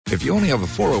If you only have a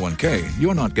 401k,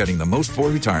 you're not getting the most for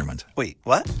retirement. Wait,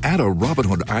 what? Add a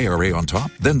Robinhood IRA on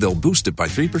top, then they'll boost it by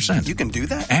 3%. You can do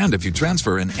that? And if you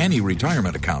transfer in any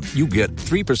retirement account, you get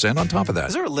 3% on top of that.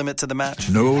 Is there a limit to the match?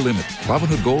 No limit.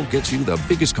 Robinhood Gold gets you the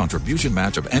biggest contribution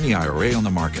match of any IRA on the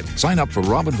market. Sign up for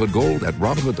Robinhood Gold at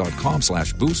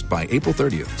Robinhood.com/boost by April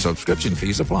 30th. Subscription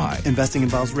fees apply. Investing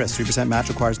involves risk. 3% match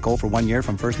requires gold for 1 year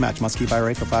from first match. Must keep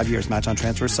IRA for 5 years. Match on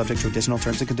transfers subject to additional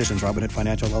terms and conditions. Robinhood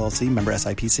Financial LLC, member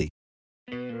SIPC.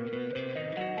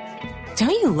 Don't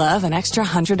you love an extra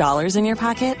 $100 in your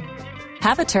pocket?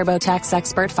 Have a TurboTax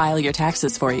expert file your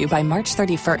taxes for you by March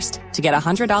 31st to get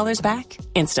 $100 back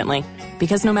instantly.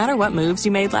 Because no matter what moves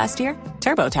you made last year,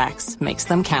 TurboTax makes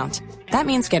them count. That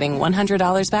means getting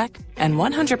 $100 back and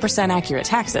 100% accurate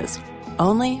taxes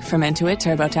only from Intuit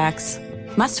TurboTax.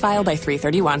 Must file by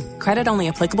 3/31. Credit only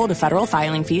applicable to federal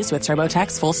filing fees with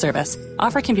TurboTax full service.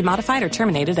 Offer can be modified or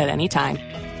terminated at any time.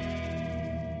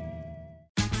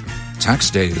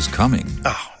 Tax day is coming.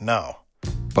 Oh, no.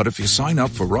 But if you sign up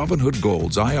for Robinhood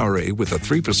Gold's IRA with a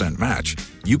 3% match,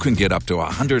 you can get up to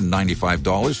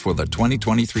 $195 for the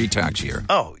 2023 tax year.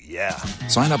 Oh, yeah.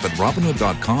 Sign up at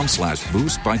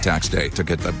Robinhood.com/boost by tax day to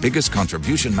get the biggest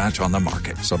contribution match on the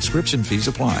market. Subscription fees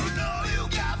apply.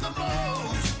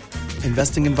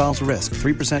 Investing involves risk.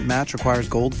 3% match requires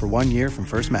gold for 1 year from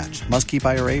first match. Must keep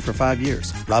IRA for 5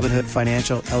 years. Robinhood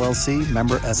Financial LLC,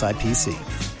 member SIPC.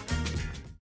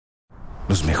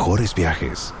 Los mejores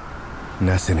viajes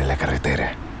nacen en la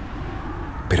carretera,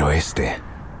 pero este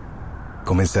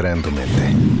comenzará en tu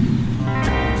mente.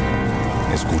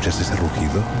 ¿Escuchas ese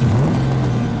rugido?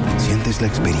 ¿Sientes la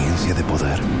experiencia de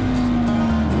poder?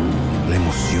 ¿La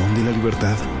emoción de la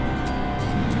libertad?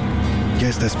 Ya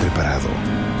estás preparado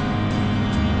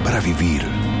para vivir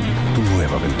tu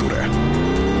nueva aventura.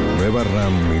 Nueva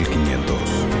Ram 1500.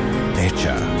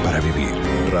 Hecha para vivir.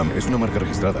 Ram es una marca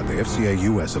registrada de FCA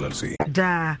US LLC.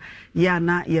 Da ya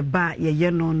na ye ba ye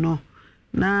ye no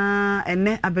na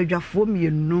ene abadwafo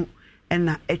mienu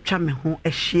na etwa me ho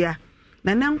ehia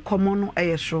na na nkomo no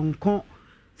eye sonko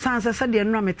sanse se de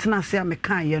no ametena ase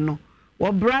ameka ye no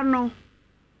Obra no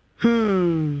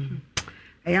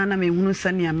eyana me hunu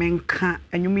sane amenka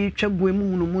enwumi twa guemu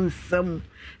hunu mu nsam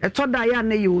etoda ya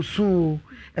na ye osu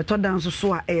etoda nso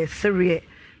so a esere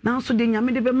na nso de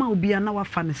nyame de be ma obi na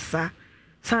wafa ne sa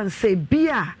sanse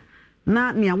bia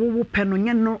na ne awowo pe no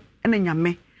nye no ene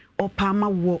nyame opa ma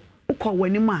wo ukọ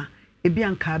wanim a ebi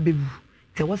anka bewu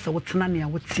te wo se wotena ne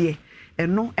awotie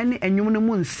eno ene enwum no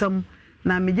mu nsam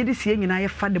na megede sie nyina ye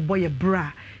fa de boye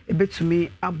bra ebetumi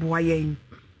aboa yen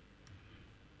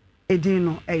edin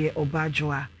no eye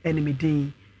obadwoa ene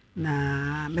medin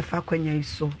na mefa kwanya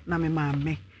iso na me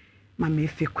maame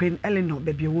efe Queen Eleanor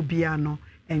bebia wo bia no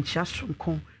enchia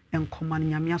sonko enkoma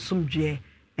nyame asomdwe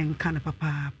enka ne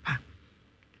papa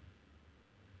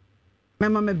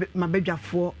mema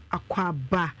mabedwafo akwa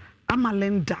ba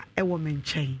Amalinda ewo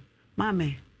menchen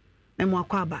maame emo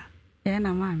akwa ba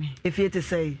na maame efie te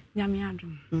sei nyame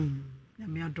adom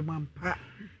nyame adom ampa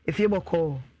efie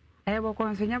boko boko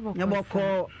nso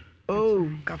nyaboko oh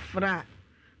kafra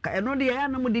ka eno de ya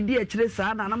na mu didi a kire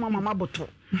saa na mama boto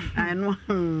eno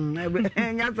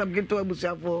nya sabgeto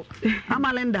abusiafo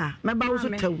Amalinda meba wo so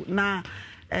tew na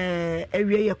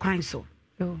ewie ye kwan so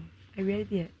ewie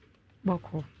de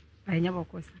boko anya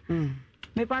boko sa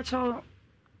me pa cho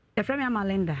e frame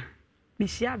Amalinda me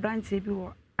shia branch bi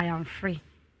wo I am free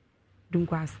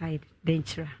dunko aside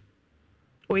denchira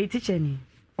o yi teacher ni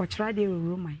o try dey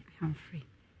room I am free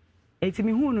eti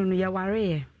mi hu no ya ware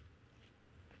ye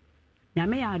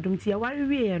nyame ya adom ti ya ware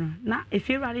wie no na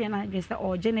efieware na je se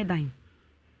o je ne dan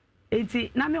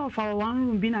eti na me ofa one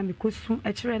room bi na me kosu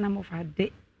e kire na mo fa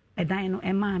de edan no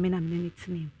e ma me na me ne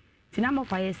tinem ti na mo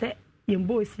fa ye se ye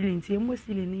mbo ceiling ti ye mbo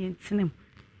ceiling ne ye tinem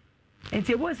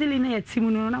eti mbo ceiling ne ye tim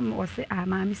no na mo se a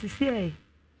ma me sisi e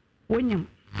wonyam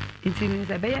enti me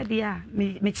se be ye de a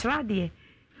me kira de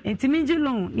enti me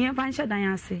ngilon ne ye fa nhye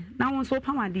dan ase na won so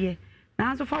pama de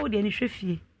na so fa wo de ne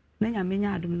hwefie na nyame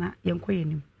nya adom na ye nkoye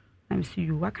nim I'm see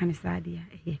you what can I say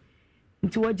here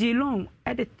into what long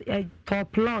at the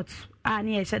top plots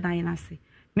near Shadan Nasi.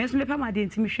 Miss me pama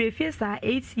didn't me share face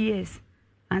 8 years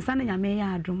and Sunday I may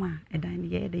a drama a dine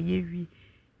year the year we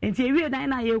and see we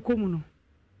dine a year communo.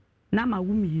 Now my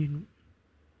woman you know.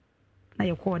 Now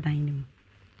you call dining.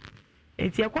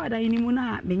 It's your quad dining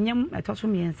me yam a toss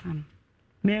me and son.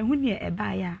 Me who near a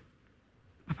buyer.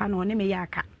 Papa no name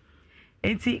yaka.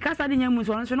 And see Casadina was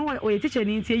once no or a teacher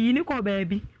in say unicorn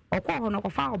baby. Okwa ho no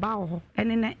kofa oba ho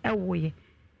ene ne ewoye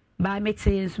ba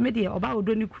mete nso me de oba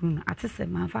odoni kunu atese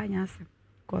manfa anya asem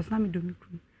cause na me domi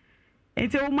kunu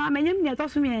enti o ma menyem ne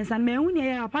toso me ensa me hu ne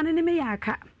ya pa ne me ya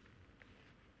aka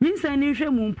nyi sani hwe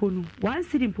mu mpo no wan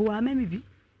sidi mpo wa mama bi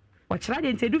o kira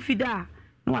de ntedu fida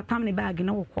na watam ne bag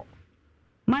na wokọ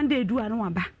Monday du anu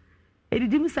aba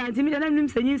edidim santi mi da nam nim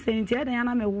sanyi santi ya da ya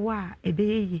na mewo a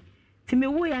ebeye ti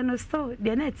mewo ya no still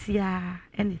de na tia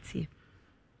eneti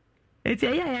eti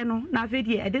ya no na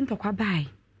afedi e de ntokwa bai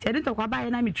ti e de ntokwa bai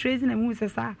na mi trace na mu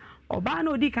sesa oba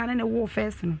na odi kan na wo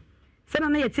first no se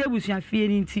na ya ti abusua fie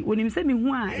ni nti onim se mi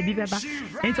hu a ebi beba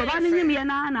enti oba na nyim ya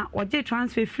na oje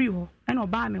transfer free ho e na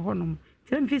oba me ho no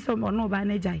ti me fi so no oba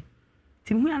na jai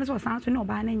ti mi hu ya na so san so na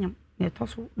oba na nyam na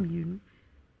etoso mienu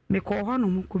me ko ho no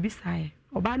mu ko bisae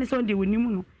oba ne so de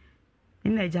wonim no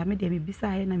ina eja me de me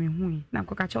bisae na me hu na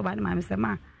ko ka che oba ne ma me se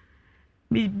ma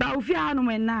mi ba ofi ha no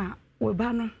me na we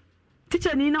ba no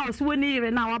teacher ni na oso woni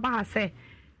ire na wa ba ha se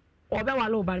obe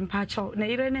wala oba mpa che na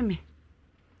ire ne me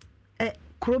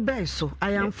Krobe so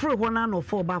I am free one and of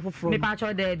four back from me patch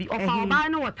there be of oba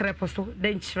no what treposo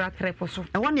then chira treposo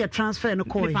e won your transfer no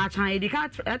coin me patch e di ka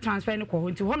transfer no ko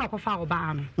nti ho no ko fa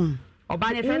oba no oba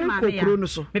ne fe ma me ya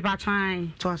me patch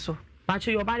to so patch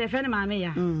yo oba ne fe ma me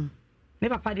ya me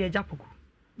papa de ajapoko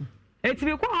eti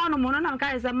bi ko ho no mo no na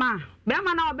nka se ma be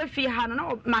ma na oba fi ha no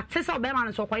na ma te se oba ma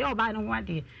no so kwa ya oba no ho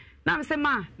ade na me se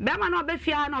ma be ma na oba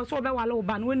fi ha na so oba wala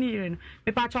oba no ni ire no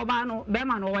me patch oba no be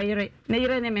ma no wo yire na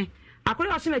yire ne me akuri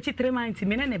o shime chi 3 months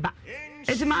me ne ba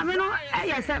eti maame no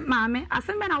se maame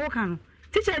asem be na wo kan no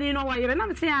teacher ni no wo yire na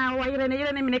me se ya wo yire ne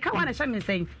yire ne me ka wa na hye me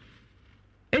sen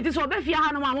eti so be fi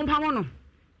ha no ma mo pam no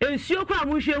ensuo kura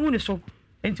mo hwe hu ne so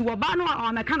enti wo ba no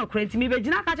o me ka no kra enti me be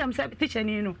gina ka cham se teacher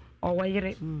ni no o wo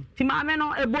yire ti maame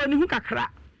no ebo ni hu kakra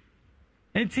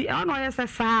enti e no ye se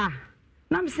sa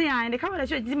na me se ya ne ka wa na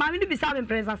hye ti maame ni bi sa be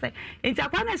presa se enti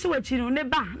akwa na hye wa chi no ne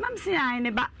ba na me se ya ne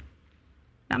ba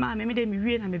na ma me de mi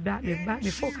wie na me ba me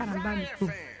fo ka na ba me ko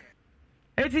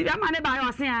eti ya ma ne ba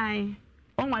yo se an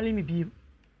on wale mi bi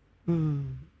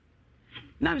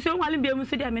na me se on wale bi mu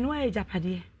so dia me no ya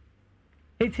japade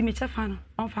eti mi chefa no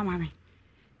on fa ma me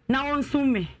na on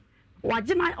sum me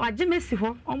waje me si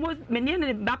ho almost me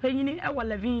ne ba panyini e wo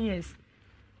 11 years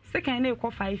second na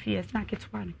ko 5 years na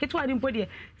ketwa ni mpodi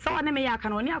sa wa ne me ya aka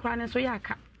no ne akra ne so ya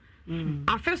aka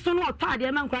afeso no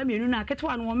otade ma nkra mienu na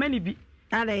ketwa no wo mani bi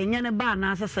ala enye ne ba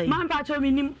na asasa yi man pa cho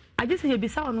minim agese he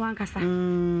bisa ono ankasa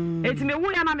eti me wu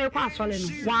ya na me kwa asole no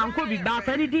wa anko bi ba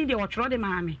kwa ni din de otro de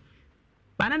maame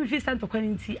ba na me fi stand to kwa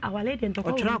nti awale de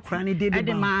ntoko otro akra ni de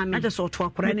de maame aje so otro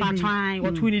akra ni din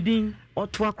otu ni din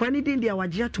otro akra ni din de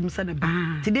awaje atum sa ne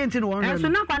ba ti de nti no won so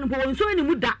na kwa no po nso ni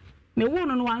mu da me wu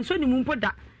no no wa nso ni mu mpo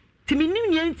da ti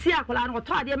minim ye nti akola no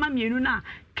oto ade ma mienu na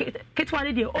ketwa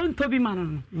de onto bi ma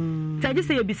no ti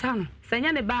agese ye bisa no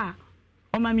senya ne ba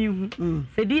o mami hu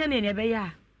se die ne ne be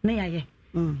ya ne ya ye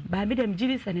ba bi dem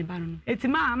jiri se ne ba no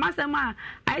etima amasema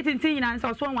ai tintin nyina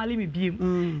nso so nwale mi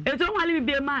biem eto nwale mi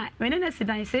biem a me ne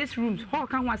sidan 6 rooms ho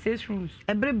kan wa 6 rooms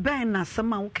ebre ben na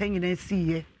sama wo kan nyina si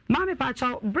ye mami pa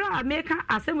cha bra meka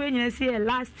asem we nyina si ye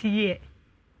last year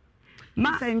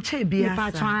ma se nche bia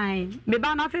pa try me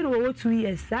ba na fe no wo 2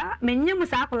 years sa me nyem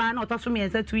sa akola na otoso me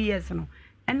 2 years no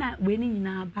ena we ni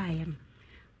nyina ba ye no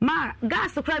ma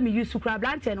gas kra me use kra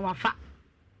blanche no wafa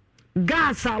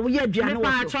gas a wo ye aduane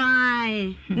wo so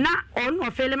na on no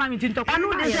fele ma mi tinto kwa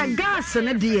no de gas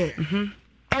ne de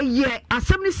eye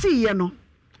asem ne si ye no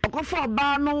okofo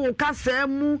ba no ka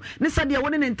samu ne sade wo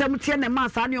ne ntam tie ne ma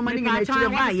sa ne o ma ne nyina chire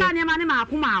ba ye sa ne ma ne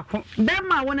maako be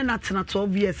ma wo ne na tena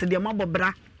 12 years de ma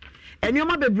bobra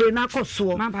enioma bebre na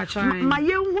akoso ma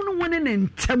ye hunu woni ne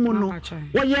ntem no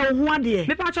wo ye ho ade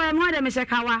me pa cho ye ho ade me se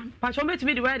kawa pa cho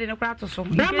betimi de wede ne kra to so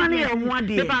be ma ne ye ho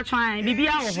ade me pa cho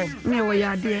bibia wo ho me wo ye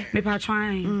ade me pa cho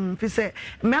fi se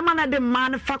me ma na de ma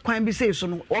ne fa kwan bi se so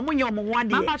no wo mo nye wo ho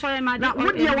ade pa cho ye ma de na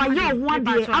wo de wa ye ho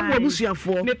ade abo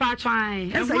abusuafo me pa cho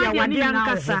e ya wade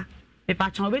ankasa me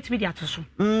pa cho betimi de ato so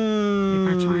me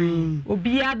pa cho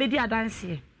obia be di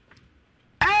adanse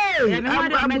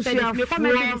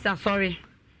sorry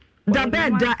da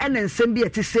beda ene nsem bi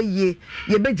eti se ye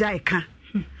ye beja eka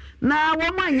na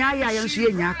wo manya ya ye nso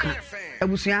ye nya aka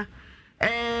abusua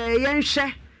ye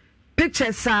nhwe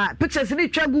pictures ni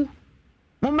twagu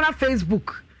momra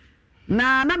Facebook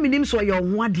na minim so ye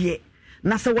ho ade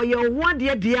na se wo ye ho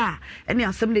ade de a ene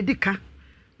asem ne dika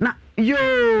na yo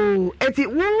eti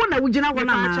wo na wugina ho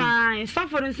na so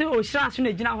for nse o shira so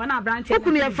na gina ho na branch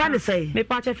okunu ye fa ne sei me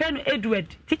pa che fe no Edward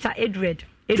teacher Edward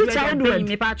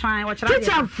me pa try watch right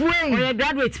teacher Fuei o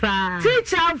graduate pa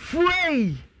teacher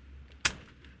Fuei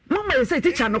mama ye say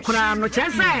teacher no kora no che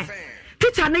say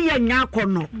teacher ne ye nya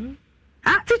akono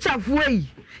teacher Fuei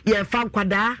ye fa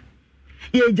nkwada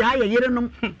ye ja ye yere no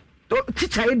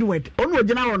teacher Edward onu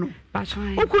ogina ho no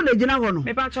oku na gina ho no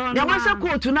ya wasa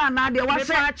coat na na de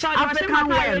wasa African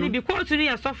wear no bi coat ni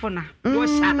yesofo na wo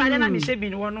sha ba na me she bi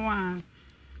no no a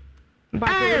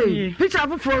teacher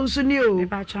foforo nso ni o we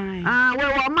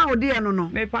wa ma odi eno no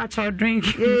me pa cha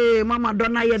drink mama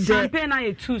dona ye de champagne na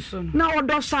ye two so na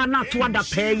odo sa na to ada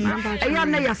pa yi eya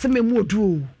na ya se memu odu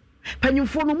o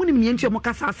panyimfo no mu ni mienti o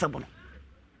kasa asebo no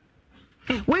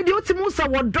we di otimu sa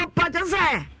wo do pa je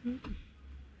se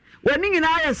wani nyina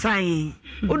ya san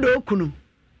odo okunu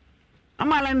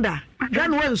amalenda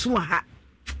dan wansu ha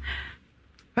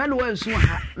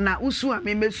na usu a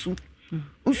me mesu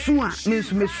usu a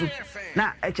mesu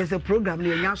na echese program ne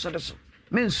nya so de so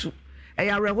mensu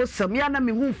eya reho sam ya na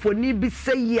me hu foni bi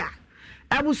sei a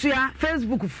abusua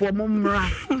Facebook fo mo mra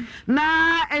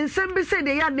na ensem bi sei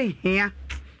de ya de hia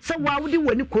se wa wudi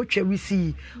wani ko twa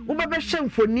wisi wo ba be hwe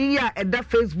mfoni a eda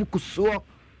Facebook so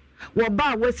wo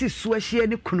ba wasi so ahia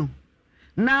ni kunu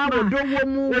na wodo wo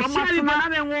mu wo matuna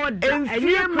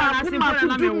enfie ma ku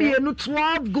dumienu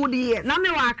 12 good years na me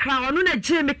wa akra onu na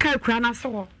je me kai kura na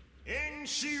so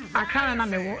akra na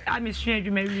me wo amisua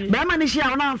adwuma wi be ma ni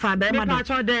hia ona amfa be ma do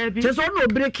je so no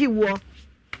breki wo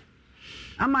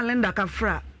amalenda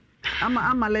kafra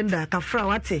amalenda kafra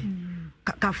wate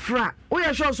kafra o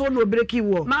ye sure so no breki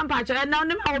wo man pa cho na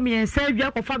ne ma wo me ensa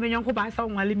adua kofa me nyonko ba sa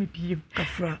nwale me piem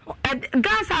kafra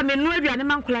gas a me no aduane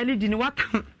man kola ni di ni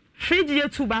watam fridge ye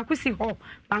tu ba kusi ho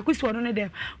ba kusi wono ne dem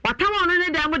watam wono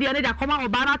ne dem de ne da koma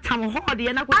oba na tam ho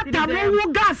de na kusi dem atam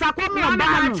wo gas akoma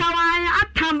oba no chawan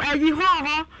atam ayi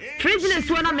ho fridge ne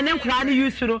su na me ne nkura ne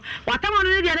use ro watam wono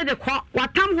ne de ko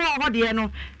watam ho de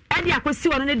no e de akosi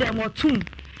wono ne dem otum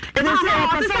e de se o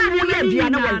person wo ye bia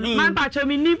na wo man pa cho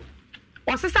me ni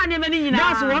osisa ne me ni nyina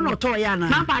gas wo no to ya na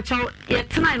man pa cho ye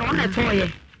tena no na to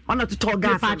ye ona to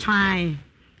gas pa try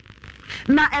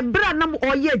na ebra na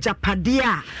oye japade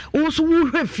a wo so wo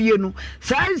hwefie no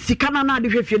sa sika na na de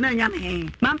hwefie na nya ne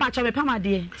man pa cho me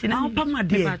pamade ti na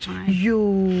pamade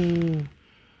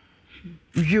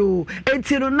yo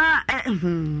etiro na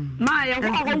ma ye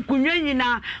ho nkunwa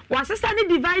nyina wasisa ne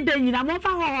divider nyina mo fa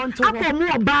ho nto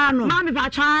akomo oba no ma me pa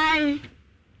try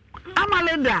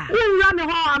amalenda wura me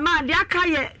ho ama de aka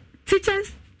ye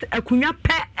teachers akunwa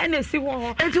pe ene si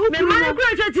ho me ma ne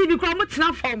kura TV kura mo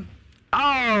tena form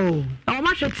na ma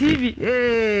hwe TV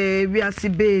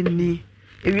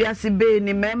wiase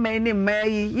beni mema ni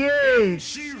mai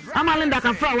amalenda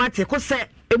ka fra wate ko se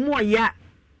emu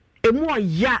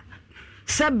oya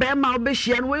se be ma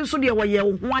obehia no we nso de wo ye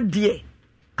ho ade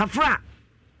ka fra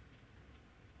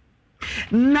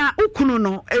na ukunu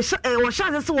no wo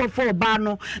sha se wo for ba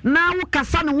no na wo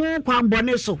kasa ne ho kwa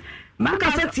mbone so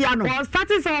kasa tia no wo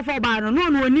starting se wo for ba no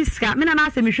no oni sika me na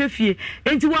ase me hwe fie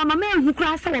enti wo mama ehu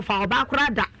kura se wo fa ba kura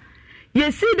da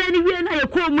ye si da ni wie na ye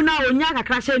ko mu na onya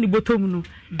kakra hye ni botom no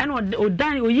ene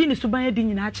odan oyi ni suban adi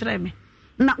nyina kire me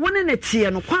na wone na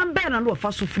tie no kwan be na no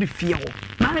fa so firi fie ho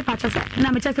ma me pa chese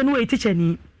na me chese no we teacher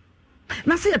ni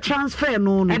na se ye transfer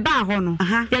no e ba ho no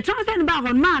ye transfer ni ba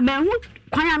ho ma hu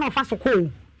kwan na fa so ko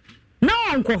na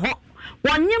onko ho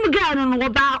wonyim ga no no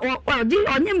ba odi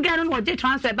onyim ga no odi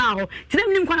transfer ba ho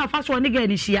tinem nim kwan na fa so ni ga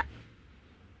ni hia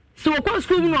so ko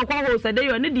school no kwa ho se de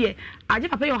yo ne de age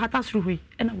papa yo hata suru hui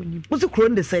e na wonim wo se kro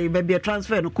nde say be be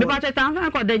transfer no ko me ba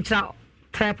transfer ko de nchira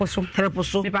trepo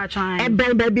so me ba try e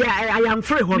ben baby I am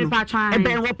free ho no e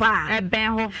ben ho pa e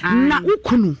ben ho na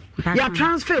ukunu ya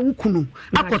transfer ukunu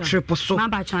akọ trepo so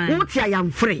wo ti I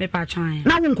am free me ba try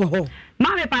na wo nko ho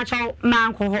ma me pa chaw ma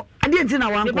nko ho ade enti na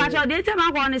wa nko me pa chaw de enti ma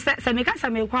nko ne se me ka se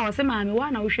me kwa wo se ma me wa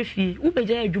na wo hwe fie wo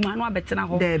beja adwuma no abetena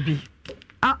ho there be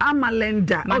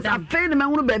amalenda o sa fe ne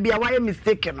mahunu baby a why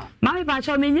mistake no ma me pa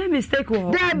chaw me nye mistake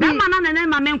ho be ma na ne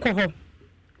ma me nko ho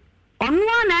onu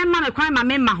na ma me kwan ma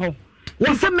me ma ho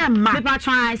wo se me ma me pa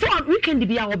try so weekend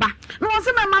bi a wo ba no wo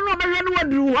se me ma no obehwe no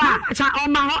waduru ha cha o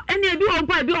ma ho ene bi o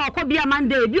mpa bi o ko bi a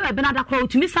Monday bi o be na da kro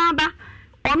otumi san ba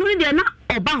onu ne de na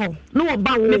oba ho na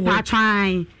oba wo me pa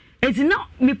try eti na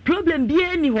me problem bi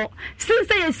ani ho since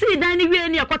say see dan ni wi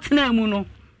ani akotena mu no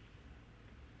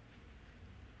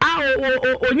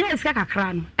onya iska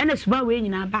kakra no ene suba we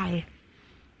nyina ba ye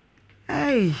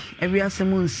ebi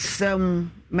asem nsam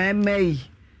memei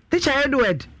teacher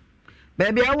Edward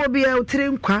baby I will be out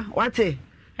train kwa wate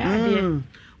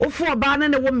ofu oba na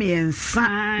ne wo miensa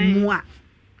mu a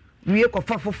wie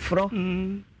kofa foforo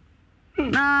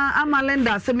na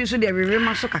amalenda se mi so de wewe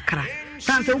ma so kakra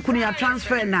kan se nkunu ya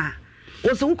transfer na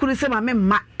wo se nkunu se ma me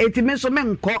ma eti me so me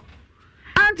nko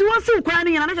anti wo se ukwa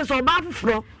ni na so oba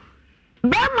foforo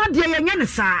be ma de ye nya ne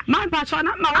sa ma pa cho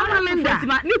na ma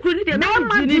amalenda ni kunu ni de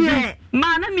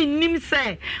ma na minnim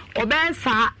se oba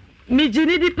sa mi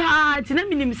jini di pa ti na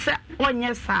minim se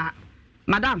onye sa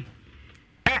madam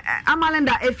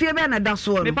Amalenda efie be na da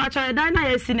so me pa try dan na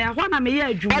yesi na ho na me ye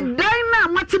adwuma dan na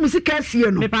mate musika sie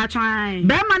no me pa try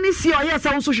be ma ni sie oye se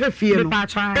wo so hwe fie no me pa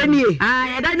try enie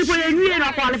dan ni po ye nwie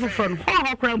na ko ale foforo no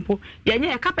ho krampo ye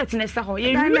nye carpet na se ho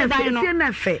ye nwie dan no fie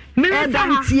na fe me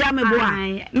dan tia me boa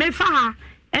me fa ha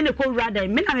ene ko wrada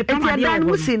me na me pa ma dan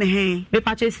mu si ne he me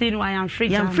pa try si no I am free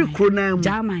kro na mu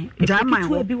jamai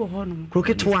ho bi wo ho no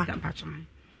kroketwa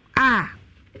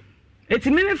eti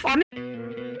me for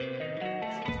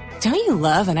Don't you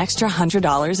love an extra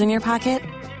 $100 in your pocket?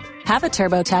 Have a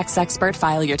TurboTax expert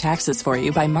file your taxes for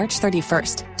you by March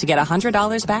 31st to get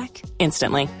 $100 back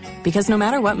instantly. Because no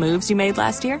matter what moves you made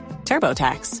last year,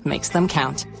 TurboTax makes them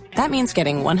count. That means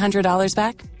getting $100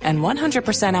 back and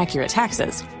 100% accurate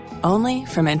taxes only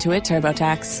from Intuit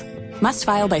TurboTax. Must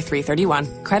file by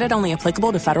 3/31. Credit only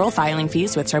applicable to federal filing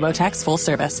fees with TurboTax full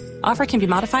service. Offer can be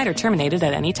modified or terminated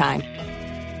at any time.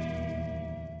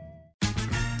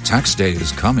 Tax day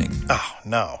is coming. Oh,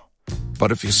 no.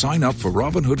 But if you sign up for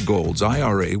Robinhood Gold's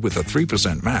IRA with a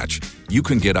 3% match, you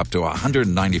can get up to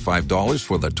 $195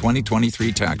 for the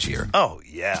 2023 tax year. Oh,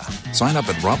 yeah. Sign up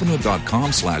at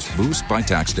Robinhood.com/boost by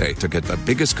tax day to get the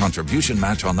biggest contribution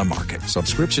match on the market.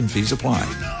 Subscription fees apply.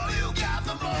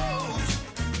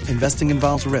 Investing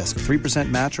involves risk.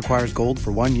 3% match requires gold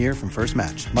for 1 year from first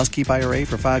match. Must keep IRA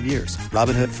for 5 years.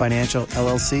 Robinhood Financial,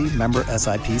 LLC, member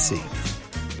SIPC.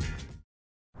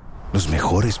 Los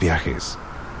mejores viajes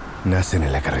nacen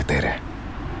en la carretera,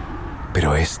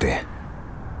 pero este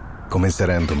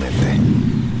comenzará en tu mente.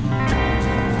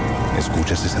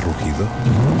 ¿Escuchas ese rugido?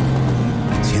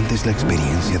 ¿Sientes la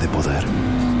experiencia de poder?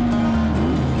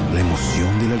 ¿La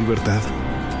emoción de la libertad?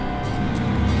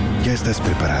 Ya estás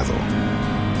preparado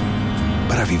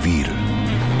para vivir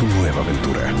tu nueva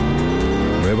aventura.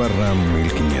 Nueva RAM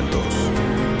 1500.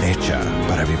 Hecha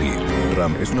para vivir.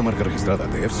 RAM es una marca registrada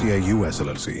de FCI US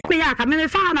LLC. Ya ka me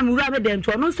fa na mu ra be dem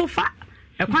to no so fa.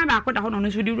 E kwan ba ko da ho no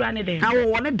so di ru ne dem. Awo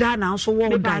wona da na so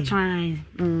wo da.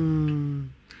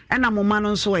 Ena mo ma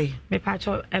no so e. Me pa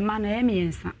cho e ma na e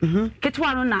miensa.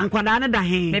 Ketwa no na. Nkwada ne da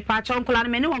he. Me pa cho nkola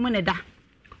me ne wo mo ne da.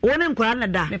 Wo ne nkwada ne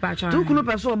da. Tu kunu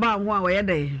pe so ba ho a wo ye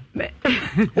da he.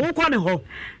 Wo ko ne ho.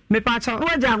 Me pa cho wo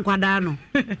ja nkwada no.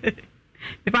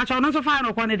 Me pa cho no so fa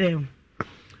no ko ne dem.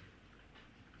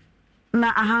 Na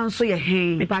aha nso ye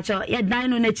he me pa cho ye dan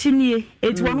no na chinie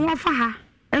eti wono wo fa ha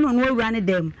eno no awura ne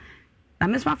dem na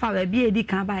mesma fa ba bi edi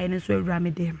kan ba ye ne so awura me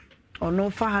dem ono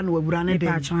fa ha no awura ne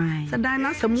dem se dan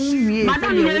na se mu wie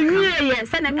madam ye wie ye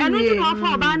se na eno ti no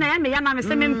fa ba na ye me ya na me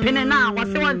se me mpene na wo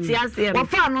se won ti ase wo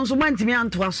fa no so mantimi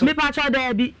antoa so me pa cho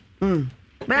da bi be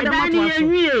da matoa so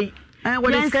wie wo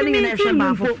de scanning na hwe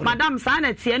ba fo madam sa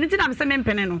na ti eno ti na me se me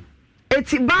mpene no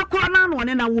eti ba ko na no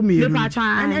ne na wo mie me pa cho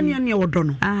ene wo do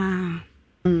no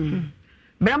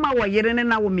Bema wa yere ne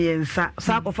na wo miensa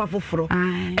sa kofa foforo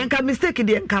enka mistake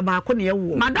de enka ba ko ne ye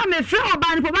wo madam e frɛ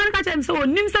oba ne poba ne ka kyem sɛ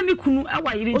onim sɛ me kunu e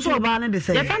wa yere o so oba ne de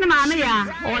sɛ ye fa ne ma ne ya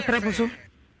o trepo so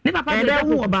ne papa de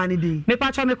wo oba ne din me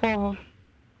pa cho me ko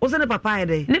o se ne papa ye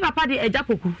de ne papa de eja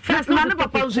poku first na ne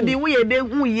papa so di wo ye de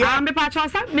hu ye me pa cho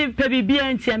sa me pe bibia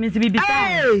ntia me bi sa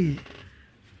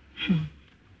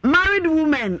married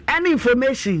woman any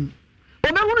information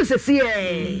obehunu se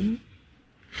sie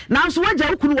now so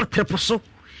waja ukunu watrepo so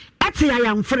ati ya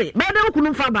yamfre be da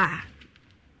ukunu mfa ba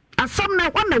asam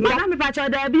na kwa na me pa cha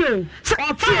da bi o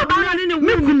ofa ba na ne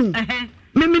wukunu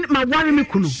me ma wari me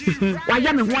kunu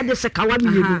waya me ho ade se kawa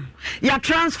me yenu ya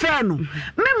transfer no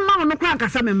me ma no kwa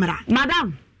nkasa me mra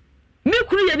madam me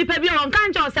kunu ye nipa bi o nka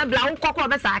ncha o se bla wo kokko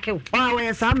be sa ake o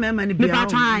we sa me ma ni bi me pa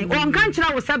cha o nka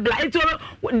nchira wo se bla etoro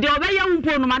de obeya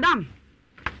wumpo no madam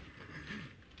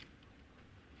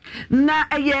na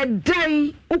eye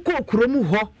dai uko kromu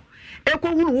ho eko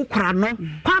hunu wo kra no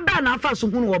kwa ba na afa so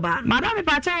hunu wo ba madam me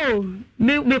pa cha o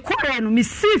me kore no me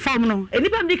see form no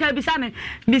enipa mdi ka bisa ne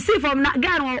me see form na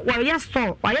ga no wo ye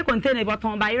store wo ye container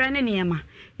bottom ba yere ne niema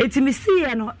eti me see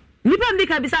ye no nipa mdi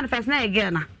ka bisa ne first na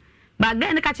again na ba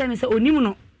ga ne ka cha me se onim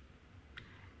no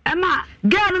ema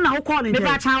ga no na wo call ne me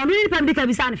pa cha o nipa mdi ka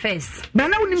bisa ne first ba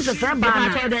na wonim se fra ba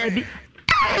na cha da bi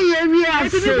ye wi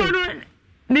ase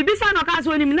me bisa no ka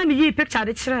so onim na me yi picture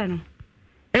de kire no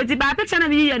eti ba picture na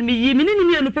me yi me yi me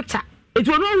ni no picture eti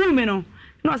ono hu me no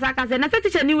no sa ka se na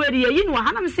teacher ni we de yi ni wa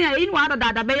ha na me se yi ni wa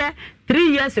da be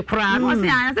 3 years kura no se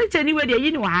ya teacher ni we de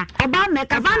yi ni wa ha oba na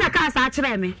ka sa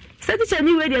kire me se teacher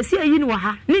ni we de se yi ni wa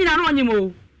ha ni na no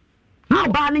onyimo ma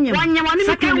oba ni nyem wanyem oni me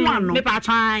second one no me pa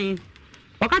twan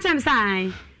o ka chem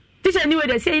sai teacher ni we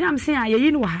de se yi na me se ya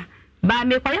yi ni wa ha ba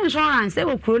me kwa insurance e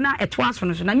okuro na eto aso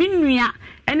no so na me nua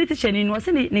ene teacher ni no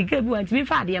se ne gabu anti me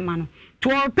fa de ma no to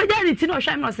pejani ti no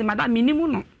hwa me no se madam minimu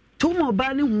no to mo ba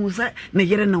ni hu sa ne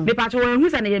yere no me pa cho hu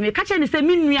sa ne yere me ka che ni se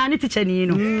mi nua ni teacher ni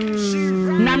no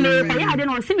na me pa ya de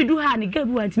no se mi du ha ni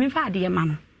gabu anti me fa de ma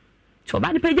no so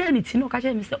ba ni pa ja ni ti no ka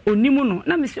che mi se onimu no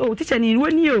na me se o teacher ni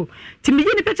woni o ti mi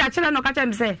yi ni picture chere no ka che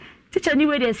mi se teacher ni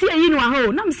we de se yi ni wa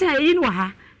ho na me se yi ni wa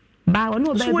ha ba woni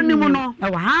o ba onimu no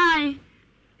wa hai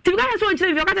ti ga so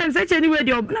nchire vi ka che mi se teacher ni we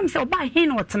de na me se o ba hin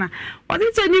no tena o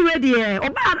teacher ni we de o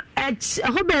ba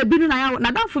ho ba bi no na ya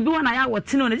na danfo bi wo na ya wo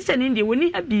tena na teacher ni de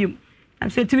woni abiem am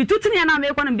se ti mi tutuni na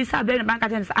me ko na bisa be na banka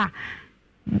che mi se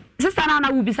sister na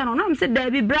wo bisa no na me se da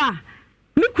bi bra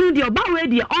me kunu de oba we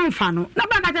de onfa no na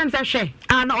banka che mi se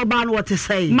hwe na oba no what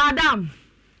say madam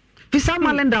bisa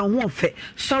malenda ho ofe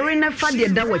sorry na fa de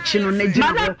da wachi no na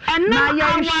gina na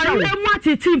ya show na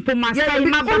matiti mpo masai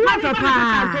ma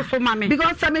papa so mama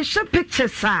because I show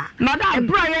pictures madam e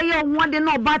bra ye ho de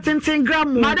na oba tenten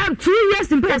gram madam 2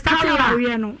 years in place start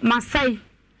we no masai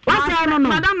what's no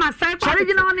madam masai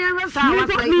original one ya sa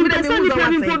masai we dey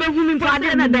use fa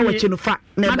de na da wachi no fa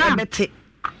na bete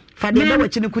fa de da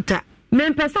wachi no kuta me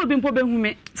mpesa obi mpo be hu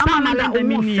me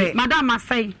madam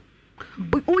masai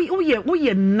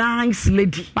we nice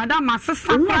lady madam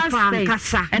masasa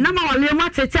kasa ena ma wale ma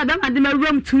tete adam ade ma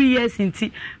room 2 years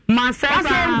nti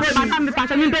masasa madam me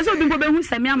pacha me mpesa obi mpo be hu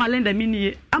semi amalenda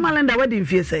minie amalenda wedding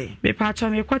fee say me pacha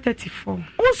me ko 34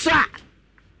 usa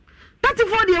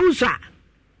 34 de usa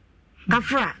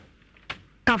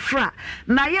kafra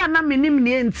na ya na menim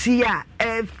ne nti a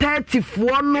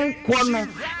 34 no kwo no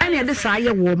ene de sa ye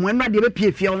wo mo ena de be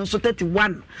pie fie on so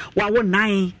 31 wa wo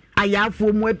 9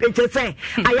 ayafu mu epeche se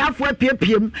ayafu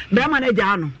apiepiem be ma na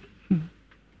gya no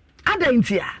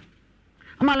adantia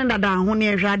amalenda da ho ne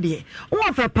ehwa de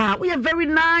wo fa pa we a very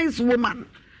nice woman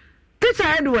teacher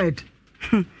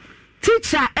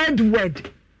Edward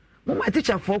mo ma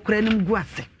teacher for kura nim gu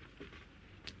ase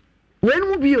when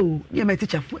mu bio ye ma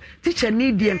teacher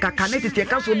ni die nkaka ne tete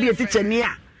ka so bi teacher ni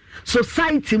a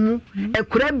society mu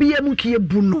ekura bia mu ki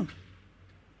ebu no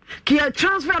ki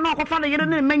transfer na ko fa na yere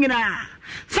ne manyina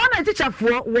so na teacher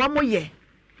for wo mo ye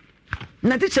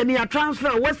na teacher ni ya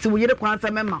transfer wasi wo yere kwa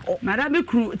asa mema o madam be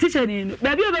kru teacher ni no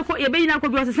ba bi obeko ye be yina ko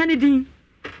bi osesa ne din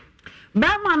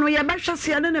ba ma no ye be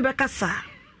hwase ne be kasa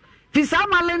fisa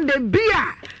malende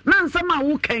bia na nsama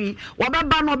wo kan wo be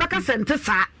ba no be kasa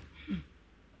ntesa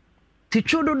ti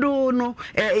chododo no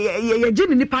ye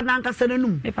gini nipa na nkasa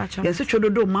nanum ye se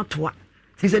chododo matoa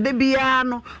ti se de bia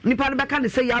no nipa be ka ne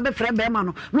se ya be frɛ be ma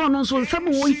no no no so nsam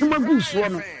wo hima gusuo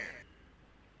no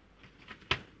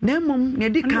nemum ne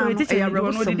di kan ya rebo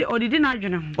odidi na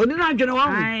adwene wa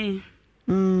ai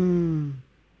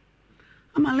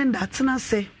amalenda atena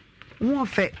se wo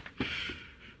fe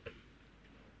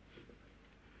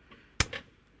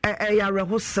ya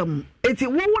rebo sam eti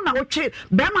wo na wo che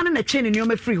be ma na che ne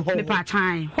nioma free ho me pa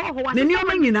chan ho ne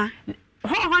nioma nyina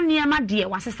ho niema de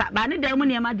wasesa ba ne da mu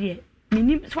niema de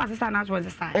minim so wasesa na so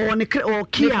wasesa o ne o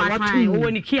kia watu o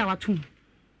ne kia watu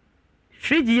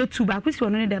fridge ye tu ba kwisi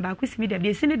wono ne da ba kwisi mi da bi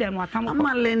esi ne da no atam ko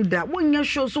malenda wonya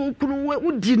show so kunu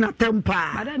wo di na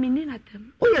tempa bada mi ndi na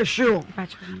tem o ye show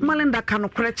malenda ka no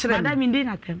kure kire bada mi ndi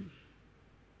na tem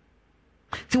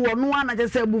ti wono ana je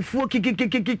se bufuo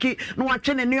kiki no wa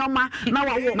twe ne nioma na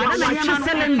wa wo madam eniema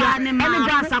cylinder ne ma ene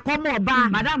gas akomo ba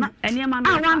madam eniema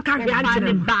no wan ka hwe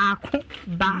agire baako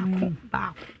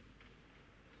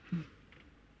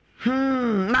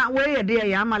na we ye de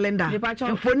ya malenda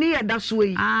mfoni ye da so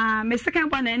yi me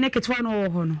second one na neketwa no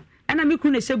ho no ena me kru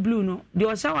na she blue no de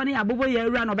o sha woni abobo ya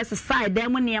ewura no be side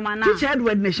dem niema na teacher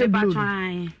Edward na she blue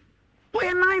o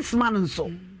ye nice man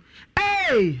nso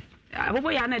hey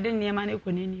abobo ya na de niema na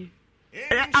ekoneni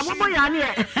abobo ya ne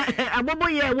abobo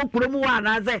ya wo kuro mu wa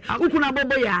na ze ukuna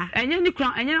abobo ya enye ni kro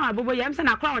enye na abobo ya mse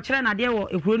na kra o kire na de wo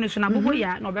ekuro ni so na abobo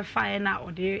ya na obefa na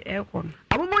ode ekọ no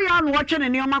abobo ya no wo twe ne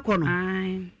nioma kọ no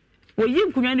ai oyi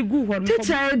nkunya ni gu ho no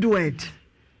teacher Edward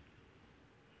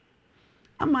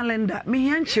amalenda me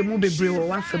yanche mu bebre wo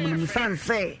wasem no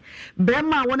sanse be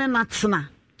ma wona natena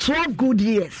 12 good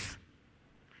years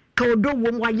ka odo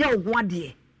wo wa ya ho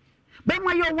ade be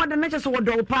ma yo wo de na chese wo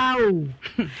do pa o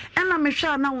ena me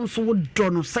hwa na wo so wo do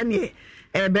no sane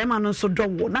be ma no so do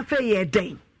wo na fe ye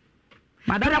den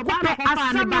madara ko fa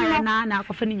na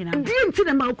ko fa ni nyina di nti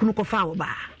na ma kunu ko fa wo ba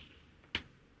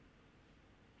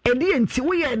edi enti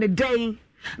wo ye ne den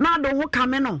na do ho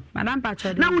kame no madam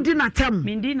pacho na wudi na tem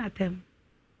mi ndi na tem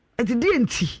eti di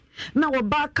enti na wo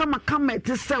ba kama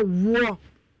eti se wo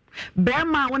be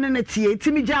ma wona na tie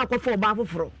eti mi ja akofo ba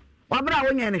foforo wa bra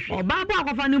wo nya ne hwe oba ba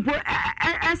akofo ni po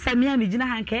esame a mi gina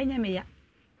han ka enya me ya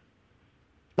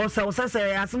o se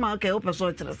asema ka o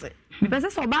peso kire se mi pese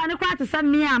so ba ne kwa te se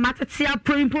me a matetia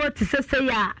proimpo te se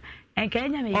ya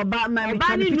Enkanya me. Oba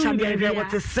ni picture be what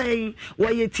to say,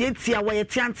 why ye tietia, why ye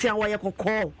tiantia, why ye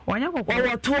kokko. Onya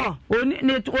kokko. Or to.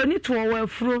 Oni to we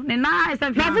fro. Ne na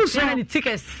esa fi. Ni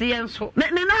ticket sie nso. Ne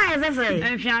na esa say.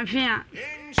 Enfianfia.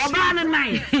 Oba ne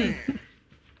nai.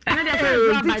 Ene de say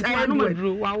ba no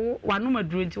maduro wa no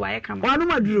maduro nti wa ye kam. Wa no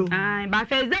maduro. Ba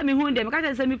fe ze me hu de me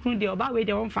ka say me kunu de oba we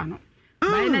de won fa no.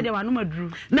 Ba ene de wa no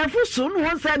maduro. Na fu so no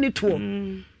won say ni to.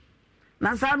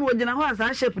 Na sa no ogina ho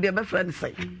asa shape de be friend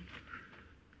say.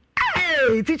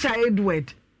 Hey, teacher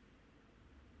Edward.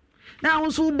 Now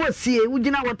so bosie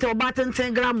ugina wote oba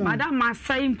 10 gram. Madam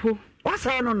Masai mpo. What's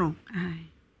no? Ai.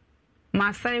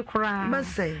 Masai kura.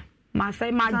 Masai.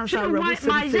 Masai ma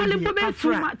jale po be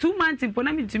 2 months mpo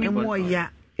na me tumi go.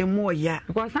 Emo ya.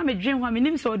 Because na me dwen ho me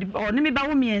nim so ne me ba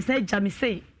wo me ensa agya me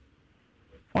sei.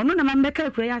 Ono na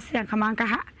mambeka kura ya se anka manka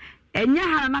ha. Enye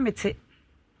ha na mete.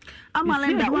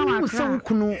 Amalenda wo so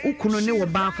ukunu ne wo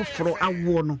ba foforo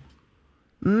awo no.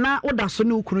 Na oda so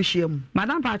ne ukunu hyiam.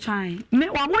 Madam Pachan, me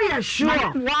wa mo ye sure.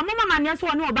 Wa mama mane so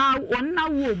ne oba won na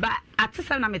wo ba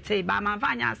atese na mete ba man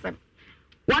fa anya asem.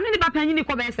 Won ne ba panyi ni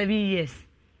ko be 7 years.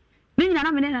 Ni nyina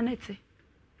na me na nete.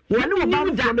 Won ne oba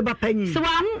wo ne ba panyi. So wa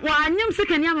anyem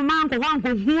sekani amama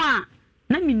anko hu a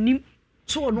na minim.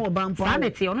 So no oba mpo. Sa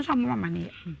nete ono so mama mane.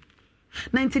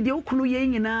 Na nti de ukunu ye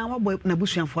nyina wabo na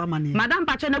busuafo amane. Madam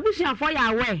Pachan na busuafo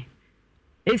ya we.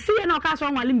 Esi ye na o ka so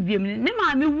nwale mbiem ne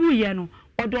ma me wu ye no.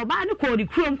 Odo ba ne ko di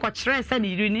krom ko kire se ne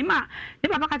yiri ni ma ne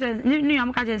papa ka ne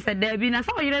yam ka se da bi na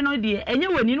sa o yire no de enye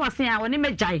wani no se a woni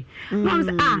megyae no am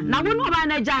se na wo no ba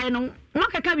na gyae no no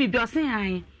kaka bi o se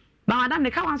an ba madam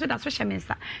ne ka wan so da so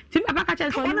hyemensa ti papa ka se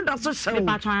no da so hye me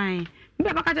patwan me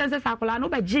papa ka se sakola no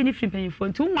ba gye ni fimpanfo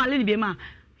nti nwale ni bi ma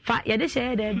fa ye de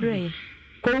hye da bre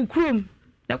ko krom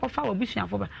na ko fa wo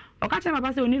busuafo ba o ka che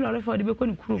papa se oni lore for de be ko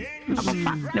ni krom na ko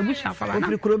fa na busuafo ba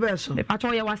na kro be so me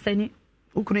patwan ye wasani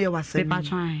ukunu ye wasani me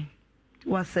patwan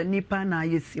wasani pa na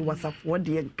yesi wasafo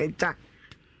de nkaja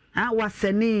ha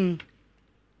wasani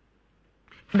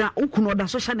da ukunu da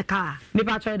so hye ne ka me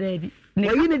patwan da bi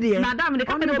wayi ne de madam ne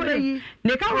ka me obayi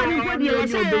ne ka woni ko de ye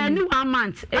say ni 1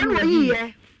 month en wayi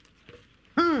ye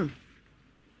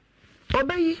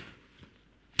obayi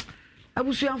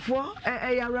abusuafo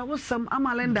yara wosam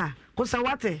amalenda ko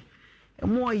sawate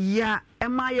mo ya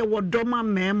ema ye wodoma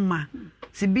mema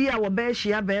sibia wo be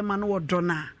hia be ma no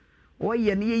wodona wo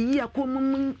ye ne yi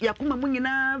yakoma mu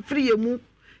nyina firi yemu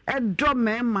edo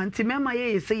mema nti mema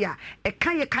ye yese ya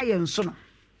eka ye ka ye nso no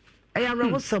yara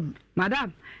wosam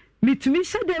madam mitumi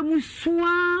hyede mu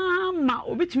suwa ma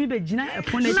obitumi begina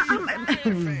epon na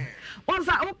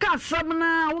Onza uka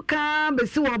samna uka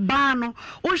besi wo ba no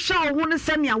wo hwa wo ne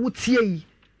sane a wotie yi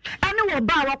ene wo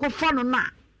ba wakofa no na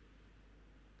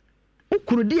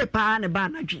ukuru die pa ne ba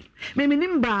na dwi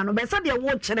meminim ba no be sa de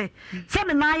wo kire sa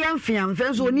ne na ya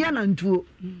mfiamfe so oni anantuo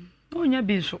onya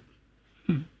bi so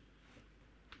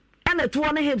ene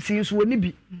tuo ne hepsi so oni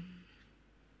bi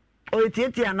o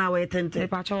tietia na we tente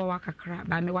pa cha wa kakra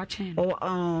ba me wa chen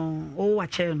o wa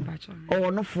chen o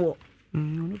no fo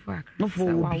no fo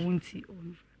wa wunti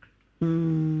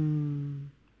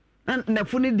na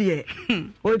funi de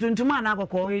o tuntum ana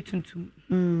akoko o tuntum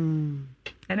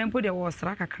ene mpo de wo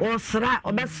sra kakra o sra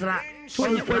obesra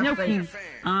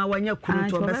wanya kunu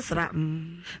to obesra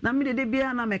na mi de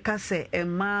bia na meka se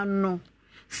ema no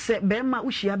se bema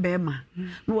uhia bema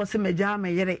no wo se meja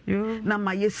meyere na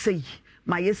mayesei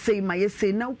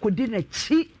na ukodi na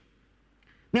chi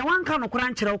ne wanka no kora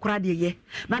nkyere kora de ye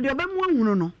na de obemu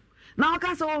ahunu no na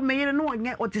waka se o meyere no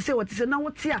onye otise na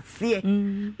wote ase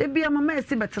de bia mama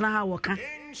esi betena ha woka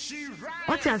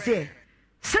wote ase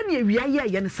sani ewia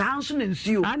ye ne saa nso na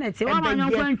nsuo na te wa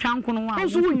manyo kwa ntwa nkono wa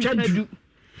so wuntwa duru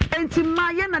enti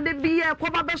ma ye na de bia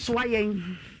koba besoa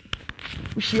yen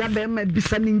uhia be ma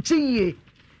bisa ne nchiye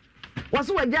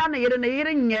waso wagya na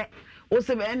yere nye o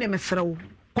se be ene mesrew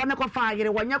kone ko fa yere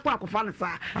wanya ko akofa ne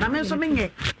saa na me nso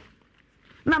menye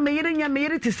na me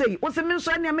yere ti sei o se me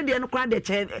nso ane me de no kra de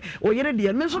che o yere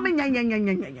de me nso menya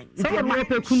so wo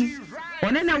pekunu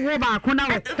one na wo ba ko na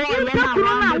wo ko ye na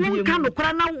wa na wo kan no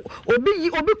kra na obi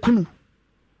kunu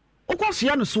o ko so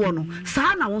ya no so no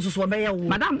saa na wo nso so be ye wo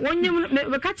madam wonyem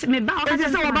me ka me ba o ka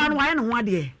se wo ba no wa ye no ho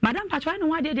ade madam patwa no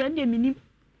ho ade de ande minim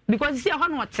because see ho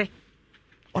no wote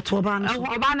oto ba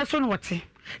no so no wote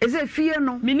eze fie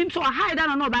no minim so hide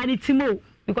na no ba ni timo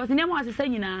because nemo asesa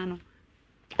nyina no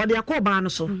ode akoba no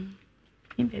so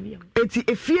eti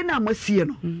efie na amasie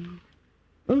no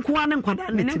nkoa ne nkwada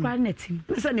ne tim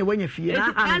se ne wanya fie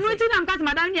na anu ti na mkata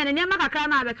madam ne ne makakra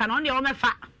na abeka no de o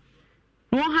mefa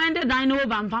no hande dan no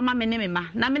ba mfa ma me ne me ma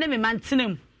na me ne me ma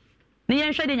ntenam ne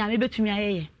yen hwede nyame betumi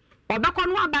ayeye obekọ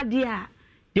no abade a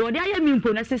The Odia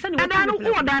Mimpo, I said, I don't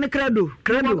know Dan credo.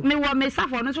 Me wa me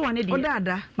suffer no so one day.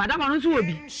 Dada. Madam on so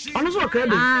be. On so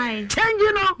credo. Change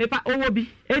you know. Me pa obi.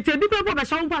 E te bi people be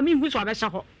so pa me hu so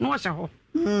abesha ho. No se ho.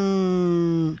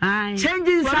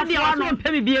 Changing safwa no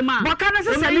pe me bie ma. Boka na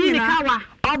se se ni kawa.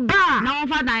 Oba. Na won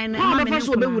fa dan na ma me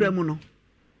so be wura mu no.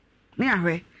 Me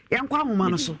ahwe. Yen kwa homa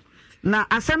no so. Na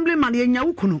assemblyman ye nya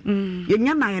wukunu. Ye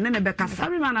nya na ye ne be kasa.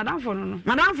 Assemblyman adamfo no.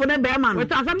 Adamfo ne be ma no.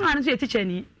 With assemblyman so ye teacher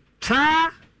ni. Sa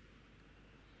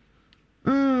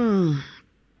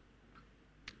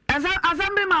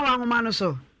assemblyman wa homa no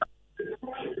so.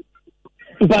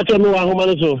 Pacho no wa homa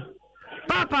no so.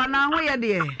 Papa na ho ye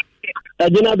de.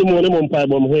 Ajina du mo ne mo mpa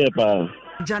bom ho ye pa.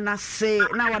 Jana se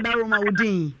na wada roma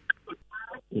udin.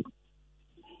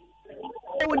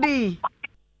 Udin.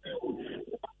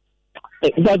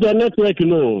 Pacho network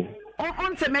no.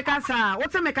 On se mekasa,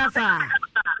 what se mekasa?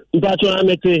 Pacho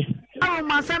amete. Oh,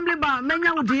 my assemblyman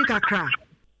menya udin kakra.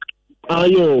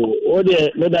 Ayo, o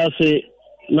de me da se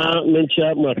na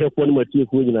mencha ma hwepo ne matie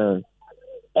ko nyina.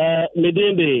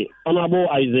 Medende Honorable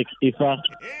Isaac Ifa.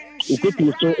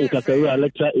 Ukutu so in Kakaru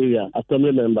lecture area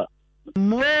assembly member.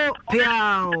 Mo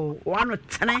piao one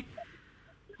tene.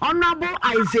 Honorable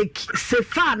Isaac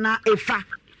Sefana Ifa.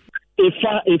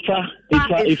 Ifa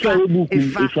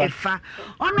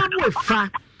Honorable Ifa.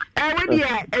 We dey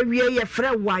awie ye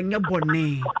frɛ wanye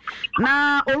bone.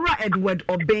 Na Ora Edward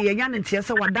Obey ya ntia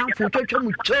se wadanfo twetwa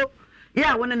mucho.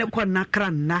 Ya wona ne konna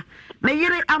kranna. Na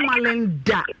yire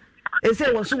amalenda.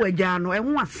 Ese wo so wagya no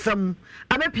ho asem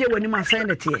abepie wani ma san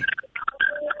ne tie.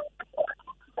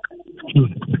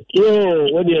 Yo,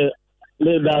 what dey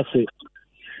le da se.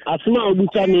 Asma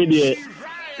obuta me dey.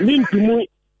 Mintumi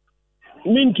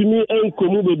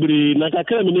enkomu bebre na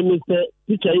kakra me ne mr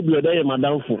teacher Ibro da ye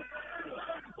madamfo.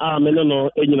 Me no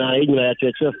enyina ya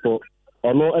church for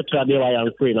ono etrade wa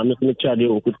yan free na me so trade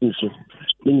o kutu so.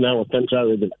 Nyina wo central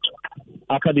region.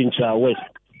 Akadincha west.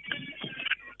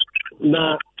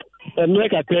 Na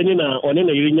America kwenye na one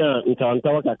na yirinya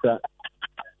ntawantawa kakra.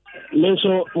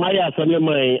 Menso maya asame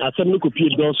mai asame ko pie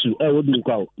dosu wodi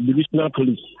nkwa divisional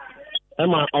police.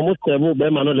 Ema almost seven be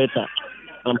ma no letter.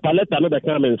 Am paleta no be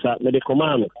kamensa me de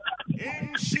command.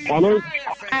 Ono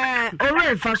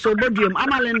ore fa so bodium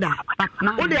amalenda.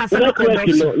 O de asame ko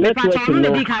dosu. Papa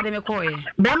no de ka de me ko ye.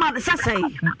 Be ma sasai.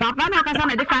 Papa na okasa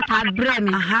na de ka ta bre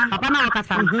me. Papa na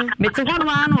okasa. Me te ho no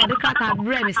na de ka ta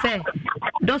bre me say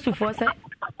dosu for say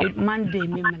Monday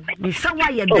me mala. Me say why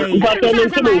you dey?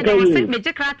 Me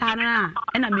je krata na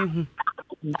na me hu.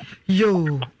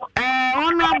 Yo,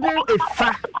 Honorable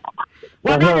Ifa.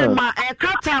 Wada ma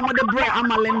krata mo de bro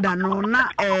amalenda no na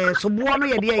sobuo no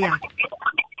ye de ya.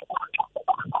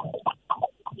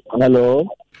 Hello.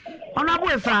 Honorable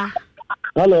Ifa.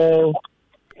 Hello.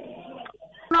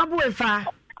 Honorable Ifa.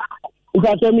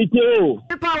 Ukato miteo.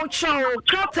 Epa ucho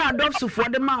krata dofsu for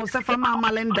de ma usafa ma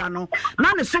amalenda no.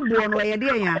 Na ne sobuo no ye de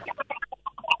ya.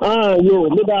 Yo,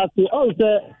 me da se on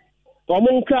se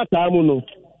omo krata mu no.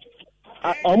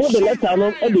 Omo de letter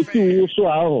no e de tu so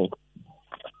aho.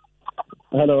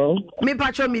 Hello. Me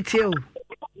pacho miteo.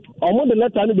 Omo de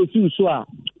letter no de tu so a.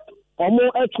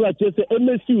 Omo etra chese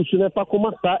emesi so na fa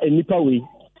koma sa enipa we.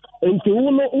 Enti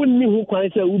wo no wonni hu kwan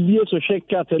se wo bie so hwe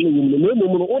krata no yim no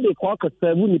emo no wo de kwa ka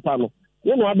serve nipa no.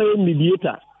 Wo no aba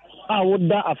mediator. Wo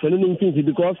da afene no mfinsi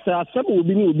because asem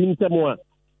obi ni obi ntemo a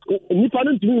nipa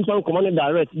no ntimi nfa command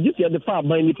direct just the far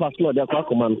by nipa slot dey kwa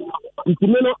command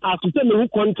ntimi no asuse me hu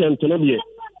content no dey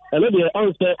eno dey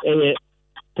on say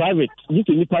private just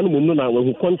nipa no mum na we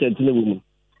hu content no mu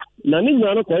na ni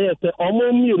nyano ko ye say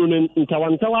omo miru no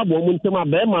ntawantawa abo mu ntema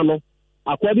be ma no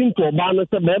according to oba no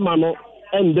say be ma no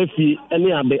endefi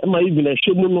ene abe ma even a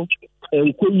hwemu no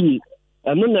enkoyi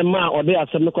eno na ma ode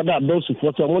asem no koda dosu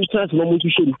for so mo chance no mo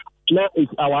hwehwem na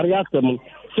aware asem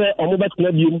say omo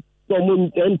betena biom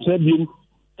omo entrabium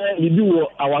bibi wo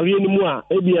aware ni mu a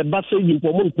ebi e ba say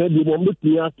yimpo mo entrabium mo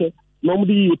betumi ase na mo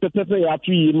di pepepe ya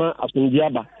atu yi ma asonji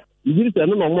aba yiri se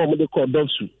no no mo de call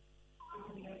dosu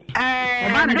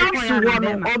dosu wo no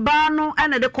oba no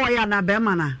ene de call ya na be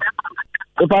ma na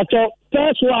e pa cho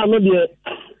first one no de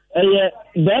eye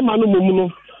be ma no mumu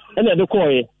no ene de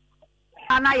call ye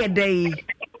ana ye dey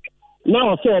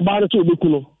na o se oba no so obeku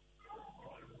no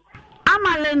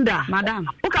Amalenda, madam.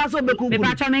 Uka so beku. Me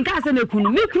pacho men ka se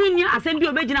mekunu. Me kunu nya asem bi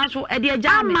obegina so e de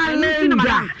agya me.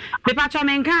 Amalenda. Me pacho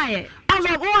men ka ye.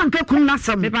 Azo o anka kun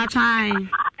nasam. Me pacho ai.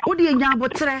 O de nya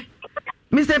abotre.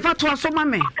 Mr. Fatwa so ma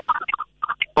me.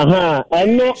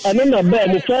 Eno na be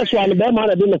mo first one be ma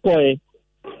na de me koy.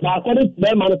 Ba ko de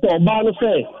be ma no to ba no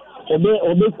say.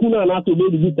 Obeku na na to be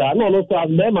digita. No no so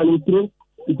be ma no tru.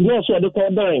 It no so de ko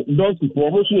dan. Don't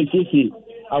for mo so ekesi.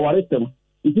 Aware tem.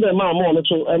 It's a man more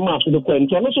so a master the coin.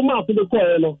 So also master the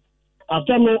coin.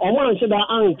 After no, I want to say that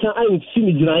I'm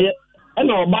finished.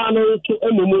 And our banner to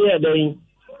a memory day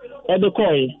at the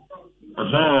coin.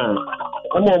 Aha.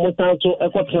 I'm almost down to a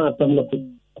quarter.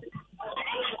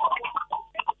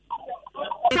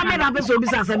 Somebody happens to be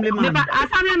assemblyman.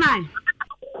 Assemblyman.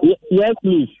 Yes,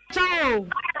 please. So,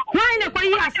 why in the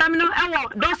Koya Assembly?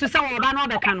 Those to say about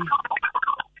the canon.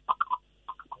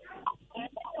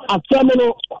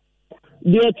 Assembly,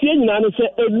 the team and say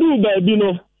a do baby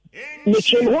no.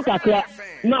 Mission Hokaka,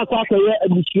 now Quacker, a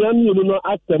distribution, you know,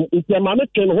 ask them if the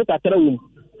American Hokaka.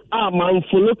 Man,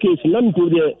 for location, let me go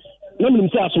there. Let me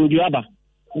himself with the other.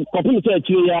 Copy said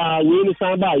to you,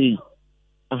 stand by.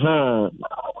 Aha.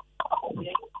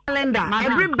 Linda,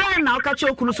 every burn now catch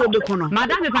your kuno so de kono.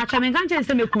 Madame Pachame can't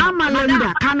say me kuno.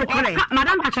 Linda, cano correct.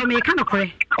 Madame Pachame can't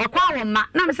correct. Or call ma,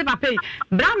 na se papa.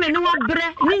 Brame no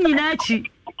bre, ni nachi.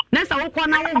 Nessa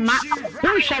okona ma,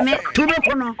 who shame to no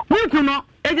kono. Who kuno,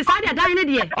 e decided dine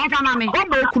die, of a mammy.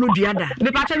 Obo kuno diada.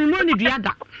 The Pachame money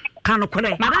diada. Cano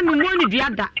correct. Madame money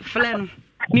diada, flen.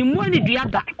 Me money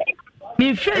diada.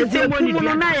 Me face the money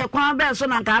na ye kwa be so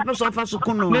na ka apeso fa so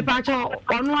kuno me pa cho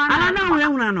onu ana na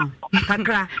huna no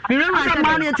kakra me re ma sa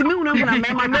mani eti me huna me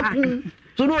ma mepu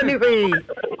so no ni hwe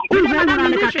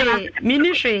huna kakra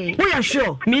ministry we are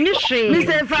sure ministry me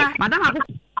say fa madam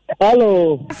akoko.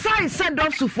 Hello. Sai said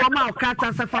of sufo ma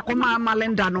okata se fa koma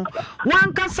Malinda no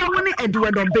wan kasa woni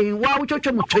Eduardo Ben wa wo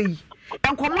chocho mutoi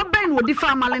enkomo ben wo di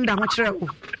fa Malinda ho kire o.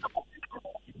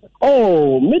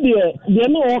 Oh, maybe they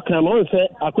know all come on say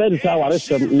acquire the hour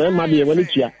system, no matter when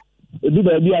it's here. Do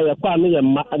baby, I acquire me a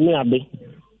be.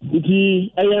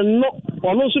 It I am not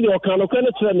almost the kind of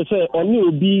trend say, or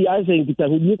new be, I think it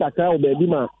will be a cow baby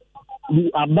man.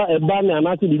 The Abba and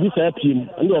actually this him,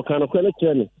 and your kind of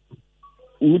trend.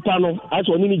 Nipano, I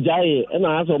saw Nini Jay, and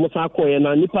I asked almost Aqua, and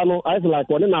Nipano, I like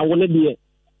one, and I want to be.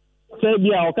 Say,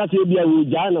 be our Cassia will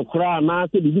join a crowd, and I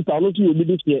said, this almost will be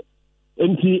this year.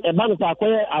 Nti eba no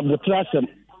akwaye abotrasem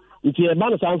nti eba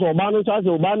no sanso oba no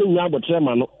sanso oba no nya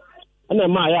abotrema no na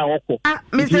ma ya woko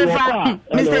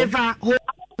Mr. Fa ho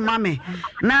mame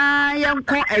na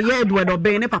yanko eye Eduardo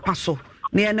Ben ne papa so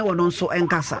na ye ne wono nso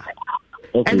enkasa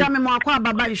eja me mo akwa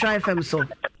baba Insha FM so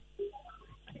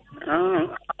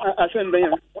asen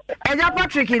ben eja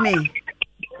Patrick ni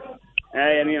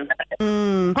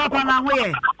papa na ho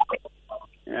ye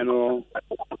ano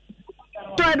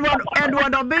to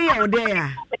Eduardo Ben ya odea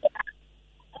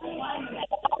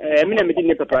me na me di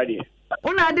ne papa di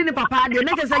una di ne papa di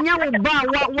na kese nya wo ba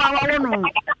wa no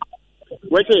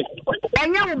wete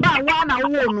enya wo ba wa na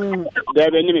wo no da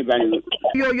be ni me ba ni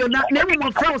yo na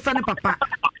mo fra wo sa ne papa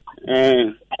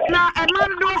na e ma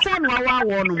do sa no wa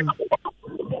wo no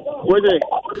wete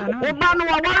wo ba no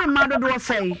wa ma do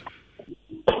say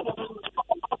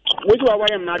wete wa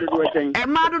ma do say e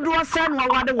ma do sa no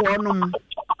wa de wo no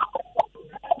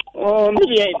oh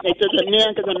maybe me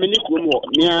anka me ni kumo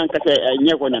me anka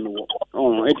nye ko na no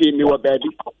oh eti me wa baby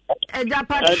eja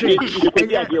Patrick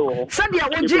sadia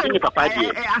woje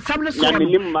asable so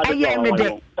aye me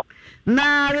de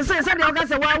na sadia o ka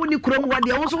se wa woni kurom wa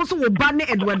de wo so wo ba ne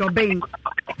Eduardo Ben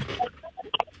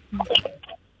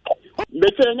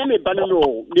bete na me ba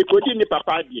no me ko di ni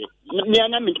papa die me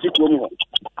ana me ti kurom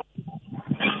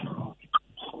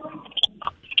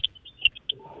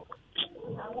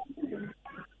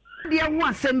de ho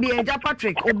asem bia eja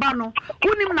Patrick oba no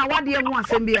unim na wade ho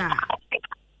asem bia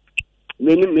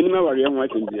meni ma ware ho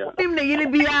asem bia unim na yire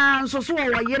bia nso so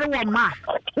wo yire wo ma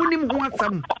unim ho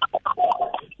asem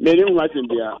meni ho asem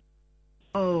bia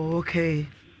oh okay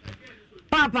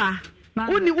papa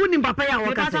unim papa ya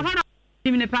wo kasa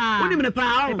unim ne pa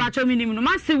o pa cho minim no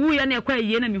ma se wu ya na ekwa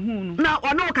yie na me hu no na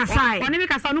ono kasa oni me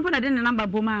kasa no po na de ne number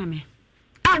bo ma me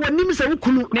wanim se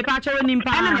wukunu me pa cho wanim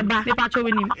pa ana ba me pa cho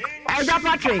wanim eja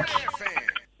Patrick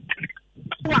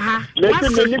wa ha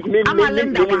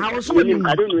Malinda wa ha so wanim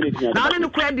na ona no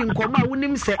credit nkoma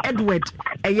wonim se Edward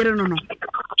eyere no no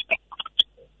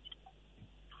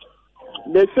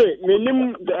they say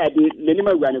menim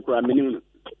agwane ko menim no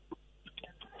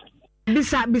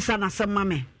bisa na sama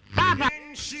me papa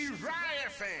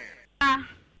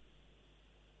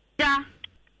ja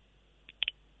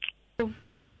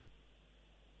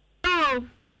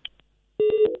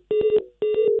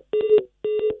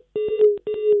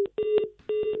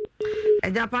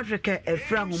Eja Patrick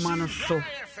efra homa no so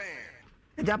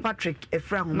Eja Patrick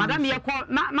efra homa madam ye ko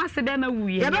ma se be ma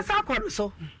wuye ye be sa ko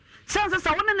so sense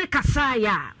wona ne kasa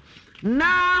ya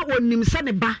na wonim se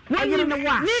ne ba ayire ne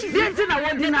wa dinti na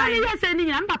wodi na ye se ni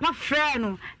nyam papa frɛ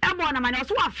no e bo na ma ne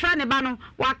so wa frɛ ne ba no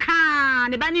wa ka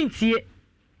ne ba ni ntie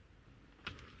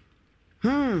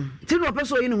Ti no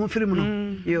person yi ne ho firi mu no.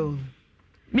 Yo.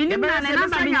 Minim na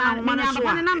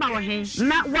number wo he.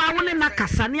 Na wa wo ne na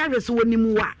kasa ne ahwese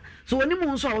wonimu wa. So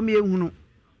wonimu nso a wo me ehunu.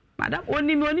 Madam,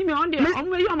 onimi on the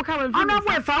onwe you ka we. Ono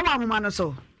bo efa wa homa no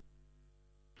so.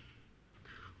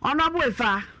 Ono bo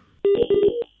efa.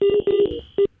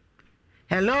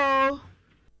 Hello.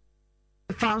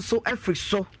 Fanso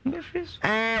efriso.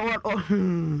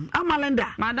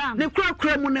 Amalenda. Madam. Ne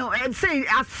kura mu ne say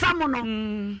asamo no.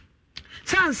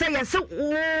 San say yes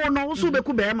no so be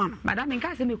ku be ma no. Madam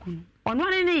nka se meku no. Ono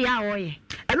ne ya oye.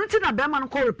 Enu ti na be ma no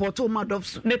call report o ma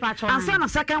dofsu. Me pa cho. Ansa na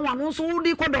second one so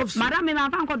di ko dofsu. Madam me ma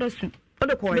fa nko dofsu.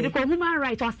 Me ko human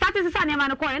right. O start se sa ne ma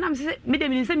no call. Na me se me de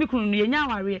me se me kunu no ye nya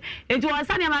ware. Enti o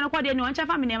sa ne ma no call de ne on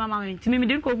chefa me ne ma ma enti me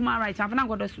de ko human right. Afa na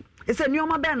nko dofsu. E se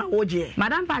nioma be na oje.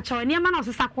 Madam pa cho ne ma na o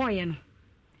se sa call ye no.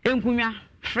 Enkunwa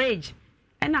fridge.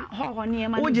 Ena ho ne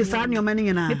ma. Oje sa nioma ne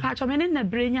nyina. Me pa cho me ne na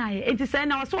brenya ye. Enti se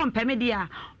na o so on peme dia.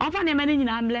 On fa ne ma ne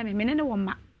nyina amble me ne wo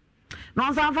ma. No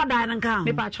on sa fa dai nan kan.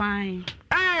 Me pa cho an.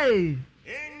 Hey.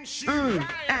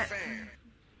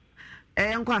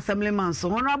 Enko assemblyman so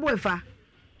honorable Efa.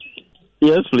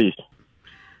 Yes, please.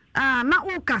 Na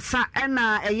o kasa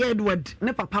na Edward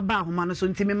ne papa ba homa no so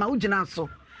ntimi ma ugina so.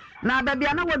 Na da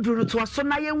bia na waduru no to so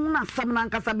na ye hu na sam na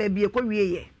nkasa ba bia ko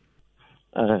wie ye.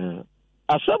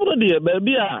 Asabro de ba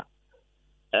bia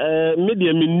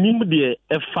media minim de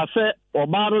efa se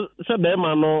oba se be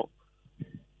ma no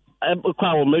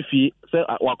kwa wo mafie se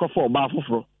wakofo oba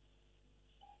foforo.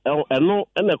 Eno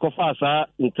ene kofa asa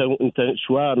ntan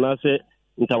shua na se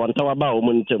ntawantawa ba wo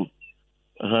ntem.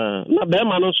 Na be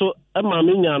ma no so e ma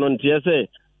me nya no ntie se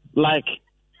like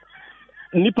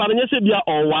nipa nye se bia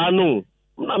owa no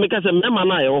na me ka se me ma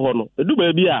na ye ho no edu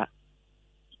ba bia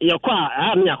ye kwa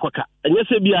a na yakoka nye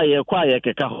se bia ye kwa ye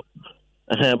keka ho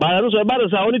ba no so ba do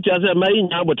sa oni tia se ma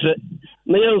nya abotre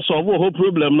na ye nsolve ho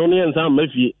problem no ye nsan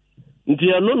mafie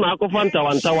ntie no na akofa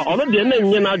ntawantawa ono de na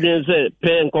nye na adwen se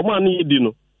pe nkomo anu yedi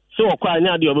no se okwa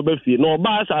anya de obeba fie no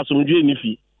oba asa asomdwe ni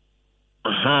fie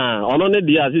ono ne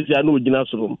dia asisi anu ogina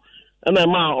sorom na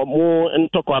ma mo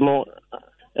ntokwa no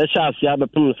e sha asia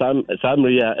bepem sa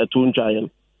mria etu ntwaye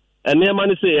ene ma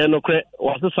ne se e no kre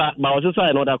wasesa ba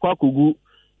wasesa no da kwa kugu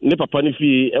ne papa ne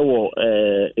fie e wo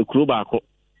ekuro baako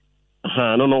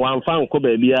no wan fan ko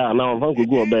ba bia na wan fan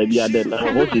kugu oba bia den na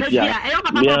ho sisi a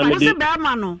bia me de ba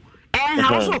ma no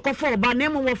ha so ko fo ba ne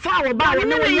mo wo fa wo ba wo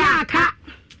ne wo ya aka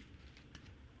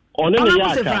one ne ya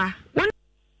aka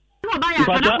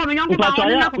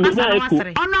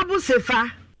Honorable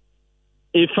Sefa.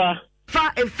 Efa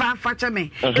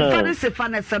fachame. Efa ne sefa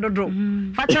na sedodo.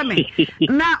 Fachame.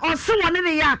 Na osi wone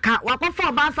ne yaka, wakofa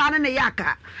obasa ne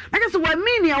yaka. Na just we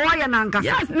mean ya wa ya na nkasa.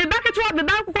 Yes, me back to me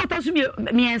back ko to so me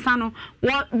ensa no.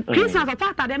 Christmas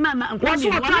atata de ma nko so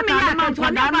atata de ma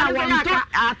nko da na wo nto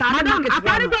atare na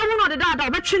atare do hu no de da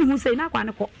obetwe ne hu sei na kwa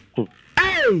ne ko.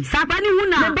 Eh, sabani hu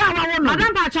na. Me ba wa wo no.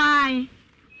 Madam pa chan.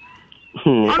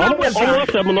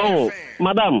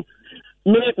 Madam,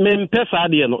 me pesa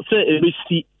de no say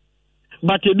ebisi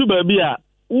but edu ba bia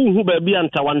unhu ba bia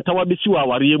ntawantawa besi wa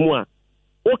ware mu a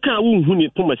o kan unhu ni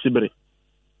to masibere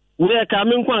we ka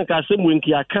me nkwan ka asemu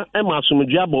nki aka e ma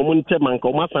asomdua ba mo ntem anka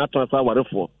o ma san atansa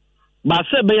warefo ba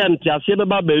se be ya ntiase be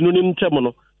ba ba enu ni ntem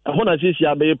no e ho na sisi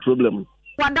abe problem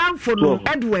Wadamfo no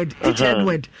Edward, teacher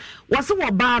Edward. Wase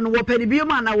wo ba no wo pani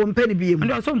biom ana wo mpani biom.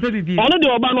 Ndo so mpani biom. Ono de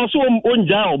oba no so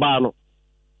onja oba no.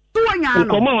 So wonya no.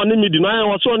 Nkoma oni mi di no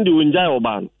ayo so ndi onja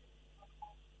oba no.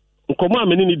 Nkoma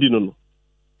ameni ni di no no.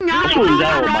 So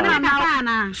onja oba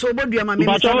na. So bodua ma me.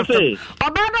 Oba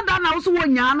no da na so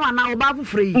wonya no ana oba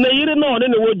foforo yi. Na yire no one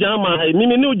ne wo jama ha.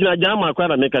 Mimi ne ugina jama kwa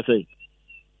na me ka sei.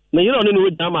 Na yire one ne wo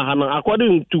jama ha na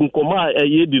according to nkoma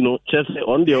yedi no chese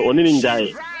on de oni ni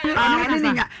njae.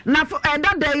 Na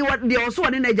dada yi what the also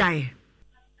one na jae.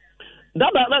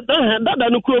 Dada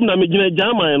no krom na me gina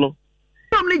jama no.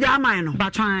 Krom ni jama no.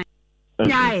 Ba twan.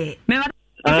 Jae. Me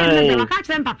ma ka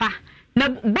chem papa. Na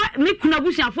me kuna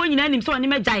busuafo nyina nim so oni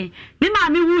me jae. Me ma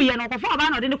me wu ye no kofa ba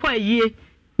na ode ne ko ayie.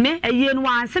 Me ayie no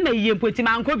wan se me ayie mpoti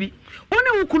ma nkobi.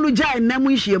 Oni wu kunu jae na mu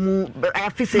nhie mu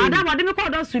afise. Madam ode me ko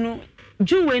do su no.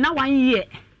 Juwe na 1 year.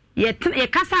 Ye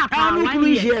kasa apa 1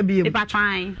 year. E ba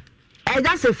twan. E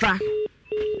just Sefa.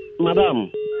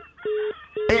 Madam.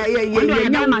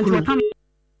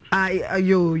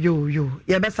 Yo.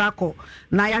 Ye besa ko.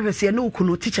 Na ya hwese ne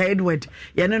ukunu teacher Edward.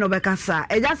 Ye ne no beka sa.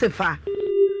 E just Sefa.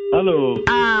 Hello.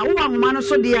 Wo ahoma no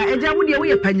so de a eja wo de wo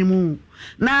ye panyimu.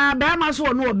 Na be ma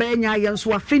so no oba nya ye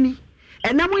nso afini.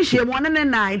 Ena mu nhie mu ne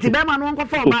na nti be ma no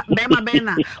nkofa oba be ma be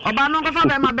na. Oba no nkofa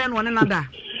be ma be no ne na da.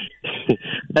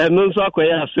 No nso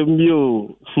akoya asem bi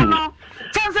o. No.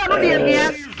 Chance no de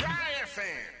bia.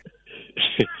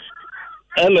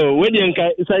 hello we dey nka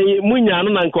say munya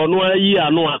no na nka ono ayi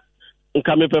ano a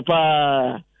nka me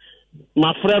pepa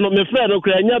my friend no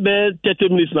kra nya be 30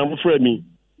 minutes na mo frɛ mi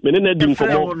me ne na di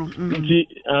nkomo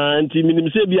nti minim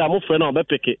se bia mo frɛ na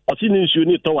obepeke o ti ni nsuo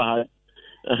ni to wa ha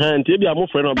nti bia mo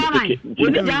frɛ na obepeke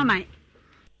nti jamai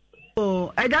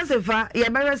oh I just fa ye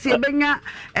be se benya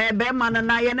be man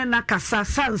na ye ne na kasa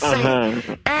sanse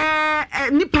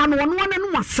nipa no no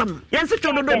no masam ye se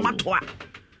twododo matoa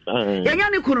ye nya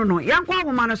ne kunu no ye kwa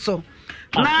ahoma no so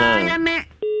na ye ne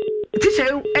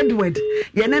teacher Edward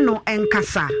ye ne no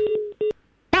enkasa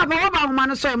papa wa ba ahoma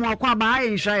no so e mo kwa ba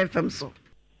ye Insha FM so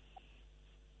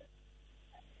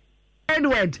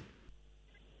Edward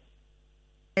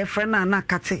e frena na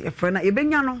kate e frena e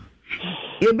benya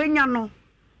no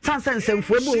sanse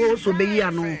mfo ebo so be yi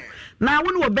ano na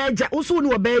wo ne wo beja wo so ne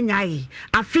wo be nyai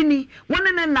afini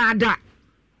wone ne na ada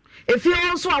efie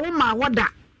ho so a wo ma woda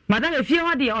madam efie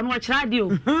ho de ono kira de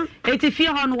o eti fie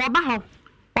ho no wo ba ho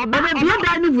oba bia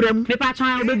da ne wuram me pa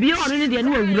chan obebie ono ne de ne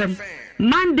wuram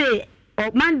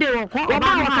Monday wo ko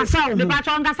oba wo kasa wo me pa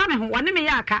chan ngasa me ho wone me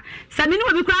ya aka sa me ne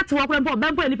wo bi kura te wo kura mpo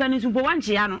ba mpo nipa ni sumpo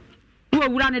wanche ya no wo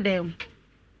wura ne dem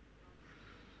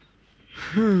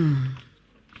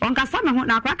onkasa me ho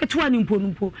na akwa ketewa ni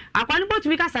mpo akwa ni botu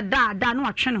bi kasa da no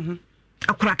atwe ne ho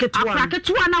akwa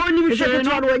ketewa na woni mi hwe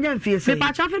no wonya mfie se me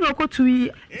pa cha fe no ko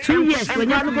 2 years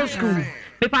wonya no go school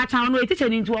me pa cha no teacher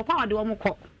ni nti wo kwa wode wo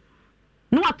mko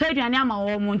no apaduane ama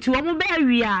wo mo nti wo mo ba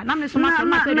wi a na me so ma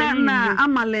na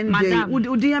amalende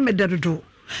udi ya me dadodo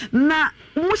na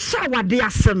mo sha wade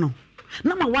ase no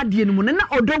na ma wade ni mu na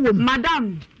odo wo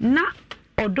madam na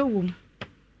odo wo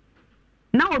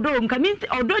na odo kami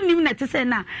odo nim na tese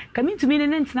na kami tumi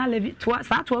ne ntina levi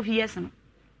sa 12 years no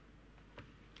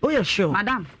oh yeah sure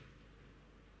madam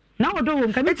na odo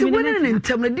kami tumi ne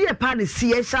ntam na die pa ne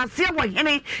sie sha se wo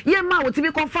hene ye ma wo tibi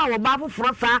konfa wo ba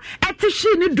foforo sa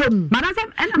etishi ni dom madam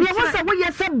ne wo se wo ye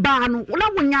se ba no na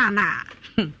wo nya na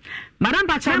madam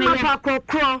ba cha ne ye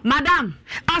madam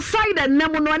aside the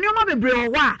nemu no ani o ma bebre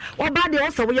ho a oba de wo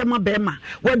se wo ye ma be ma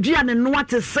wadua ne no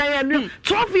ate say no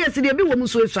 12 years de bi wo mu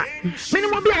so esua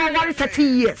minimum bi a wari 30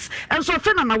 years and so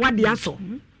fe na wade aso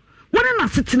wona na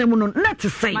setene mu no na te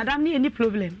say madam ni any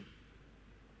problem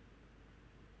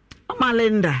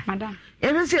Malinda madam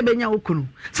e se benya okunu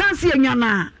sanse enya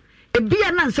na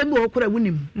ebia na nsem bi okura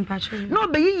wunim na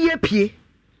obeyiye pie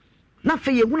na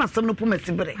fe ye hu na sam no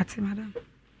pomasibre ati madam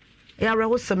ya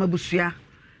rewo sam abusua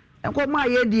enko ma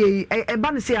ye die e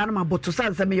ba ne se ya na maboto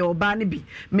sanse me ye oba ne bi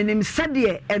menim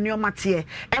sade enuomate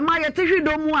e ma ye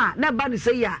tehwido mu a na ba ne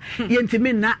se ya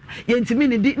yentimi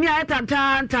ni di ni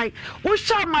ayatantantai wo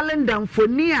sha Malinda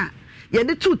mfoni a ye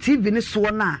de 2 TV ni so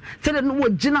na se de no wo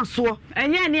gina so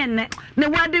enye ne enne ne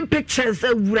wedding pictures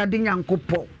awurade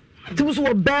nyankopɔ tibu so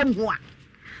wo bam ho a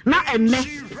na enne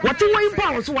wote wo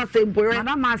impa wo so wa se mpore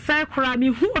na ma sai kura mi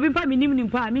hu obi pa mi nim ni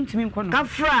mpa mi ntimi nko no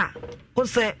kafra ko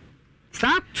se sa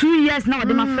 2 years na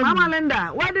wode ma fa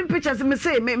Malinda wedding pictures me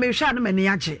say me hwa na mani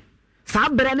age sa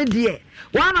bere ne de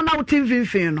wa na wo TV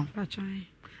mfin no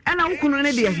ena wo kunu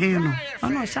ne de he no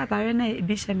ono sha tare na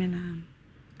ebi hye me na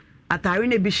atari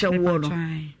ne bi hye wo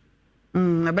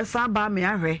no ebe sa ba me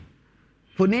ahwe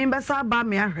foni be sa ba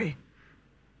me ahwe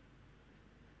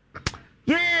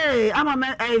yeah ama me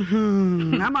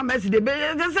ama Messi de be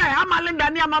say ama Linda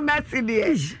ni ama Messi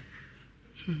de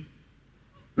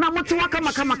na moti waka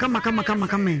maka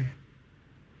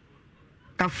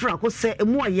kafra ko se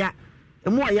emu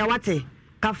oya wate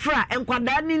kafra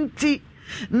enkwada ni nti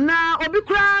na obi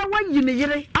kura wayi ne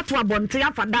yire ato abonte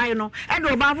afa dan no e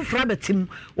de oba afofra betim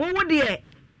wo de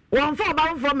won fa oba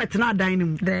afofra metena dan ni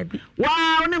mu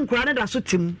wa ne nkura ne da so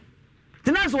tim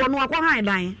tina so wono akwa han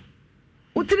dan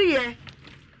utiri ye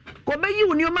ko be yi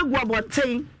woni o magu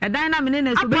abonte e dan na me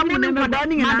ne so be yi ne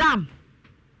madam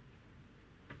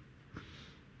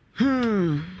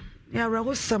ya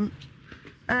rawosam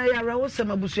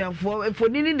abusuafo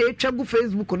efoni ni na etwagu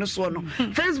Facebook no so no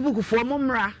Facebook fo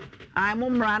momra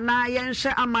na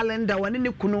yenhye Malinda woni ne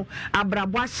kunu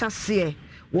abrabo ahyase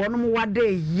wonom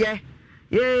wade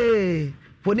ye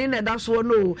foni na da so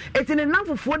no etine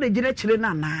namfofo de gire kire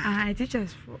na na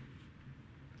teachers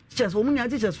wo munya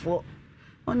teachers fo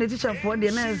on the teacher for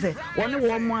de na ze woni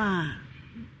wo mo a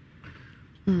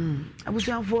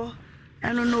abusuafo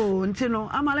eno no ntino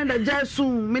Malinda jasu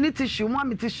minute tissue mo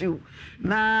mi tissue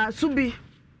na subi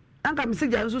anka mi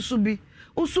sigya nso subi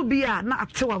usubi a na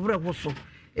atewa vrebo so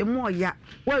emu oya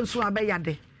wansu abeya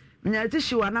de nya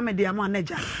tissue na me de am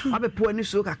anaja abepo ani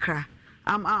so kakra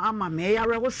ama me ya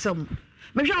rewosam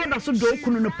me hwa da so do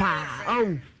kunu no pa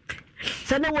oh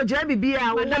se ne wo jira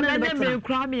bibia wo na me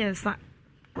kra miensa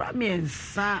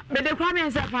me de kra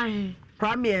miensa fine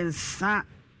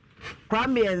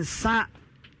Kwamiensa.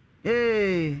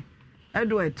 Hey,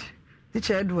 Edward.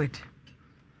 Teacher Edward.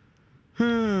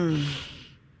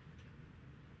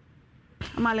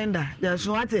 Amalinda, there's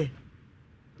no what? Yes,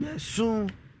 soon.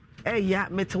 Hey, ya,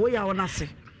 metawaya on us.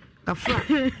 Kafra.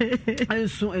 And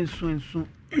soon.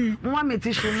 Mama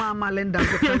tissue, Mama Linda,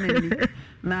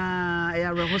 na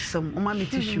ya rehosam. Mama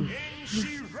tissue.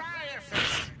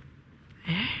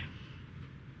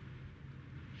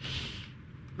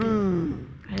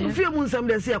 Feel Munsam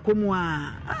de Sia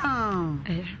Comua.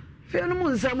 Feel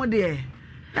Munsam de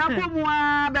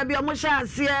Comua, baby, a musha,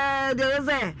 there is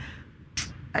a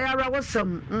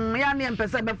rehosam. Yanni and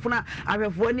Pesabafuna, I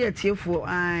have 1 year tearful.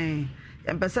 I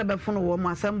am Pesabafuna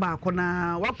woman, Samba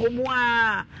Kona,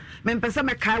 Wakomua,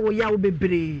 Mempesama Kai will yaw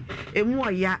be a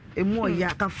more ya,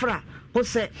 Kafra,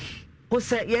 Jose,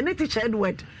 Yanni teacher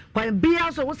Edward, when be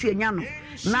also was Yano,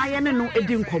 Nayana no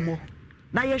Edin Como.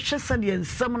 Na ye hwese de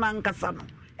nsam na nkasa no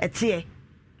etie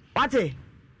wate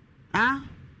ah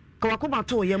ka wakoba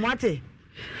to ye mwate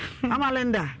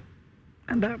Amalinda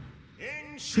and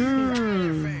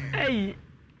hey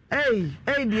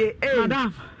die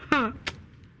madam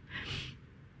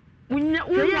unya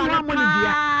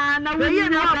na we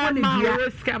na dia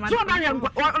so ba ye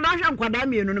na nkwada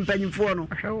mienu no mpanyimfo no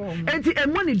enti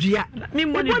emoni dia mi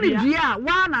moni dia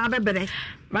wa na abebere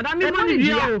madam mi moni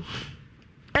dia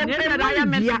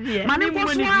Mani ko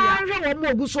mo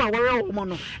oguso a wore wo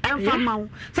no emfa mawo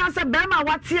sanse be ma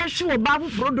wate ahwe wo ba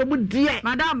fufuro do mu die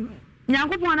madam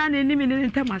nyankopon na ni mi ni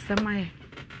ntam asema ye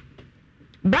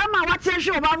be ma wate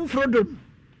ahwe wo ba fufuro do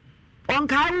on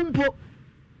kai mpo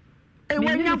e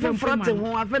wanya fufuro te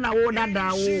ho afa na wo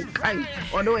dada wo kai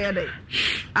odo ye dey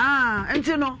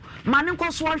enti no mani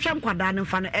ko so ahwe nkwada ne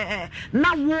fa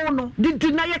na wo no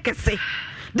didi na ye kese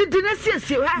didi na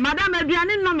siesie madam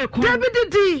aduane no me ko David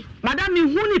didi madam me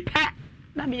hu ni pe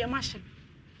na me ye machine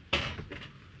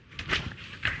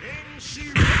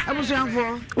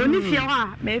abusuanfo oni fie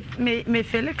ho me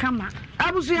fele kama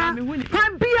abusuan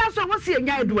kan bia so wo se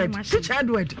nya Edward teacher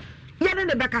Edward ye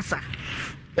ne bekasa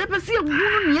e pese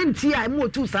ehunu ne nti a mo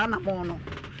tu sa na mo no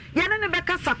ye ne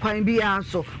bekasa kwan bia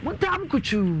so mutam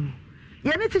kuchu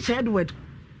ye ne teacher Edward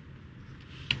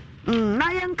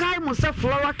na ye nkai mo se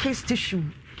flower case tissue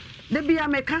de bia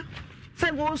meka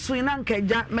se wo su na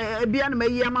nkaja bia na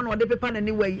mayi ama no de paper na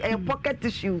ni wai e pocket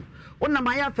tissue wona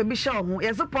ma ya fa bi sha ho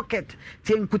ye se pocket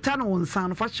tie nkuta no wonsan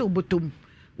no fa hye obotom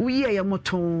uyi ye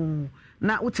moton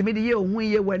na utimi de ye ohun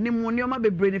ye wani mu ne oma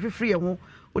bebre ne fifiri ye ho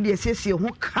wo de asiesie ho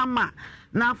kama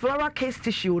na flower case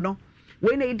tissue no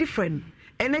we na different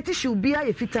ene tissue bia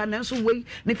ye fita na so we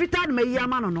ne fita na mayi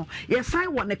ama no ye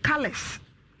sign what the colors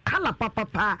color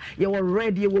papa ye were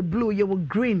red ye were blue ye were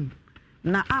green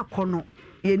na akono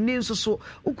ye ni nso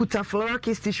ukuta flower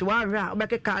case tissue wa ra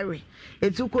obeke carry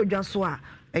etu ko dwa so a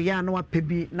eya na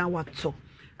wapebi na wato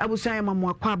abusan ya mamu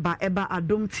akwaba eba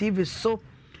Adom TV so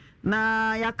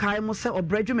na ya kai mo se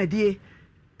Obra dwumadie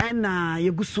na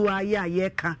yegusua ya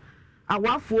yeka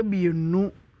awafo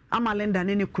bienu Amalinda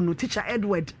ne kunu teacher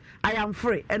Edward I am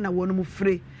free na wonu mu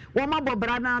free wo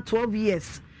mabobra na 12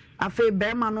 years afi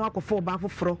be ma no akofo ba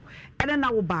foforo ene na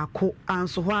wo baako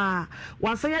anso ho a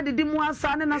wasaya didi mu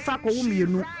asa ne na sako wo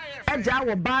mienu eja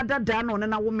wo ba dada no ne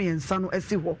na wo miensa no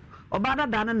asi ho oba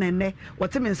dada ne nene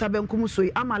wote mensa benkum so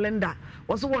Amalinda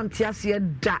wo so wonte ase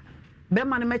da be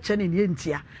ma ne meche ne ne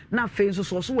ntia na afi nso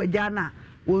so wagya na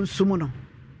wo nsumu no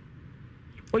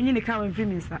onyini ka wan free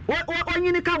minsa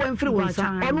onyini ka wan free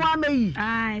wonsa ono amayi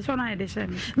so na de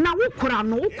shame na wo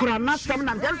kura na sam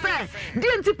na se di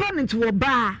independent wo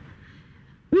ba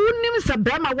unim se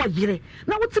be ma wo yire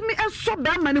na wotimi eso be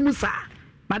ma ne musa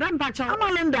madam pacha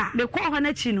Amalinda de ko ho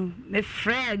na chi no me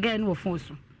frɛ again wo phone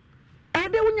so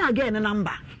de wunya again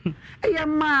number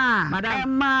ma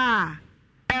madam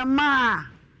Emma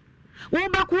wo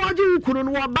ba ko oji ukunu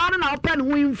no wo ba na wo pɛ ne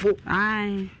ho info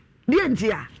di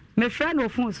entia me frɛ no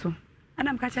phone so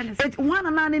Adam ka chane se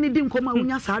wana na ne di nkoma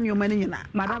wunya saa nyoma ne nyina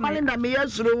Amalinda me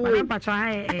yesuro wo madam pacha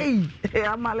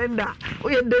Amalinda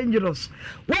we dangerous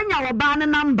wanya wo ba ne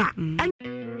number.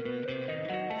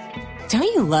 Don't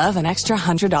you love an extra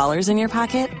 $100 in your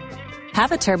pocket?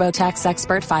 Have a TurboTax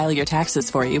expert file your taxes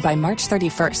for you by March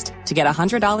 31st to get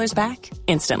 $100 back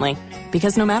instantly.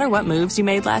 Because no matter what moves you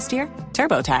made last year,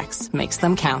 TurboTax makes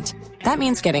them count. That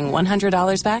means getting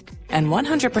 $100 back and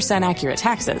 100% accurate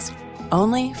taxes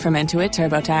only from Intuit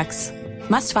TurboTax.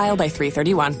 Must file by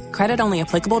 3/31. Credit only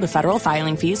applicable to federal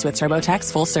filing fees with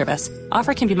TurboTax full service.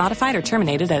 Offer can be modified or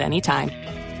terminated at any time.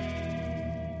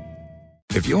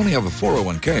 If you only have a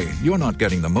 401k, you're not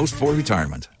getting the most for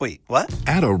retirement. Wait, what?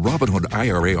 Add a Robinhood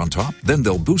IRA on top, then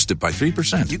they'll boost it by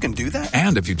 3%. You can do that?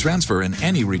 And if you transfer in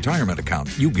any retirement account,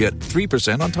 you get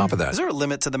 3% on top of that. Is there a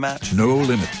limit to the match? No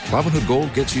limit. Robinhood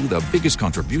Gold gets you the biggest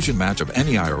contribution match of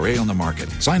any IRA on the market.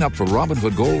 Sign up for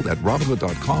Robinhood Gold at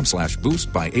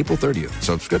Robinhood.com/boost by April 30th.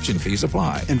 Subscription fees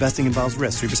apply. Investing involves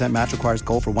risk. 3% match requires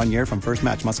gold for 1 year from first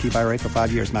match. Must keep IRA for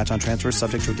 5 years. Match on transfers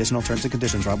subject to additional terms and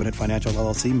conditions. Robinhood Financial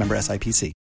LLC, member SIPC.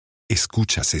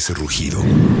 ¿Escuchas ese rugido?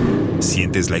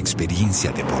 ¿Sientes la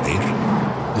experiencia de poder?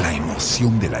 ¿La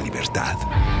emoción de la libertad?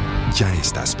 Ya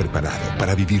estás preparado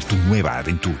para vivir tu nueva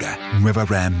aventura. Nueva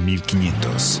Ram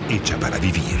 1500, hecha para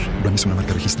vivir. Ram es una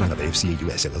marca registrada de FCA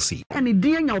US LLC. Ani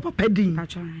dia nya papa din.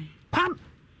 Pam.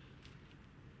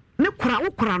 Ne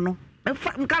kura no.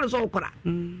 Nka so kura.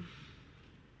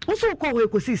 Wo so ko ho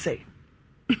ekosi sei.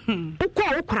 Wo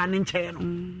kura ne nche no.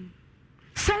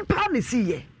 Sai pa ne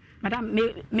siye. Madam,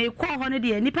 me call one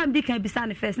day, nipa bi kan bisa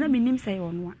ne first, na me nim say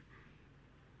ono a.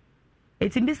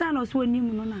 Eti bisa no so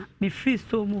nim no na, me free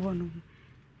store mu ho no.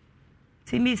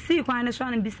 Ti me see kwan ne so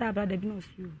na bisa brother bi no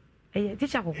so. Eh,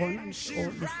 teacher kokko na me so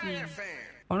bisa.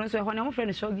 Ono so ho na mo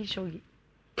friend shogi.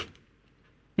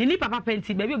 Ni papa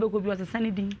penti, baby obeko bi o se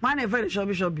sane din. Man e friend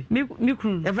shogi. Me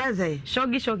kru. E friend say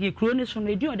shogi kru ne so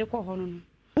no edin o de kɔ ho no.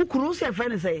 Ukuru se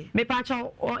friend say me pa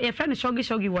cho your friend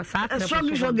shogi was sat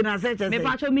shogi na say me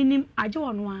pa cho minim age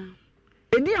wono a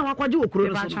edi an wakwaje ukuru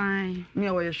no so me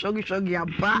o shogi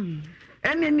aba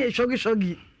ene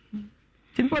shogi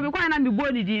timpo be kwa na me bo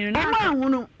ni din na o ma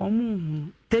hunu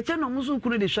omu teche no musu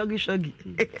ukuru de shogi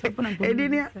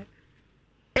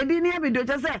edi ni abido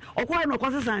che say okwa no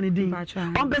kwasesa ne din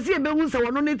on pese e be hu se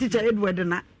wono ne teacher Edward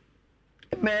na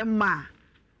me ma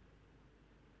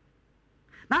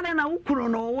na ukuru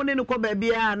no woni ne ko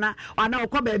baabia na ana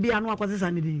ko baabia no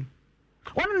akwasesa ne din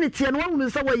woni ne tie no wonu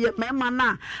se wo ye mema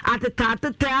na ateta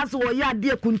as wo ye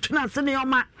ade kuntuna se ne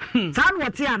yoma sa no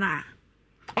wote ana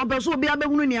obeso obi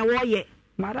abehunu ne wo ye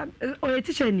madam o ye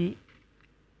teacher ni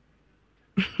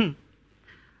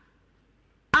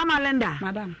Amalenda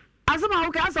madam asema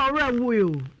wo ka asa ora wu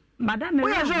yo madam me wo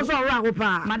ye so ora ko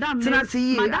pa madam tina se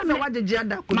yi madam wajeje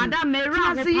ada ko madam me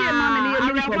ra se yi ma me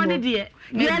ne ye ko de ye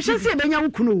hwe se benya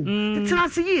wukuno tina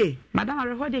se yi madam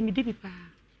areho de mi di pipa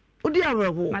odi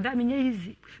areho madam nye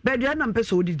easy be dua na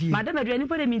mpese odidi madam dua ni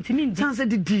po de mi ntimi ndi chance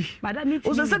didi madam mi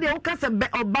o se de wo ka se be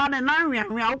oba na na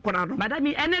hwe akora no madam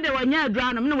ene de wanya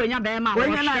adura no me wanya be ma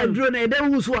wanya na aduro na ede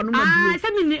hu so no maduro se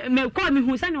me ko mi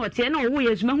hu se ne ote na wo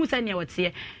ye zuma hu se ne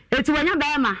ote eti wanya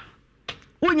be ma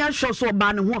wonya hwo so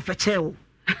oba ne ho ofeche o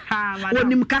madam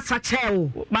onim kasa che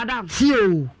madam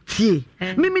tie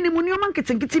mimi ni munio man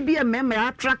kitinkiti bi e mema ya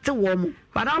attract wo mo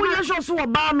madam wonya hwo so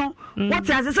oba no what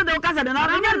ase se de kasa de na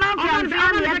wonya na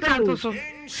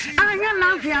anya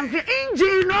na fiamfi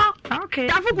inji no okay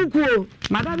afukukuo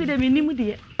madam de minim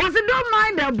de don't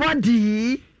mind the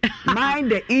body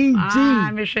mind the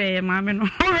engine me share mama no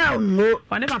no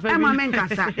one papa mama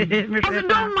nkasa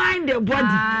don't mind the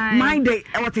body mind the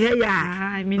what here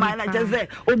ya mind just say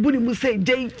obuni mu say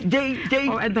j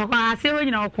oh ento kwa ase wo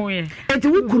nyina okon ye enti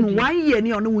wukunu 1 year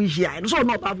ni ono wo hia so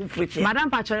no ba fufuchi madam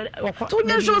pa cho to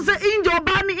nye show say engine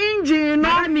oba ni engine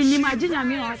no me ni maginya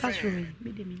me o asa show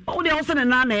o de o se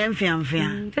na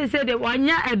emfiamfia say de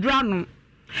wanya edura no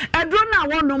na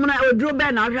wonum na oduro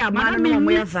be na hwe ama no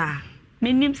mo yesa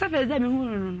menim safe ze me hu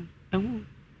no ehu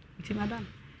ti madam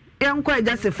yenko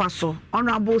eja sefa so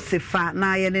honorable sefa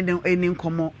na ye ne eni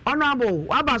nkomo honorable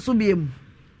abaso biem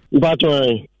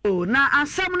Batoi. Oh, na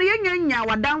asam no yenya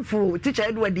wadanfo teacher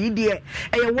Edward idie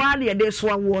eye wale ye de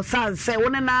so wo san se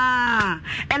wona na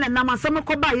ene nam asam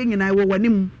ko ba ye nyina wo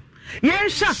wanim ye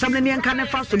hwa asam ne nka ne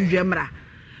fa so dwemra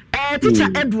teacher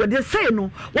Edward say no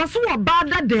wo so wo ba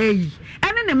da dai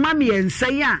ene ne mama ye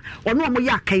nsan a ono mo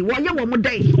ya kai wo ye wo mo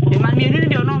dai e mama ye ni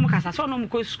de ono mo kasa so ono mo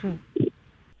ko school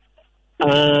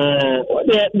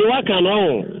de waka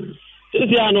no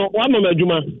sisi ano wa mama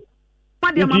adwuma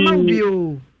pa de mama ubi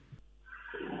o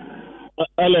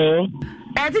hello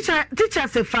teacher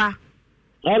Sefa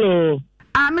hello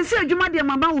me say adwuma de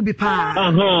mama ubi pa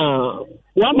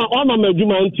wa mama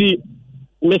adwuma nti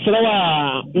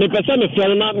mesrawa me pese me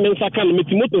fere na me nsaka no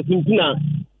metimoto sintina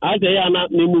aje ya na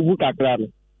me mugu kakra no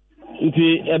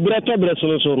nti ebre to bre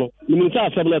so no me nsa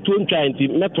asabla to ntwa nti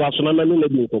meto aso na me no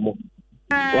bi nkomo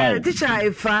teacher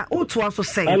Efa oto aso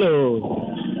say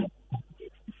hello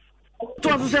to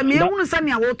aso say me ehunu sa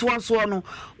ne awoto aso no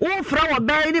wo fra wo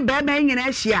bai ni bai bai nyina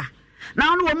ahia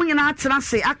na no wo nyina atena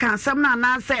se aka asam na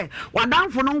na se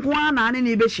wadanfo no nko ana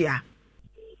ne be hia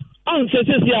an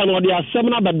sesi ano de asem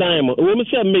na badan mo wo me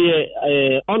se me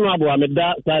honorable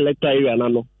ameda sa electoral area na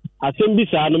no asɛm bi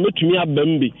saa no metumi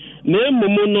abam bi na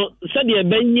emom no sɛdeɛ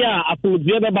bɛyɛ a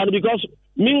apology bɛba no because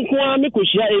me nko a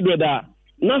mekohyia Edward a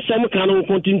na sɛm ka no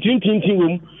nko tintintintin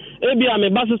wom ebi a me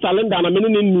ba se salenda na me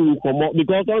ne nnu nkɔmmɔ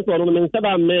because ɔnso no me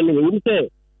nsɛda me no wom sɛ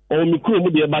ɔwɔ me kurom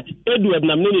deɛ but Edward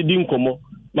na me ne di nkɔmmɔ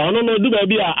ba no du ba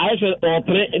bi a ayɛ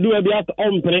ɔpere du ba bi a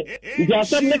ɔmpere nti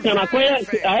asɛm ne kana kɔyɛ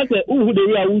ayɛ sɛ uhu de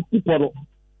wi a wusi pɔ no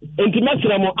enti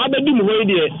masira mo abedi mu hɔ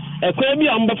deɛ ɛkwan bi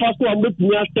a mbɛfa so a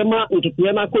mbɛtumi asɛma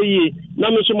ntotoɛ na akɔyie na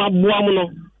me so maboa mo no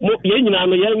mo yɛn nyinaa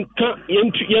no yɛnka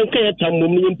yɛtam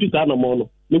mom no yɛntu saa nɔmɔ no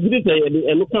megudi sɛ yɛde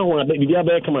ɛno ka ho a biribi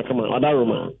abɛyɛ kamakama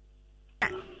ɔdaroma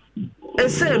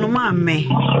ɛsɛ no maame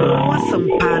wasɛm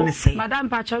paa ne sɛ madam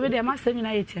pacho we de masɛm nyina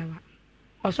yɛtiawa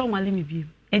ɔsɔ nwale me biem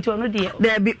enti ɔno deɛ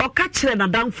daabi ɔka kyerɛ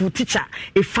nadamfo teacher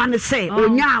ɛfa ne sɛ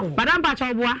ɔnyaa wo madam pacho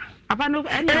ɔboa papa no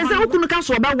ɛsɛ wokunu ka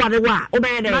so ɔbɛware wo a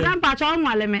wobɛyɛ dɛ madam pacho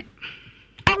ɔnwale me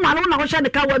ɔnwale wo na wɔhyɛ de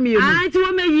ka wa mienu nti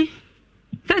wɔmɛyi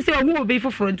sɛ ɔhu obi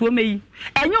foforɔ nti wɔmɛyi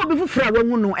ɛnyɛ obi foforɔ a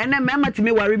wahu no ɛnɛ mɛma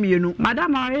tumi ware mienu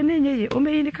madam ɔyɛ ne nyɛ ye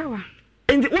ɔmɛyi ne ka wa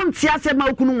nti wonti ase ma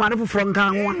wokunu nware foforɔ nka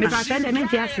ho me pacho de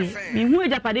mente ase me hu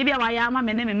agapade bi a wayɛ ama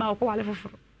me ne me ma ɔkɔ wale foforɔ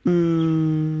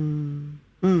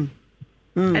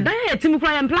ɛdan yɛ tim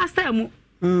kora yɛ plaster mu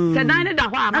sɛ dan ne da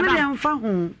hɔ a madam ɛno mfa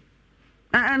ho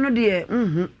ɛno deɛ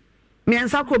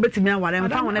miɛnsa kɔ obetumi aware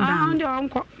mfa ho ne dan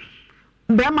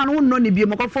bɛrima no wonnɔ ne bie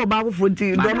mɔkɔfa ɔbaa foforɔ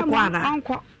nti dɔm kɔ ada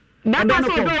bɛrima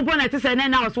sɛ ɔdɔ ɔbɔ na ɛte sɛ ne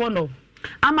na ɔso no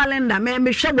Amalinda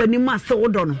mehwɛ w'anim ase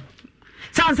wodɔ no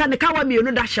sansa ne kawa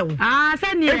mienu da hyɛ wo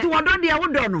sɛ ne enti wɔdɔ deɛ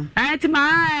wodɔ no nti ma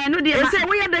ɛno deɛ sɛ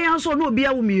woyɛ dan nso no obi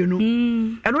awo mienu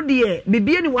ɛno deɛ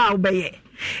bibie ni wa wobɛyɛ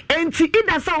enti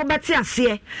ida sɛ wobɛte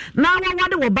aseɛ na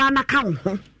wawade wo ba na ka wo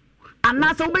ho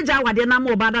anasa wobɛgya awade na ma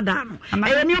wo ba dada no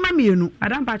ɛyɛ nneɛma mienu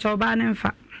adam pacho ba ne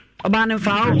mfa o o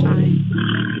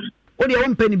deɛ wo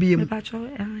mpɛ ne biem pacho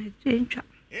entwa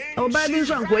o ba bi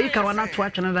nso anko yi kawa na to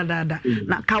atwene dada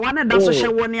na kawa na da so hyɛ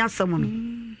wo ne asɛm no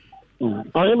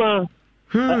Ayema.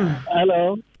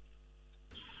 Hello.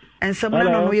 Ensɛm na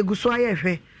no yɛgu so ayɛ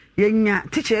hwɛ yɛnya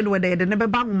teacher Edward yɛde ne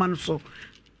bɛba nwoma no so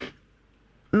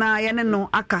na yɛne no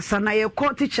akasa na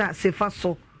yɛkɔ teacher sefa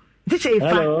so teacher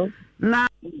Ifa na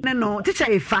ne no teacher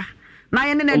Ifa na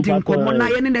yɛne na di nkɔmmɔ na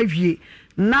yɛne na wie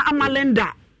na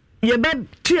Amalinda yɛbɛ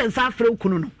tu yɛn sa afrɛ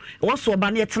kunu no ɛwɔ so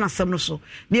ɔba na yɛtena asɛm no so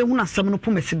na yɛhu na asɛm no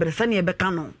pomasi bere sɛ ne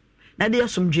yɛbɛka no na de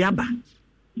yɛsomdwe aba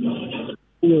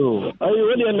yo ayi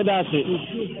wo de me da se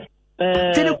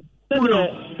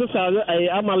sister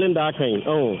Amalinda akan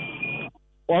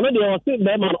ɔno deɛ ɔse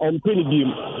bɛrima ɔmpɛ ne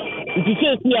biem nti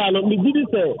sɛsi a no megidi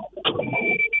sɛ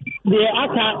deɛ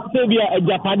aka sɛ bi a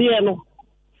agyapadeɛ no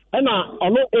ɛna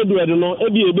ɔno Edward no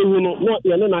ebi ebehu no na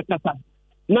yɛne na akasa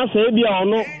na sɛ ebi a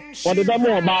ɔno ɔde bɛma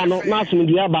ɔbaa no na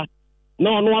asomdwe aba na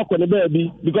ɔno akɔ ne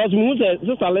baabi because muhu sɛ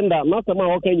sister Linda na asɛm a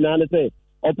ɔka nyinaa ne sɛ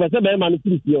ɔpɛ sɛ bɛrima no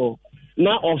firi fie hɔ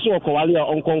na ɔso ɔkɔwale a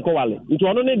ɔnkɔnkɔwale nti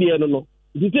ɔno ne deɛ no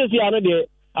nti sɛsi a no deɛ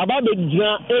aba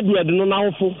bɛgyina Edward no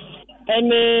n'ahofo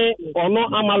ɛne ɔno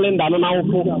Amalinda no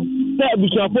n'ahofo sɛ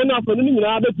abusuafo no afɔ no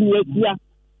nyinaa bɛtumi asia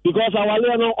because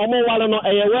awale no ɔmo wale no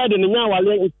ɛyɛ wedding nya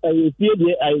awale ɛfie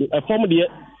deɛ ɛfɔm deɛ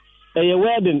ɛyɛ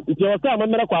wedding nti ɔsɛ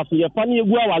amammerɛ kɔ aso yɛfa no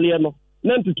yɛgu awale no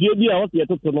na ntutue bi a ɔsɛ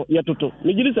yɛtoto no yɛtoto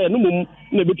megyiri sɛ no mom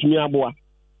na ɛbɛtumi aboa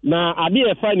na ade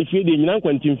ɛfa ne fie deɛ nyina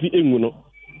nkwantimfi ɛngu no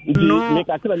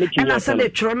ɛna sɛ de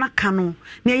twerɛ no ka no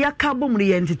ne yɛka bom no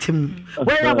yɛ ntetem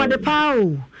wɔyɛ abɔde paa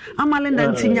o Amalinda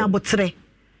nti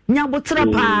nyabotrɛ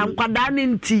paa nkwadaa ne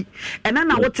nti ɛna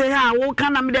na wote ha wo ka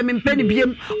na me de mempɛ ne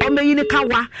biem ɔmɛyi ne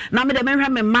kawa na me de menhwɛ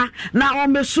me ma na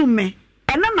ɔmɛsu me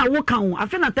ɛna na wo ka ho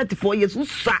afi na 34 years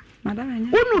usa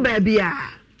unu baabi a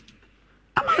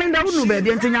Amalinda unu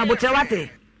baabi nti nyabotrɛ wate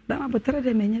abotrɛ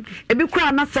de menye ebi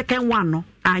kura na second one no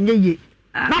anye ye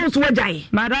na wo so wagyae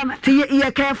madam ti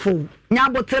ye careful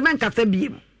nyabotrɛ menkasa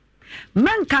biem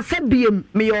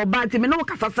me yɛ ɔba ti me no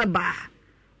kasa sɛ ba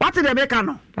wate de beka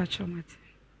no pacho mate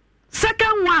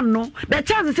second one no the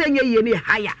chance say nye ye ne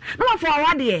higher no for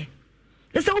awade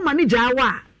e say wo mani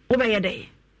gyawa wo be ye dey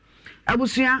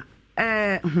abusua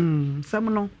sam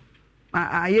no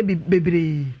aye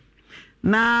bebre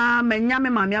na manya me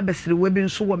maame abesere we bi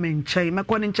nso wo me nkyɛn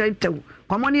mekɔ ne nkyɛn tew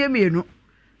kwamo ne emienu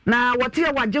na wote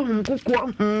ye wagye hom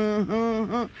kokɔ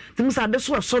tim sa de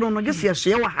so so no gye se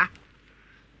ye wa ha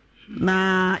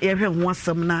na ye hwɛ ho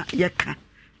asɛm na ye ka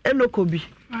enoko bi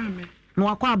amen no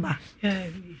akwaba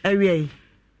awie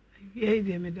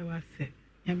de me da wase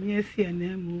nyame asi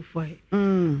ana mu foi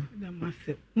da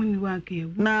mase muni wanke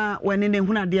egu na wani ne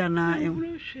huna dia na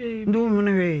ndu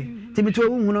hunu hwe timitu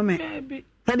wu hunu me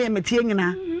tade me tie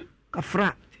nyina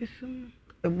kafra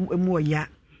emu oya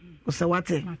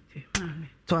osawate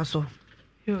to aso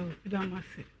yo da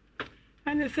mase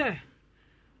ane se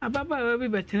ababa bi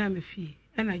betena me fie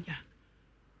ena ja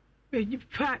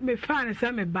me fa ne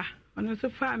sa me ba ono so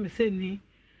fa me se ni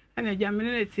ena ja me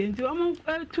ne tie nti omo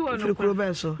tu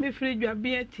ono me free dwa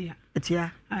bi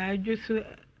etia ajusu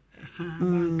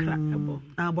bankra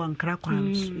abo bankra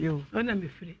kwan yo ona me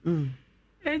free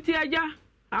enti aja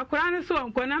akora ne so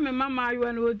onko na me mama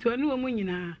ayo na otu anu omu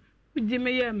nyina di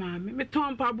me ye ma me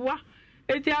ton paboa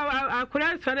enti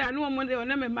akora sore anu omu de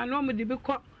ona me ma no omu di bi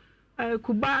ko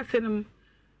kuba senum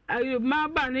ayo ma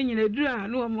ba ne nyina dura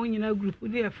anu omu nyina group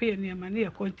de afa ne ma ne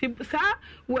konti sa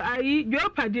wo ayi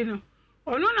jopadi no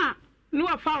ono na no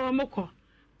afa wo moko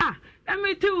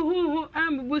me ti hu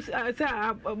am bus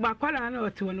sa ba kwala na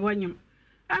otu won wanyem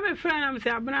am fra na me se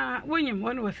abna wonyem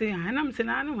won wo se ha na me se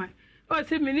na anu o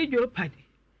se me ni jopadi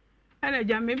ana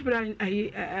ja me bran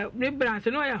ayi me bran so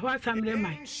no ya ho asamre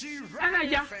mai ana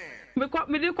ja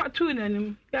me de kwa tu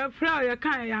nanim ya fra ya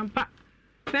kan ya mpa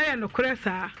na ya no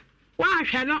kresa wa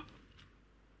hwe no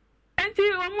enti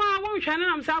o mo won hwe no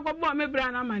na me sa ko bo me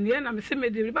bran na mane na me se me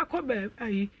de ba ko ba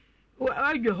ayi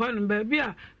adwo ho no ba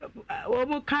bia o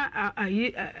mo ka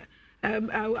ayi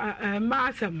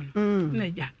masam na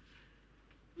ja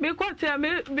me ko te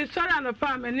me sora no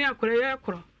pa me ne akore ye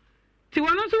kro ti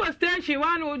wono so station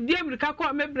one o di America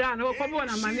ko me bra na ko bo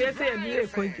na mane se ya bi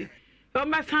ko nti o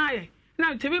ma san ye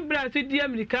na ti me bra so di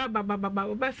America baba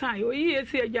o ba san ye o yi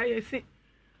ese ya ye se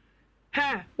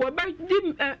ha wo ba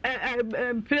di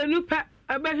plenu pa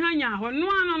ba hanya ho no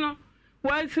ano no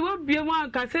wa si wo bie mu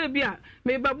anka se bia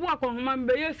me babu akonhoma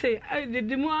mbe ye se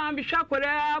didi mu an bi hwa kore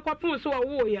akopon so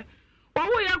wo ye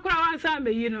kora wan san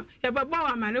me yi no ya babu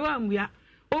wa mane wa muya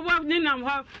wo bo ni nam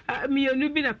ho mienu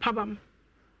bi na pabam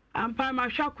ampa ma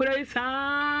hwa kore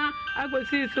san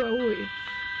agosi so wo ye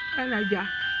ana ja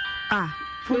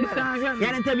phone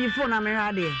ya nta bi phone na me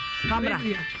ha de kamera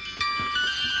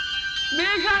be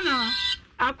kana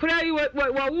akora yi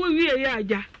wo wie ye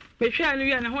aja behwa no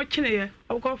wie na ho kine ye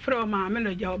okọ fra ma me no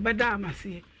ja obeda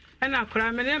amase ana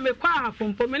akora me ne me kwa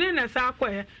afompo me ne na sa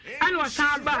akoye ana o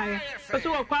san ba ye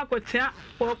so wo kwa akotia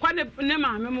wo kwa ne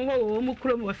ma me mo wo mu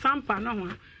kuro mo sampa no ho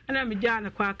ana me ja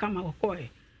na kwa aka ma wo koye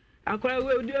akora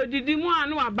didi mu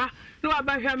anu aba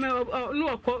hwa me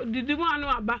no okọ didi mu anu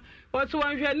aba wo so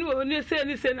wan hwa ni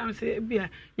se na se bia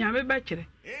nya me ba kire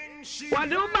wo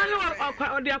de ba no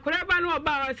o de akora ba no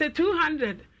ba se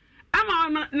 200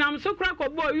 ama nam so kra ko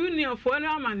boy union fo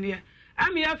na amane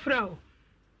am ya fra wo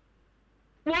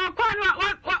kwa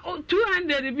no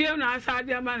 200 bi na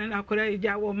asade amane na kra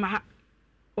ija wo ma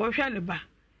wo hwe ne ba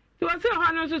ti wo se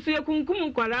ho no so so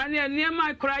yekunkum kwala ne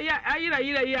ma kra ya ayira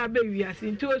ya ba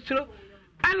wiase nti osuro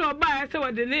ana oba ya se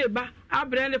wo de ne ba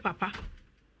abre ne papa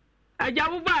aja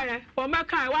wo ba ya o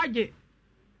meka waje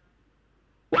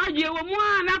wo mu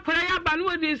ana kora ya ba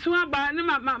no de su aba ne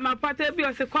ma pata bi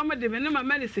o se kom de me ne ma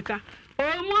sika o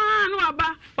mu anu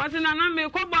aba o se na me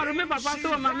ko boro me papa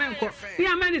so ma me nko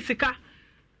ya mani sika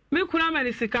me kura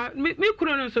mani sika me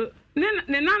kura no so ne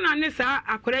nana ne sa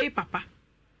akora yi papa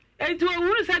enti o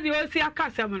wuru sa de o si aka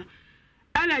sem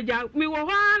ana ja me wo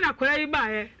ho ana kora yi ba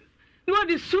ye no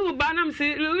de su ba na me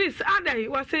se Louis adai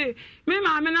wo se me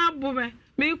ma me na bu me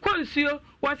konsuo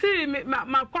wasi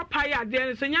ma kopa ya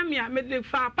de so nyamia me de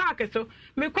fa park so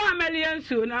me ko amelian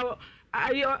nsuo na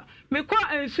ayo me ko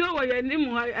nsuo wo ya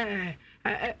nimu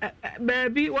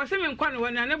baby wasi me ko no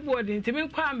na ne board nti me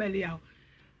ko amelia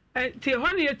ti ho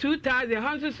ne 2000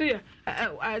 ho nso so ya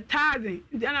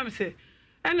 1000 ana me se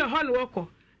ene ho no woko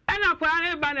ena kwa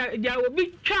ne ba na ja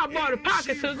obi twa ball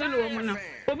park so so no mo na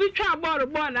obi twa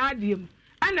ball na adiem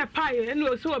ana paye ene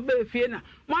o so oba efie na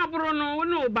mo abro no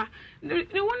no ba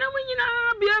ni wona munyina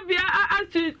bia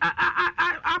ati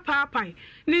apa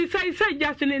ni sai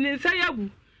just ni sai agu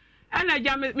ana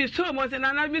ja me so mo se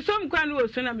na me so mkwa no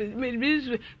so na me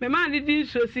ma ni din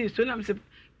so si so na me se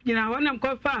nyina wona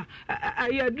mko fa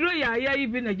ayaduro ya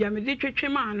ibi na ja me di twetwe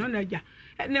ma no na ja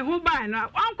ne ho ba na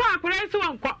wankọ akora se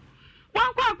wankọ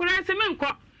akora se me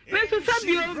nkọ me so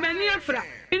sabio me ni afra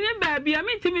ni ba bia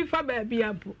me ntimi fa ba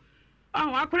bia mpo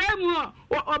akora mu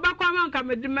obakwa manka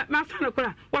me masana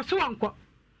kora woso wanko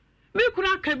me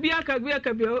kura kabia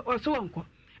woso wanko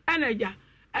enaja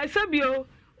asabio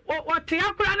wote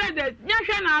akora na de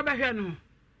nyahwe na abahwe no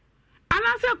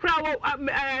anase kora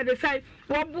wo de sai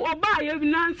oba ye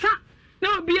nansa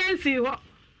na obi ansi ho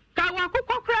ka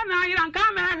wakokọ kora na ayira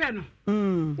nka ma ahwe no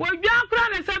wo dwa kora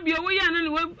na sabio wo ya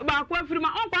na ba kwa firima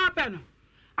onko apẹ no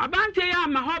abante ya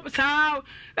ma ho saa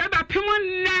eba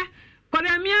pimunne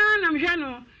kodamia na mhwe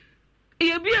no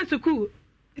ye bia suku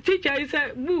teacher is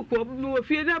a book wo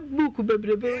fie na book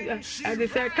bebrebe ade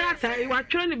say kata e wa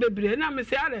twere ne bebre na me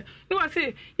say ade no wa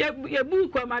say ye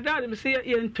book o madam me say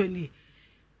ye ntoni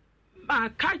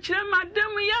kachire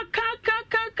madam ya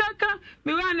ka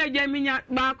me wa na jaminya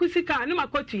ba ku sika ne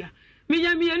makotua me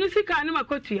jamiya sika ne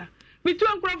makotua me tu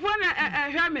nkrofo na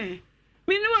hwame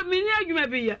me ni adwuma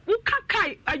bi ya wo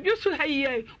kakai adwoso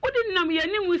hayi wo di nam ya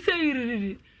ni mu se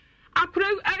yiriri akura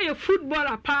aye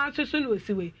footballer pa so no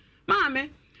siwe maame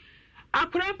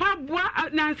akura pa boa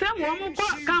na nsem wo mo ko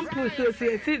campus so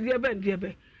si die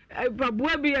be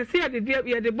babua bi ya si ya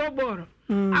de boboro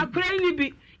akura ni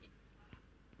bi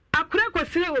akura ko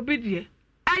sire obi die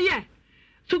aye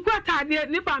sukwata de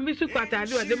ni pa mi sukwata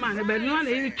de o de ma na be no na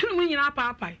yi tunu nyina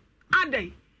paapai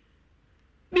adan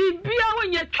bibia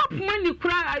wonye chop money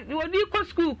kura wodi ko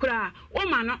school kura o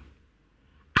ma no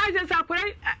aje sa kura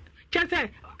chese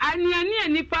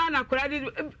ani pa na kura de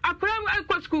akura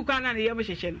ko school kura na ye bo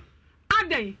hyehyɛ no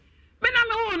adan me na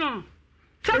me wo no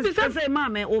say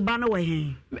mama oba no we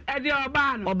hen e de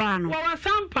oba no wo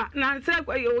sampa na se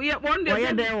ye won de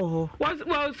wo de wo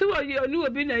wo si wo ye ni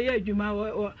obi na ye adwuma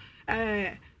wo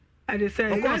ade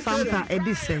say wo sampa e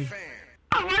di say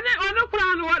ono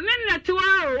kura no ne neti wa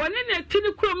o ne neti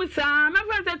ni krom saa me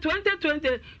fa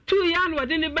 2022 ya no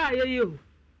de ne ba ye o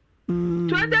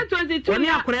 2022 oni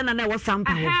akure na wo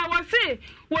sampa wo se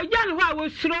wo ja no ho a wo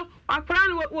suro akura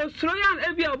no wo suro ya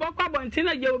e bia obokwa bonti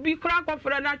na je obi kura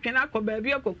kofra na twena akọ ba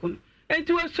bia kokun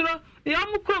enti wo suro ye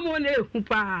omu krom wo na ehu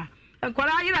pa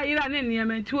akura yira ne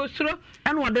niam enti wo suro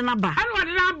ene wo de na ba ene wo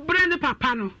de na brand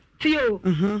papa no ti o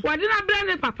wo de na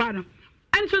brand papa no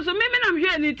and so me na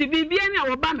mhwe ni ti bibia ni a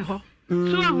wo ba me ho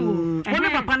so ahu wo ne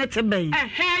papa ne te ben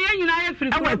ye nyina ye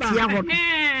free ko ba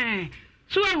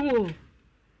so ahu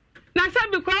na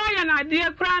sabi ko ya na de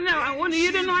kra na woni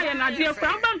yiri no ya na de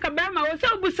kra banka be ma wo se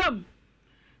obusam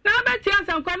na ba ti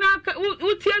asam ko na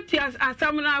uti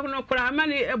asam na no kra ma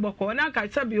ni eboko na ka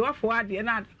sabi wafo ade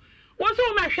na wo so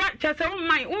ma hwa chese wo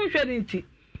man wo hwe ni ti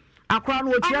akra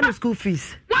no wo tia no school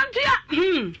fees want ya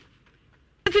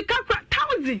ti kakra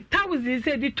 1000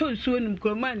 say di ton so num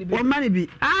ko man bi o man bi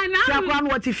na ti akra no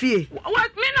what fie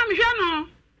what me na me hwe no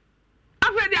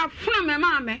afa di afuna me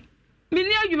ma me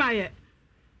ni adwuma ye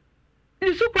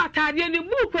ni sukwata de ni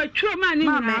buku atwuro ma ni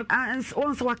nyina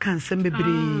once wa kansem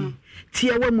bebre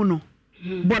tie wa mu no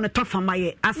bone tofa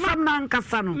maye asam na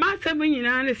nkasa no ma sem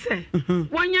nyina ne se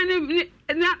wonya ni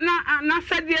na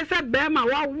sade se be ma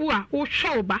wa wo a wo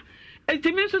hwe ba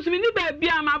etimi so ni ba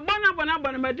bia ma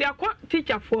bona me de akọ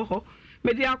teacher fo ho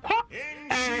me de akọ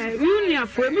union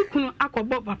fo mi kunu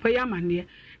akọbọ papa ya mane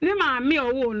ne ma me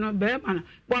owo no be ma na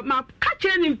ma ka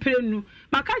che ni mprenu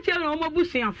ma ka che no mo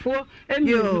busuafo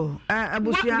emi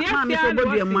abusua ma me so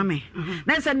bodu emame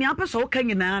na se ni apeso ka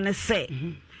nyina ne se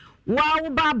wa wo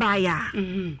baba ya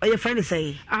oye friend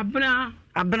say abna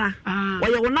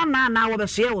oye wo na wo be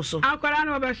so ye wo so akwara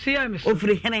na wo be so ye me so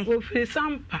ofri hene ofri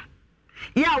sampa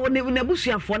ya wo ne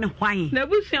busuafo ne hwan na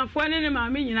busuafo ne ma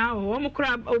me nyina wo mo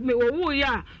kra wo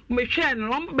ya me hwe no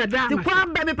wo beda ma ti kwa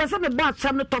ba me pese me bo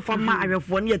atsam ne tofa ma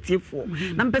awefo ne atiefo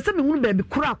na me pese me hunu ba bi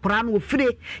kura no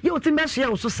ofire ye otim be hye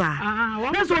wo so saa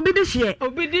na so obi di hye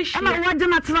na wo gye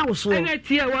na tena wo so na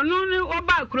tie wo no ne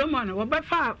oba kromo no wo be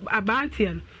fa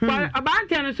abantie no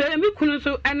abantie no so me kunu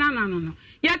so enana no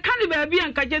ya kan ba bia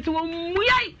nka jeti wo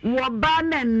muyai wo ba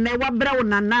na ne wa bra wo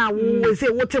nana wo se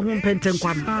wo te ho penten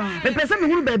kwa no me pese me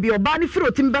hunu ba bi oba ne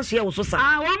firo tim be hye wo so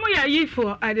saa wo mo ya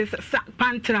yifo ade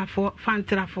fantrafo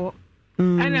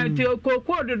ana ti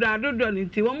kokko dodo ni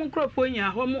ti wo mo krofo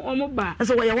nya ho mo ba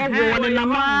so wo ye wo ne na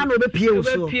ma no be pie wo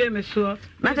so be pie me so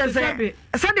na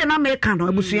se de na me kan no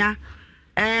abusua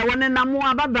wone namu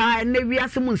ababa na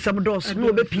wiase mu nsem dos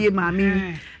no be pie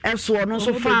maami eso no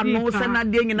so fa no se na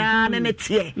de nyina ne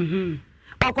tie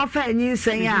okofa anyi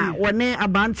nsen a wone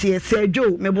abantie se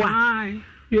jo meboa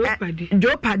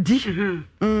jo padi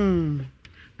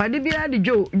padi bia de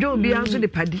jo bia so de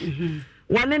padi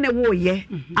wone ne wo ye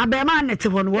abema ne te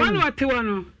ho no wone te wo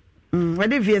no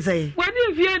wode vie say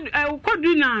wode vie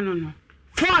kodu na no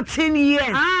 14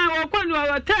 years wo kodu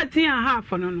 13 and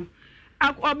half no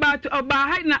about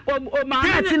na o ma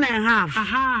 13 and half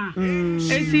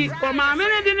enti o ma me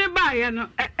ne de ne ba ye no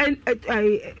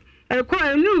ko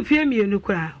enu fie mienu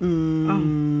kura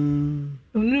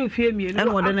enu fie mienu e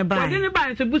wo de ne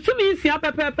ba so busumi nsia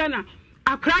pepepe na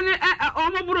akra ne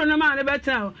omoburo no ma ne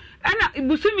beta na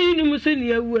busumi ni muso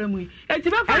ni awu amu enti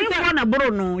ba fa fo na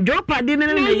buro no jo padi ne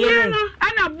ye no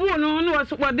ana bu no no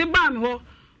wo de ba me ho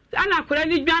ana akra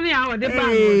ni dwane ya wo de ba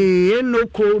me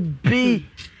enoko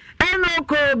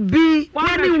bi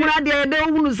wani wura de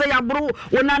hunu se ya buru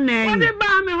wona na wo de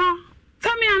ba me ho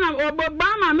sami ana obo ba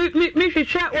ma mi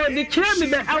hwehwe o de kire mi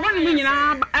be awon mi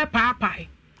nyina paapai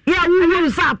ya wu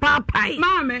sa paapai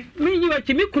ma me mi yi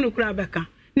wachi mi kunu kura beka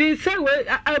ni say we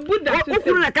abuda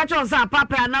okunu na ka cho sa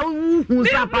papa na hu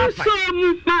sa papa so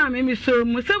mu ma me so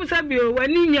mu se bi o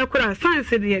wani nya kura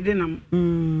science de de nam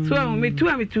so me tu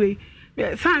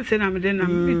science na me de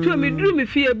nam me tu me duru me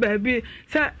fie ba bi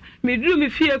say me duru me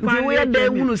fie kwa we dey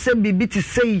hunu se bibi ti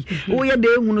sei we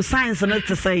dey hunu science na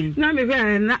ti sei na me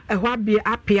ve na ehwa bi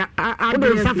apia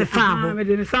do sa fe fa ho me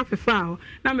de sa fe fa ho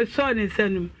na me so ni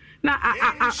sanum na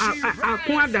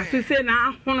akon ada se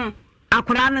na ahono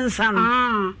akura ne nsa no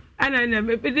ana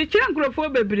me de kire nkrofo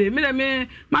bebre me na me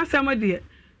masam de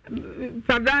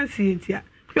fadansi ntia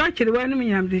yo kire wa no me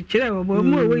nyam de kire wo bo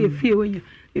mu we fie wo nya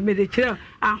me de kire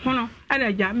ahono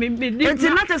ana ja me de nti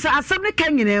na te sa asam ne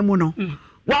kan nyina mu no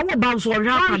wa wo ba so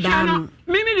hwa akada no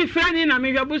mimi ni frani na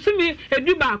me hwabu so me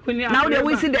edu ba akoni na wo de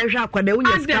we si de hwa akada wo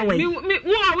nya ska we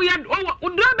wo ya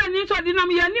do ba ni so de na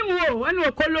me ya ni wo ana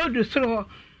okolodu soro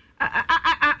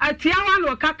atiawa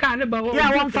no kaka ne ba wo ya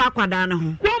won fa akwada ne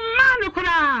ho wo ma no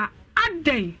kura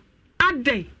adai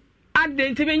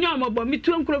nti me nya omobo mi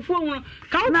tu nkrofo hu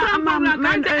ka wo kura ma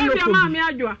na ka e ma me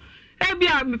adwa e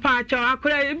bia me pa cha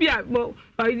akura e bia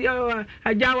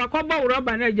aja wa ko bo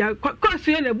roba na aja ko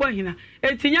su ye ne bo hina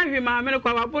enti nya hwe ma me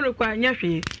ko wa bo no kwa nya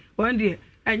hwe won de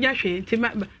nya hwe enti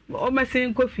o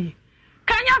masin kofi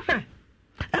ka nya fe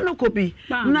eno kopi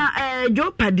na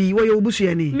Jopadi wo ye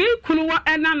obusu ni mi kunu wa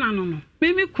enana no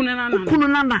mi kunu nana kunu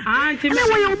nana anti me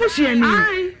wo ye obusu ni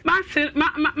ma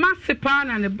se pa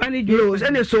na ne bani jo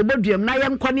ene so boduam na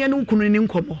yem kwane ne kunu ni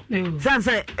nkomo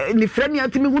sanse ni frani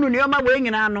atimi hunu ne ma wo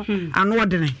nyina no ano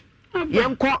odene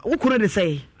yem ko ukunu de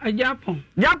sei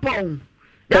Japon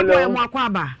e mo akwa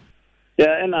ba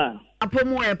ya ena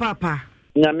apomo e papa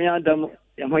nyame adam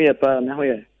ya hoye pa na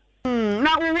hoye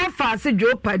na wo fa se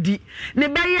Jopadi ne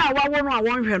be ya wa wo no a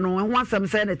won hwe no ho asem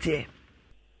se ne te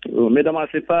o medama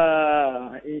se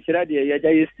pa inshira de ya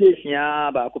jaye station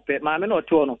ya ba ko pe ma me no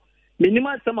to no minim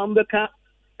asem ambeka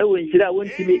e wo inshira won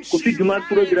timi ko fiduma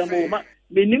program o ma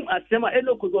minim asem e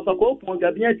no ko fa ko pon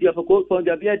gabia ti fa ko pon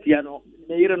gabia ti no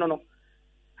me yire no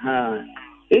ha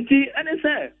eti ene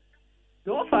se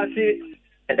no fa se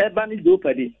e ba ni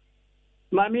Jopadi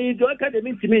Mami do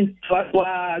academy timi twa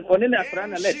one na afra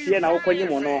na let ye na wokonye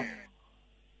mo no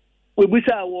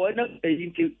obusa wo na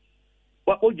eyinti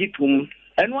wa ogitum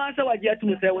enu asa waje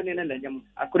atum se woni na nyam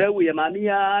akora wu ye mami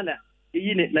ya na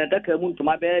yi ne na daka mu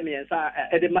ntuma be me nsa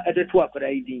ede to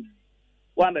akora idi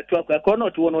wa me to akora ko no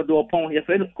to no do pon ye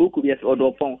fe kuku ye so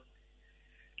do pon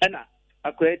ana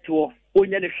akora to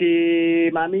onye ne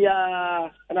hwe mami ya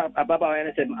na ababa wa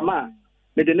ne se mama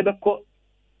me de ne be ko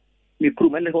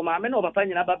mikru men ko maame no papa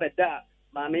nyina baba da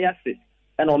maame yase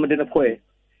na o mede ne koe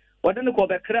wode ne ko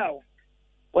be krawo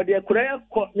wode akura ya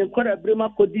ko ne kora brema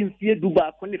ko di mfie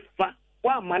duba ko ne fa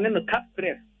wa mane no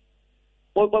kapre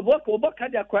o bo ka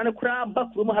dia kora ne kura ba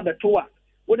kuru mu ha betowa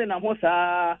wode na ho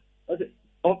saa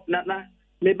o na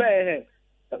me ba he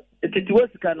etitiwo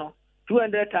sika no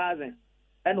 200,000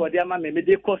 wode ama me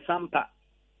de ko sampa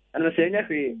ana se nya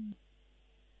hwe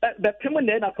the people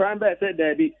na kran ba say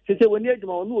there be say when you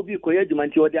adwuma onu obi koye adwuma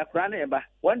nti odi akra na eba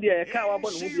one day e ka wa bo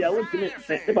no bia wontimi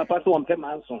se papa so won pe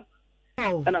manso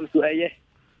ana am so eye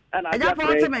ana ja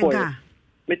pa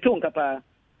me to nka pa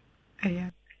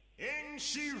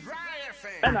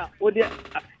ana odi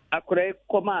akra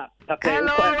koma papa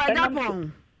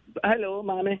hello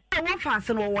mami wo fa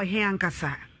se no wo he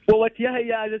ankasa wo wati ya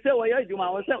say wo ya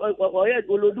adwuma wo say wo ya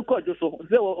olodu ko jo so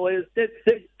say wo say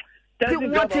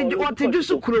what do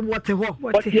so kuro what ho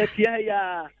what ya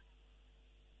ya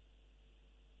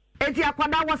eti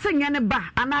akwada wo se nyane ba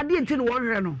anade enti no wo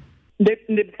hwe no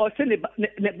ne o se ne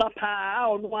ba pa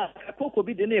o no akoko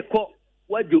bi de ne ko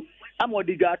wadu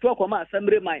amodi ga to ko ma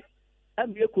asamre mai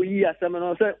amie ko yi asam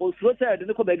no se o suro se de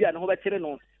ne ko ba bi an ho ba kire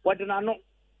no wadu na no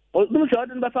o dum se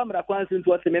wadu ba famra kwan se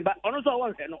ntu o se me ba ono so wo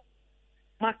hwe no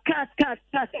ma ka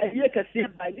ye ka se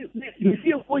ba ni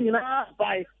fi ko nyina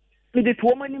bai mi de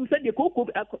tuoma nim se de koko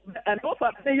an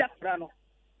ofa se ya kra no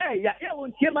ya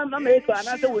wontie ma e so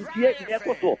ana se wontie ne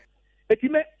ko so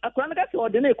etime akra na ka se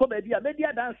ode na ko ba bi a be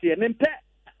dia dance ye mempe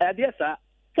ade sa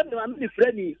se me ma mi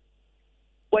frani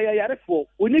waya yarefo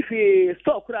oni hwe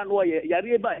store kra no ye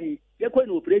yare ba hi ye ko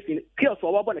ni operation kiosk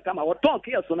wo bo ne kama wo ton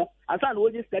kiosk no ansa na wo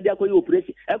ji study akoye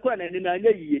operation e kra na ni na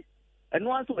anya yiye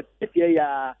eno anso wo tie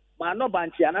ya ma no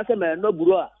banchi ana se me no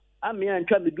buru a ami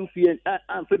antwa me du fie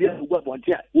amfedi agwa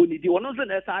bontia woni di wono so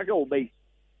na sa ahwe obai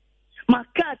ma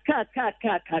ka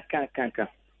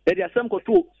e dia sam ko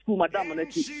to school madam na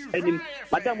ti enim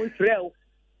madam Israel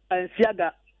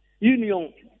ansiaga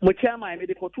union mo chairman me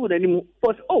de ko to na nim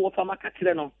because wo fa maka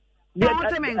kire no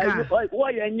wo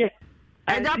ye nye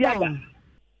ansiaga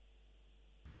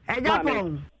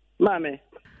Ejapon mame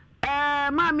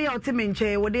Mami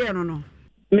otiminche wo de no.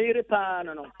 Mere pa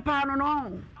no. Pa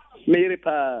no. Mere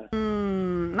pa.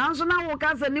 Nanso na wo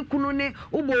ka se ni kunu ni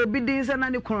ubo obi din se na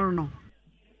ni kunu no.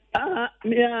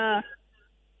 Mia.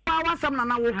 Pa wasam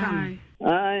na wo kan.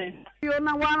 Ai. Yo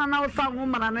na wana na usa ho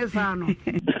mara ne sa no.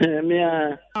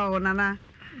 Mia. Oh nana.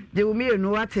 Je wo mi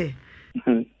enu wate.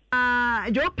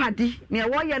 Jo padi ne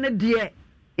wo ye ne de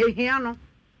ehia no.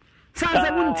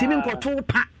 Sanse mu ntimi nkoto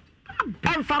pa.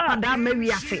 Emfa kwada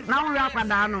mawi ase. Na wo ya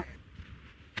kwada no.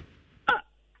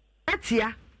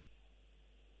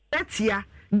 Etia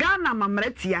Ghana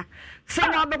mamretia se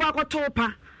na obekwa akoto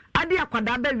pa ade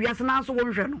akwada ba wiase na so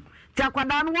wonhwe no ti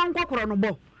akwada no won kokoro no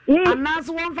bo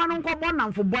anaso won fa no nkobo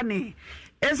namfo bone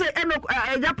ese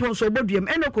eja pronso oboduam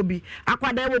enokobi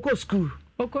akwada wo ko school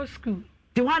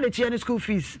ti wan le tie school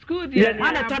fees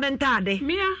wan le toden tade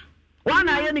mia wan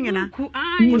aye ni ngina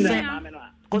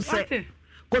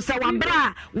kose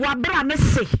wabra ne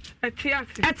se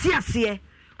etiase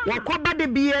wakoba de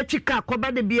biye chika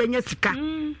koba de biye nya sika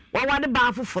wawade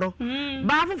ba foforo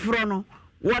no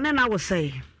wone na wo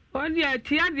sei odi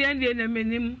atia de na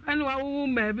menim ene wawo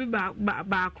ma bi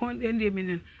ba kon de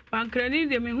menim bankrani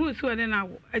de me hu so ne na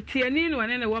wo atia ni no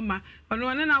ne wo ma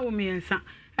ono ne na wo miensa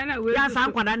ena we ya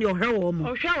san kwada ne ohwe wo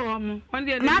mo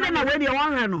onde na na we de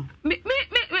won hwe no me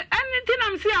ene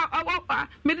tinam si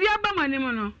me dia ba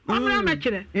manim no omra ma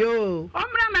kire jo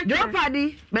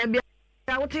padi ba bia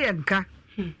wo te yanka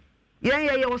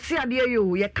ye osi ade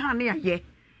yo ye kan ne aye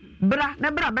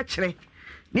bra be kire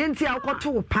ne nti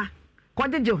akoto pa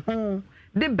kojeje ho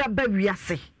de baba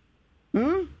wiase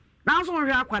na so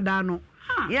hwe akwada no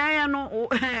ye no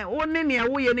wo ne ne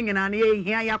wo ye ne ngina ne ye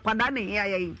hia ya akwada ne hia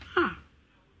ye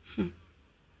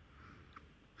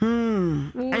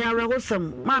aya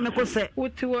rehosam ma me ko se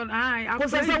wuti won ko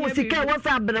se wo sika wo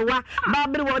sa abrewa ba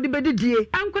abrewa odi bedidie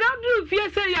ankura du fie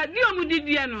se ya di omu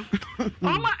didie no o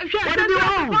ma hwe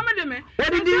komede me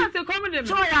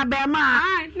so ya be ma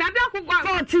na da ko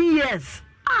 14 years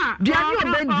dia ni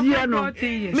obedie no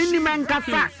minimum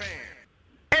kasa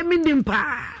eminim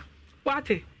pa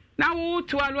wate na wo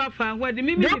to alu afa wadi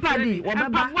mi padi wo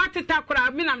baba wate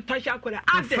takora mi nam tosha kora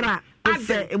afra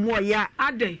ase emu ya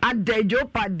ade jo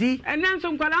padi enen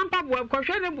so nkwala ampa bo ko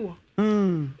hwe ne bo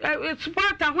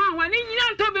sport ahwa ni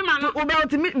nyina nto bi ma no wo be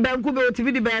otimi banku be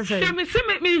otimi di be ese se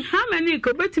me ha mani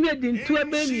ko betimi adi ntu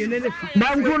ebe mi ne fa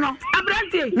banku no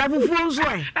abrante na fufuo nso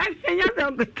enya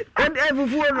do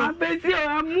fufuo no abesi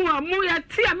amu ya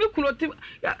ti ami kuno ti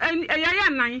ya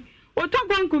nan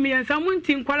otogbo nkumi yansa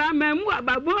munti nkwara ma mu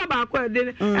ababo abako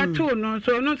de eto no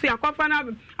so yakwafa na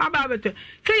ababete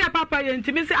se ya papa ye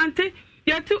ntimi se ante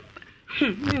yetu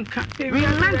minka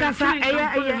manka sa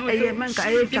eye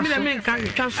manka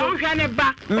chaso hwe ne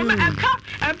ba o ma aka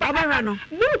abara no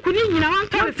buku ni nyina wan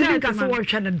ka se nka so wo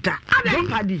hwe ne da don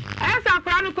padi esa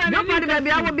akora no ko don padi ba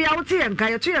bia wo bia wo te yanka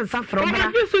ye to yansa fra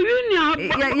bra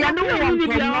ya no wo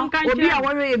obi a wo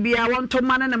hwe bia won to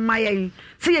mane ne maye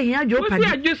se ye hia jo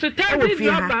padi o se tadi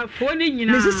joba fo ni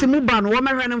nyina misisi mu ba no wo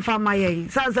mehwe ne mfa maye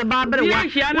sanse ba bere wa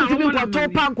wo tibi ko to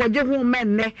pa nkoje hu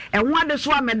menne ehun ade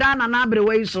so ameda na na bere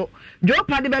wa iso jo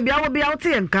padi ba bia wo bia wo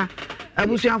te yanka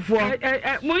abusuafo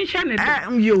mo nhye ne da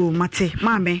yo mate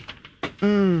mame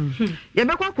ye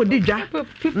be kwa kodi dwa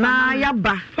na ya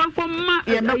ba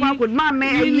ye be kwa kodi mame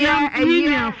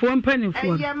eye afo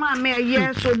mpanifo eye mame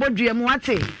eye so bodua mu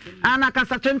ate ana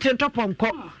kasa twente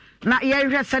toponko na ye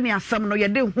hwe sene asam no ye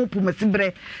de hu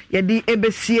pumasibre ye di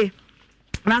ebesie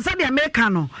na sa de America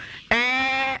no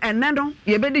enne no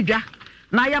ye be di dwa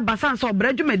na ya basan so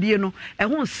obra dwumadie no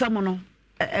hu nsam no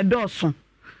edoso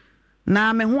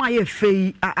na me hu aye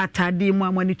fei atade mu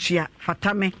amani tua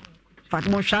fatamo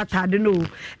hwa atade no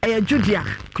Judia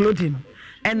clothing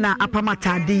ena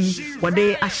apamatade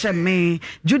wode ahyeme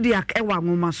Judiac ewa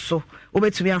nwoma so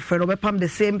obetumi afero obepam the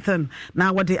same thing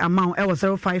na wode amount ewa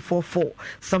 0544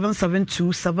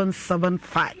 772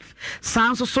 775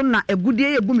 sanso so na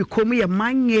egudie yegumi komu ye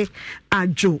manye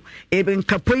ajo ebe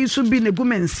nkapoyi so bi ne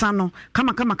gumensa no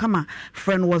kama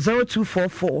friend was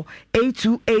 0244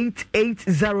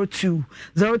 828802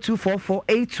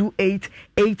 0244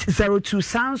 828802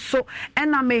 sanso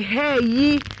ena me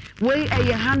hey we a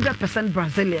 100%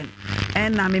 Brazilian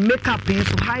and me makeup is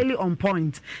highly on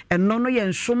point and no ye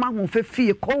nsoma ho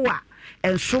fefie kowa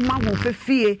ensoma ho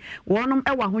fefie wonom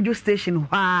ewa hojo station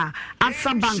ha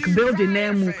Absa Bank building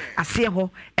name ase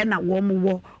ho ena wo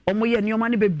mo ye nioma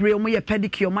ne bebre omo ye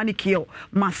pedicure manicure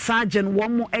massage and wo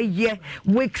mo eye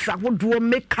wigs ahodo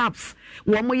makeups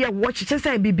wo mo ye watch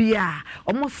say bibia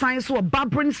omo science or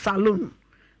barbering salon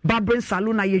barbering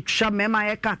salon na yetwa mema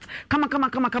ye cut kama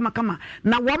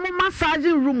na wo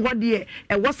massaging room ho de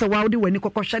e wo se wa wo de wani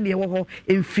kokosha de wo ho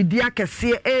emfidi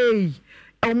akese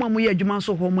o ma mu ye adwuma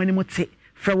so ho mo ani mu te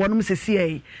fra wonum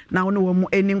sesi na wo no wo mu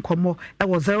eni nkomo e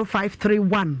wo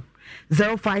 0531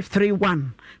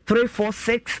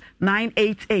 346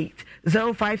 988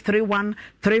 0531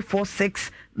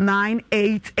 346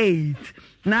 988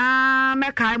 na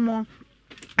mekai mo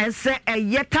ese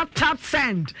tap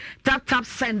send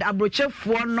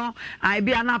abrochefo no I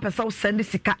be ana pesa send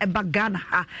sika eba Ghana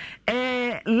ha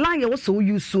line wo so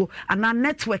use so ana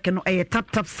network no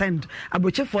tap send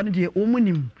abrochefo no de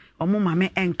omunim omo mame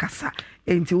enkasa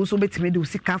enti wo so betime de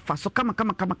sika fa so kama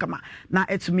na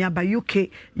etumi aba UK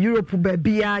Europe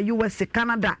babia US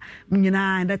Canada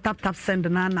nyina na tap send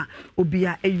na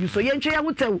obia use so yentwe ya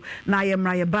wotew na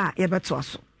yemra ye ba ye beto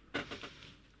aso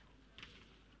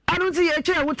Anuti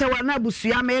yeche wutewa na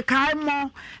busua me kai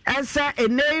mo ese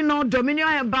enei no dominion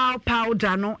herbal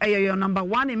powder no your number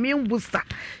 1 immune booster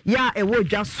ya ewo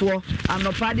dwaso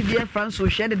anopa de bia France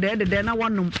share de na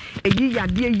wonom eyi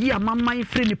yade yi amamman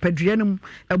free ni paduanum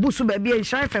ebusu ba bia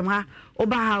nhyai fem ha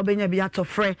oba ha obenya bia to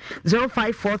frɛ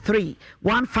 0543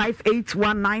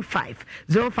 158195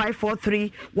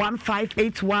 0543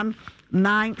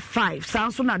 158195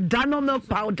 sounds na Dano milk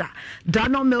powder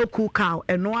Dano milk cow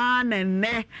eno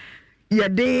anene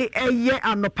yede eye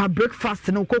anopa breakfast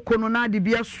no kokono na de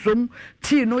bia som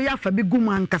tea no ya fa bi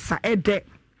gumankasa ede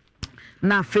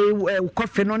na fe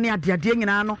coffee no ne ade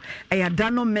nyina no eya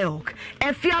Dano milk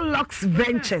Efia Lux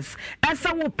Ventures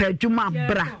esa wo padwuma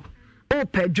bra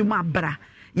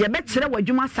ye bekyere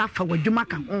wadwuma safa wadwuma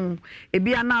ka ho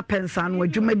ebia na pensa no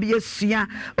wadwuma bi esua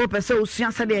o pese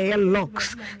osua se de ye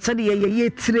locks se de ye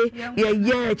tire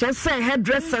ye chese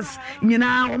hairdressers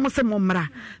nyina wo mo se momra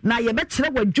na ye bekyere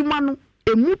wadwuma no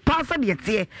emu pasa de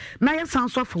tie na ye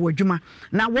sanso afa wadwuma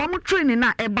na wo mo training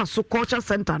na eba so culture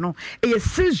center no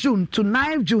 6 June to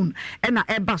 9 June na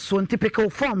eba so typical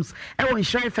forms e won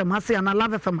share fam hase na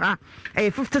love fam ha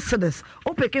 50 cedis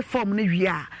o peke form no wi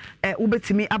a wo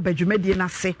betimi abadwumadie na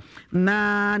se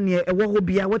na ne e wo ho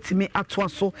bia watimi ato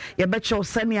aso ye be che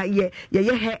osane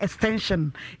ye hair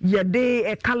extension ye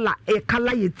de color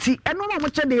ye ti eno no mo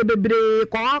che de bebre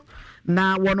ko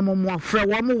na one more fra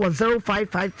one was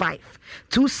 0555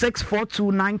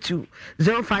 264292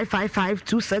 0555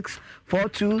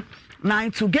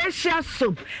 264292 geisha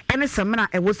soap ene semana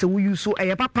e wo se wo use so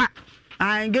e papa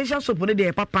and geisha soap no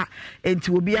de papa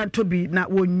enti obi antobi na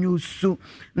won use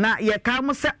na ye ka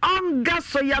mo se onga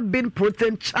soya bean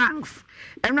protein chunks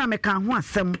enra me kan ho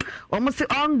asem o mo se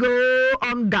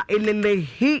onga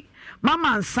elelehi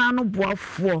mama nsano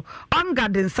boafo onga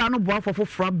de nsano boafo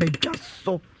foforo bedwa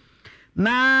so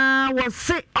na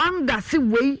wose onga si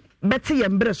wei beti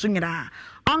yembre so nyira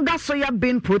onga soya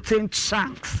bean protein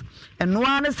chunks eno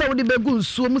ane se wodi begu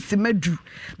nsuo mu simadu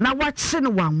na wache ne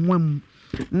wanwam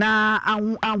na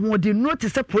ahode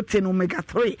notice protein omega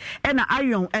 3 ena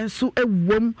iron enso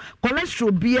ewom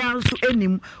cholesterol bia enso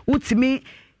enim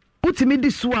utimi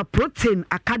disua protein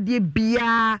akade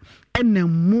bia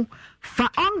enamu fa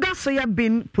onga soya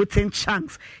bean protein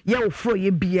chunks ye ofro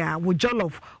ye bia wo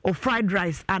jollof or fried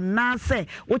rice and na say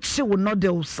wo chi wo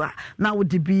noodles na wo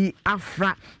dibi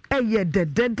afra eye de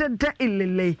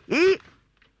ilele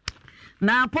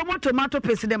na pomo tomato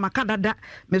paste de makadada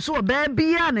me so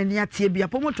bia na nia tie bia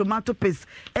pomo tomato paste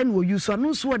en wo use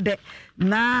anu so de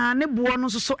na ne bo no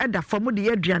so eda fam de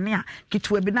aduane a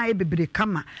kitwa bi na ye bebre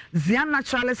kama Zian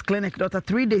Naturalist Clinic Dr.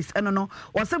 3 days eno no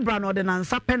wo se bra no de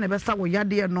nansa pe ne besa wo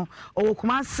yade no o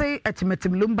kuma se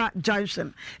etimetim Lumba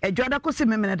Junction edwada kosi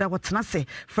memene da wotena se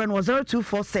friend was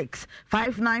 0246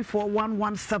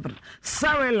 594117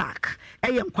 Sarelac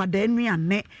eyem kwada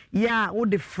anuane ya wo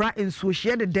de fra enso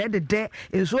hie de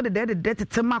enso de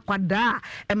tetema kwada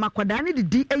e makwada ne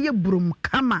didi eye burum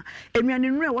kama enuane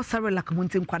nure wo Sarelac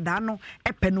muntin kwada no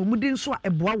epe no mudi nso a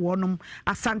eboa wonom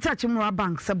asante achimra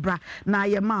bank sebra na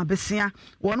ye ma besia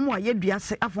wonom wa ye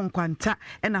duase afonkwanta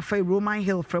na fa Roman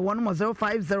Hill for wonom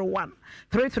 0501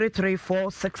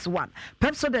 333461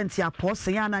 Pepsodent ya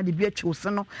pose ya na de bi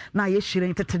achiwose no na ye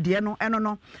hyiren tetede no eno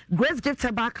no Grace Gift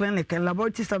Herbal Clinic and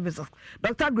Laboratory Services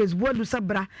Dr. Grace Boadu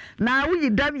Sabra na wo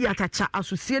yidam ya tacha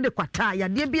asosie de kwata ya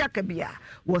de bi akabia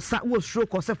wo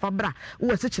stroke wo se fabra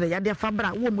wo se kire ya de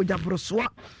fabra wo mojabroso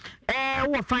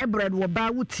wo fibroid wo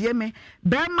ba wo tie me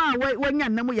be ma wanya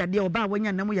nam ya de wo ba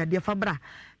wanya nam ya de fabra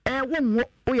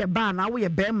wo ye ba na wo ye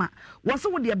bema wo se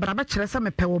wo de bra ba kire se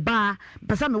me pe wo ba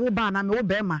pesa me wo ba na me wo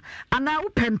bema ana wo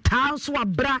penta so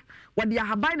abra wo de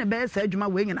ahaban na be se adwuma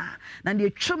we nyina na de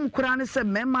twem kura ne se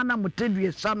mema na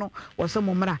motadue sa no wo se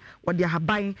momra wo de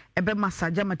ahaban ebe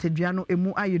massage matadua no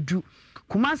emu ayedu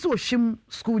Kumasi Oshim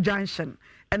School Junction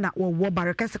and that will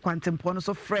Barakese Quantum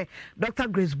so free Dr.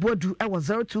 Grace Bodu was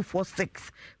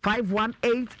 0246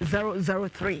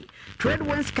 518003. Trade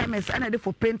Winds Chemist and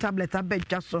for pain tablet I bet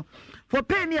just so for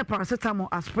pain near paracetamol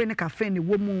aspirin caffeine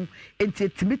woman into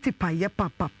timidity paye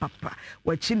papa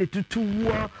where chini to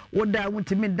war what I want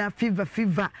to mean that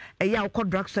fever a ya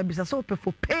drug service so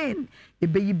for pain a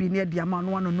baby near the amount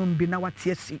one no be now what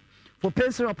yes. For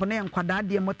pencil upon and quadad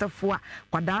de motorfoa,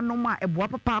 quadanoma, a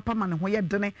boapa papa man, where you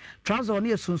done trouser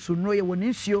near Sunsuno, you won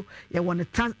issue, you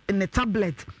want in a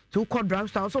tablet, 2 quad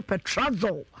drugs, also per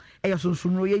trouser, a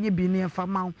Sunsuno, ye be near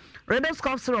Famau. Red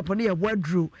scarf syrup on a word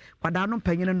drew, quadanum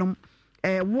penninum,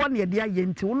 1 year dear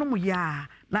yenti, one ya,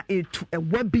 na a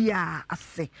webia, I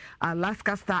say,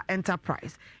 Alaska Star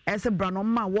Enterprise, as a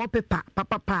branoma wallpaper,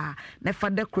 papa, never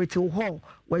decorative hall,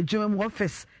 where Jim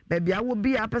office, baby, I will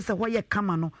be up as a way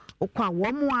camano. Okwa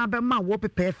womu abema wo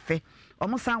pepefe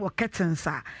omusan wo curtains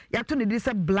a ya to ne di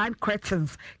se blind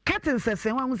curtains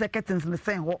se wan se curtains ne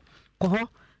sen ho ko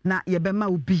na ye bema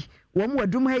obi womu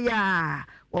adum ha ya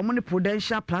womu ne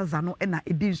Prudential Plaza no na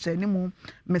edi nsani mu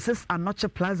Mrs. Anoche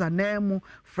Plaza na mu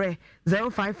frɛ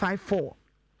 0554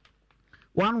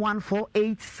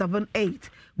 114878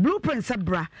 Blueprint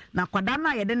Sabra na kwada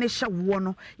na ye de ne hye wo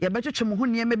no ye betwetwe mo ho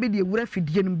niam be de ewura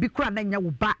fidie no bi kura na nya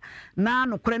wo ba na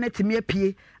no kore na timi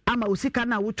apie ama osika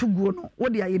na wotuguo no wo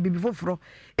de aye bibi foforo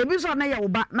ebi so na ye wo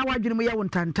ba na wadwene mu ye wo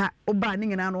ntanta wo ba ne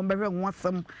nyina no behwe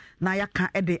nwasam na ya ka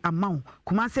ede amaw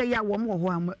kuma se ya wo mo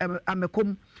ho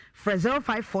amekom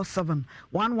 0547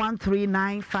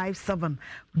 113957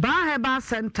 Baheba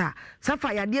Center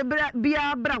safa yade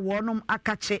bia bra wonom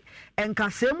akache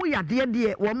enkasemu yade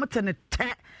de wo motene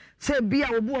te se bia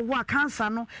obu ho akansa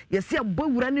no yesi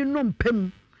abowura ne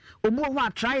nompem obu ho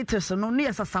arthritis no ne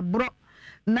yesasabro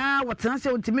na watena se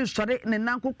ontimi sore ne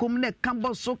nankokom ne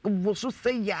kambo so voso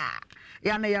se ya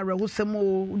na ya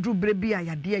rehusemo drubre bia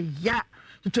yade ya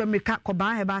tutu emeka ko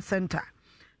Baheba Center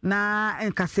na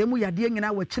nkasemu yade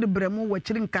nyina wachiri bremu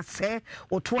wachiri nkase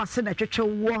oto ase na twetwe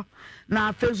wo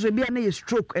na fezo bia na ye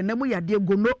stroke enemu yade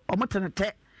gono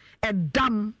omotenete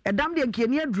edam de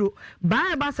nkiani aduro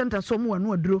Baheba Center so mu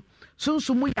anu aduro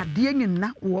sunsumu yade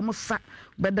nyina wo msa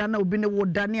beda na obi ne wo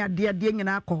dane ade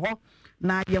nyina akọ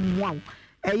na ye mwaw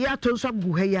eya to nso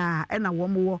agu ha ya na wo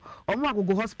mo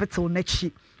agogo hospital na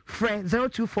chi frɛ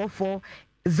 0244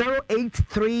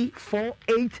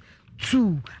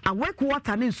 083482 awake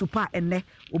water ne super ene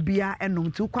obia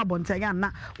enom ti kwa bonta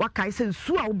na wakai se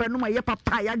nsu a wobenom ye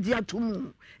papa ya gye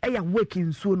atum eya wake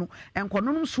nsu no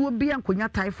enkonom nsu bia nkonya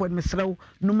typhoid mesrew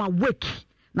no ma wake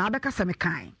na abeka se me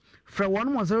kan frɛ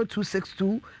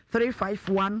 10262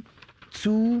 351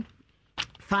 251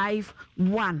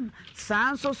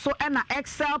 sanso so na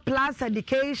Excel Plus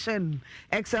Education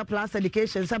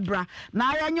sabra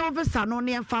na ya nye visa no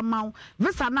ne emfa maw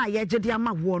visa na ye gede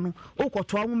ama wo no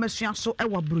okoto anwomesua so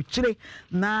ewa bruchire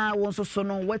na wonso so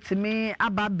no watimi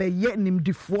aba beye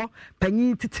nimdifo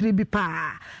panyin titiri bi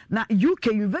pa na UK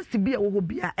University bi wo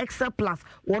bia Excel Plus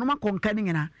wono makonka ne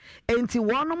nyina enti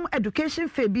wono education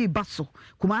fee bi baso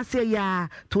kumase ya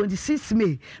 26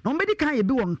 May no mbedi kan ye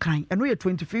bi won kan eno ye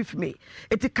 25 May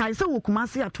eti kan se wo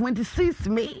kumase ya 26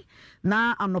 May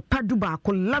na anopa duba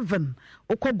ko 11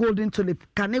 oko Golden Tulip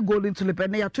kane Golden Tulip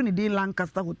na ya to ni din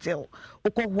Lancaster Hotel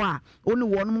oko ho a oni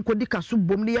wonom ko dika so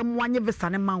bom ne yamwanye visa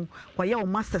ne mawo kwa ye o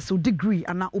master's degree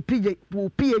ana o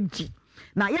PhD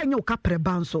na ye nye o kapre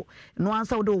banso no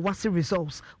answer o wasi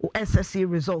results o SSC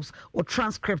results o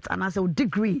transcript and as a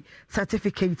degree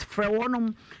certificate fra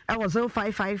wonom e was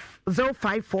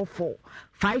 0544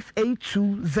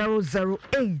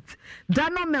 582008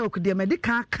 Dano milk de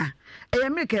medical aka e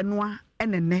America noa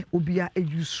enene obia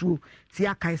ejusuo ti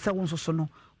aka ise won so no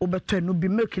obeto no bi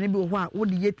milk ne bi ho a wo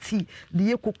de ye tea de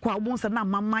ye kokwa wo nsa na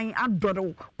maman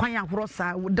adore kwan ahoro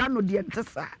sa Dano de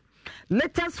entesa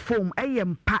latest foam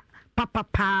eyempa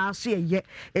papa so ye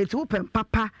eti wo pem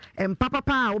papa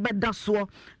wo beda so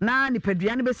na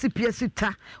nipadua ne besi pia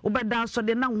sita wo beda so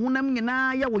de na honam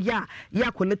nyina ya wo ya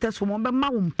ko latest foam be ma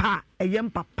wo mpa eyem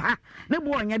papa ne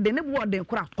bo onye de ne bo de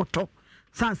kura koto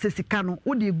san sesika no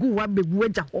wo de gu wa begu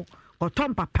agya ho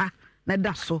koto papa na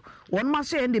da so won ma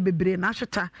so ye de bebre na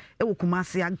ahweta e wo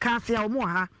kumase anka ase a wo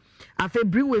ha afa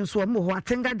brewe nso mo ho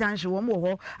Atenga Junction wo mo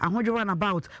ho ahodwo na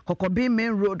about Kokobi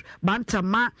Main Road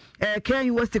Bantama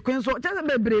Ken West Queenso just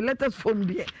bebre latest form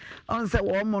there on say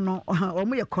wo mo no wo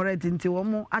mo ye correct nti wo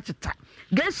mo acheta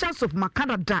Geisha soap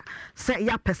makadada say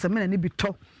ya pesemena ni bi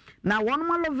to na won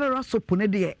ma lovera soap ne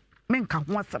de menka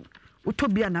ho asem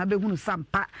utobia na abehunu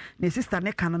sampa ne sister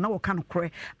ne kan na wo kan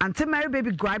kore ante Mary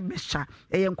baby gripe mixture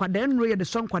nkwada nro ye de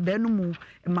so nkwada no mu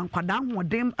ma nkwada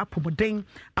hoden apomodin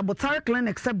abotare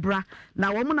clinic sebra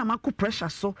na wo mu na mako pressure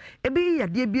so ebi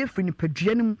yade bi afiri ni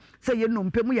padua nim se ye no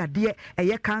mpemu yade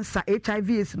cancer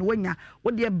HIV no wonya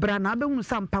wo de bra na abehunu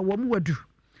sampa wo mu wadu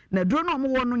na duro no mo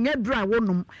wo no nya duro a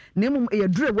wonum na emum ye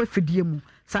duro a wafidie mu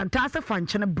santase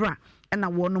fanchene bra na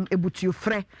wonum ebutu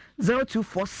frɛ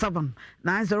 0247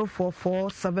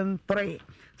 904473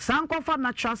 sankofa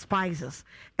natural spices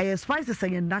spices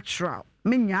are natural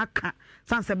menya aka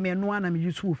sanse me no ana me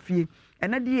use wo fie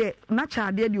ena de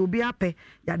natural de obi apɛ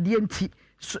yade nti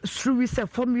sruwi se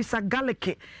formi sa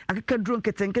garlic akeka duro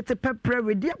nketenkete pepper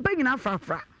we de banyina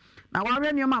frafra na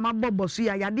wahwe ne ma mabobbo so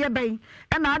ya yade bɛn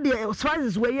ena de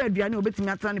spices we ye aduane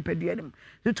obetimi atana ne padua dem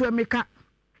tutu emeka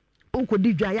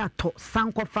ukodi dwa ya to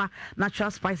sankofa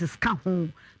natural spices ka ho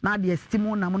na de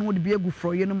estimo na mo de bi egu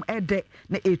fro yenum ede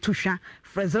na etuhwa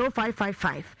for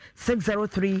 0555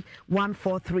 603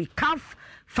 143 CAF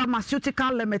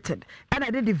Pharmaceutical Limited and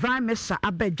I did divine mesha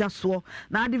abedjaso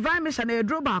na divine mesha na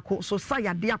edro baako so sa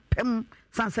yade apem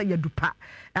sansa yadupa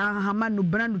hama no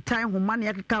brand time ho ma ne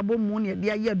yakeka bo mu ne de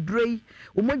ya drei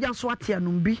omogya so ate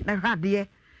anumbi na hwade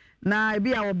na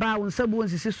ebi a oba wonsabu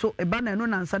nsisi so eba na eno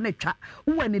nansa na twa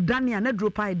wo ne dania na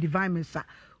dropa divine mesa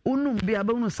unum bi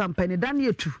abanu sampani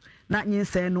dania tu na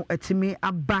nyinsa no atimi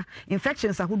aba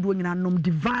infections ahodo nyina nom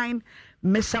divine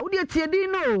mesa wo de tie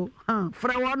din no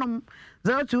fra wonom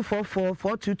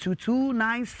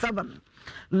 0244422297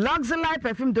 Luxury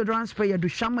perfume deodorant spray do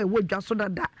shama wo dwa so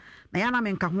dada na yana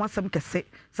menka ho asem kese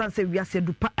sanse wiase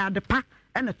dupa adepa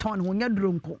ene ton ho nya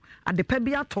dronko adepa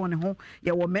bi aton ho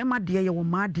ye wo mema de ye wo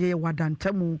ma de ye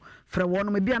wadantamu fra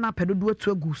wono bia na pedodo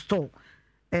atu agu store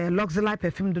Luxury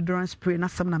perfume deodorant spray na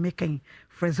sam na meken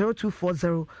fra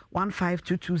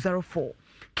 0240152204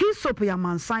 key soap ya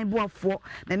mansan boafo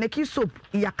na ne key soap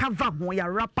ya cover ho ya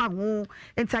wrapper ho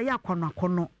enta ya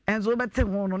akono enzo bete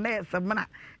ho no na yesemna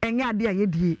enya ade a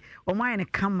yedie o man ne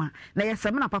kama na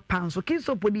yesemna papa nso key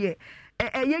soap de ye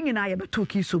nyina ya beto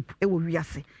key soap e wo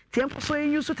wiase tie so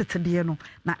enyu so tetede no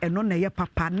na eno na ye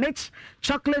papa next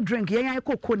chocolate drink ye yan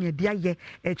kokko ne de aye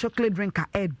chocolate drink a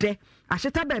ede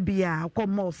asheta baby a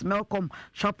kom malls Melcom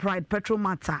Shoprite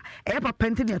Petromata papa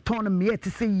enti ne ton me eti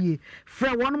se yie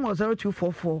fra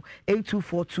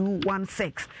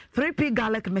 10244824216 3p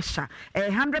garlic mixture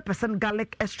 100%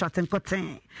 garlic extract and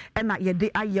cotton na ye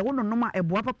de aye wono no ma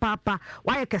eboa papa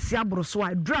wa ye kese abro so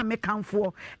a dra me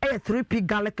kanfo 3p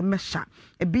garlic mixture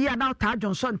bia na ta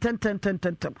Johnson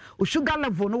 10 o sugar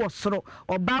level no wasoro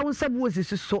oba wonsabu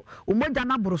osisi so o moja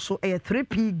na abro so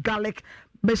 3p garlic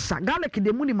Besa garlic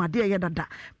de muni made ye dada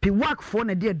pi work for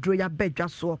na de adro ya bedwa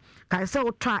so kai se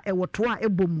wotwa e woto a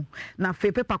ebomu na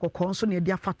fe paper kokon so na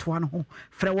de afatoa no ho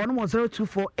frɛ wɔn mo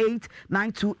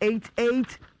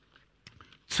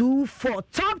 0248928824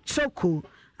 top choco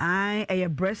ai a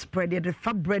breast spread the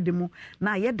fat bread mu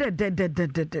na ye de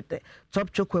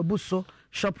top choco ebuso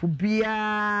shop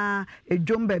bia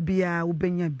ejomba bia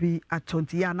ubenya bi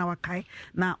atonti ya na wakai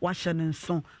na wahye ne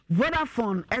nso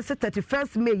Vodafone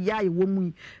S31st May ya wo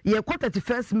mu ye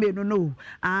 31st May no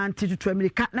anti to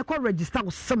America na ko register wo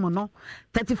sem no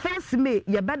 31st May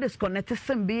ye be disconnect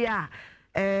sem bia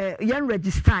yen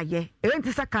register ye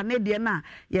enti sa Canadian na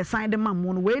ye sign the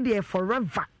mamu no we dey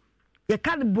forever ye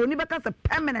card boni beka se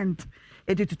permanent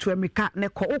edit to America ne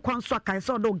ko okwanso akai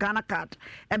so do Ghana card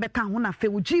ebeka ho na fe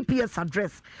wo GPS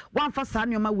address wan fa sa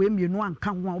nyoma we mienu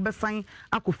anka ho a obesan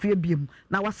akofie biem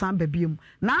na wasan ba biem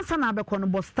na ansa na abekọ no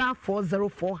bo star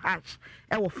 404 hash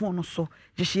e wo phone no so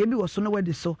jehye bi wo so no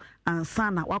wadi so ansa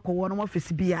na wakọ no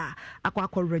office bia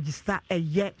akọ register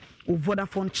eye o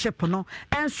Vodafone chip no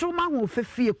enso ma ho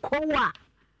fefie kowa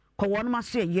ko no ma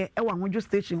so eye e wa hojo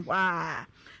station wa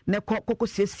ne koko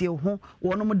siesie ho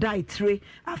wonom dai tire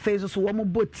afezo so womo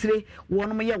botire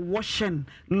wonom ye washing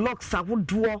locks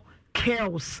ahodo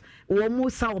curls womo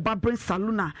sa oba bring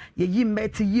saluna ye yi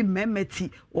meti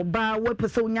oba we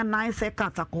pese onya nice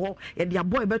cut akọ ye dia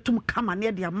boy betum kama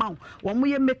ne dia maw womo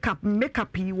ye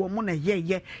makeup yi womo na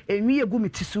ye enwi egu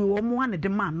mitisu womo ane de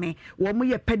maame womo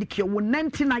ye pedicure wo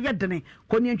nanti na ye dene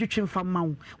ko ne ntwetwe mfa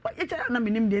maw ye tira na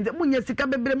minim de munya sika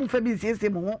bebre mu fa bi siesie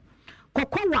mo ho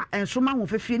kokowa ensoma ho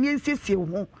fefie ne nsiesie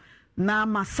ho na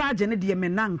massage ne de me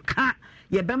nanka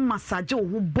ye be massage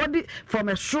ho body from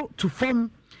a shoe to form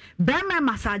be me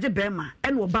massage be ma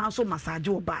ene oba so massage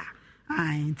oba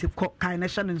ai nti kai na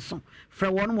sha nso fra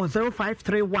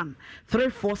 0531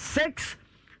 346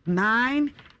 9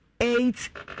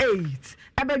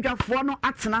 ebedwafoɔ no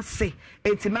atena se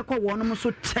enti mekɔ wɔn mo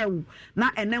so tew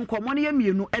na ene nkɔmɔ no yɛ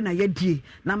mienu na yɛ die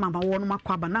na mama wɔn no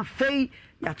makɔ aba na fei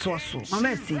ya to so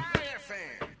mama si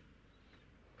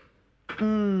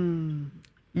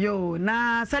yo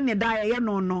na sane da yɛ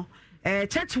no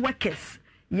church workers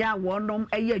ya wɔnom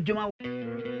ɛyɛ adwuma.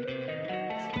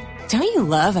 Don't you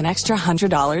love an extra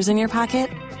 $100 in your pocket?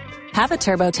 Have a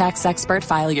TurboTax expert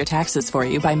file your taxes for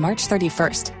you by March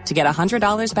 31st to get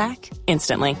 $100 back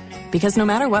instantly. Because no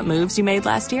matter what moves you made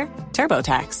last year,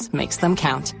 TurboTax makes them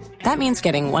count. That means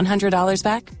getting $100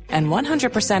 back and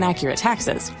 100% accurate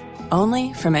taxes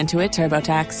only from Intuit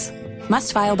TurboTax.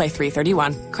 Must file by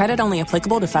 3/31. Credit only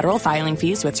applicable to federal filing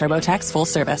fees with TurboTax full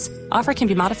service. Offer can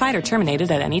be modified or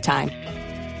terminated at any time.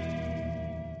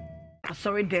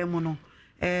 Sorry, Demono.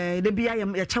 The bia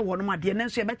ya cha wono ma de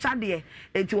nanso ye becha de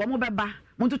enti wo mo beba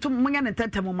montutu munya ne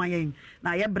tentem mo mayen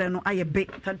na ye bre no aye be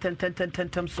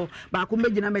tentem so ba ko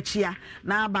megina machia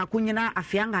na ba ko nyina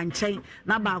afia nga nchen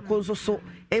na ba ko so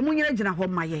munyina gina ho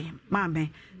mayen maame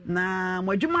na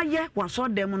mwadwuma ye waso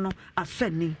dem no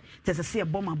asani tesese ye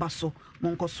bom aba so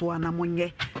monko so na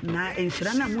monye na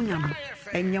enhira na munya no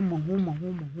enye mo ho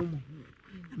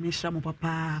na me hira mo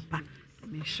papa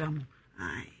me hira mo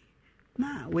ai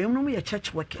na we no ye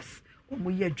church workers omo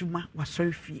ye adwuma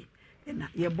wasori fie na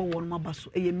ye bo won maba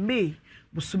so eye May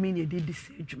busumi ne di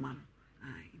se adwuma no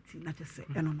ai ti na tese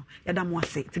eno no ye da mo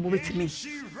ase ti bo betimi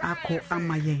akọ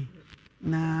amaye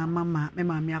na mama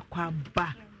me akwa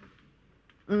ba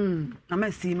na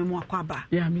mesi me mo akwa ba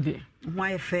ya me de ho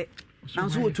aye fe na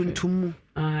so otuntum mu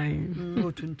ai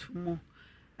otuntum mu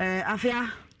afia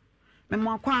me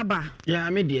mo akwa ba ya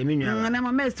me de me nwa na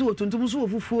mama esi otuntum so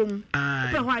ofufuo mu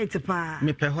pe white pa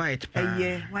me pe white pa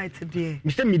white de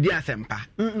me se me di asempa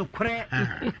no kore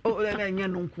o na nya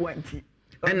no nko anti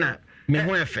na me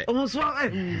ho efe o so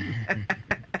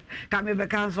ka me be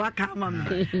kan so aka ma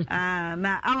me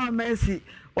na ama Messi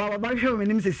wa ba hwe me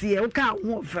nim sesi e o ka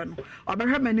ho fe no o ba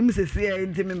hwe me nim sesi e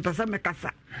nti me mpesa me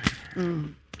kasa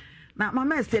na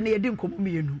mama Messi na ye di nkomo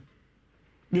mienu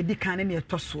de di kan ne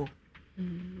etoso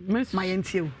ma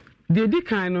yentie o de di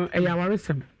kan no e ya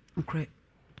waresem okay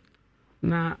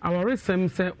na awaresem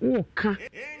se wo ka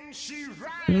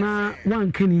na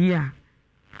wan kan yi a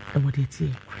e wo de tie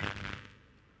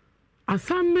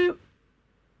asame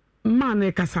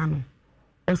man kasa no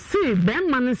o se be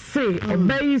man se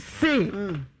obey se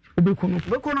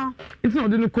obekuno it's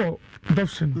not the call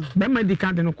adoption be man di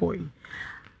kan de no call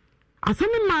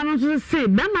asame man no se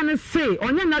be man se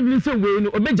onya na de se we no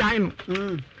obejai no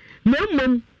na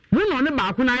mmom wo no ne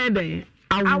ba ko na ye den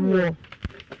awo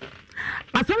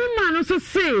asame man no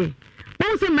se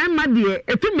wo se memma de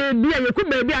etu me bia ye ku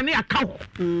ba bia na ya ka ho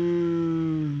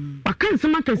akan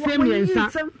sama kase miensa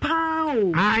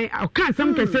ai akan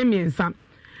sama kase miensa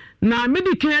na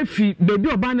medical fi baby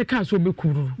oba ne ka so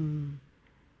obekuru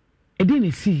edi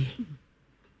ne si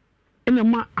ena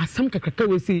ma asam kakaka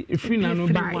we si efri na no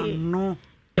ba no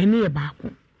eni e ba ko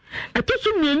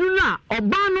etosu mienu na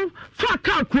oba no fa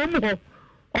ka kurom ho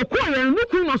okoye no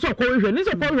ku no so okoye ni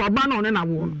so okoye oba na one na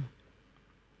wo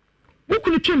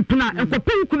ukunu twempena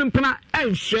enkopa ukunu mpena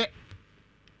enhwe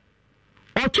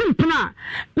otwempena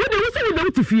we de wo se we de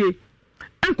wutifie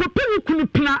enkopa ukunu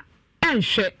pena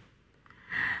enhwe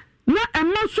na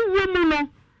emma so wo mu no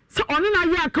se one na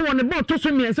ye aka won be oto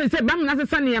so mie se bam na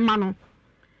sesa ne ema no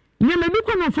nye me bi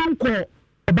ko no fa nko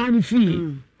oba ni fie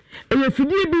e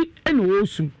fidie bi ene wo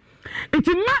su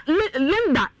enti ma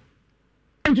Linda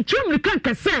enti twem ni kan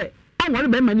kase awore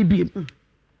be ma ni biem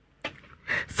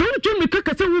so twem ni kan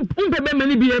kase umbe be ma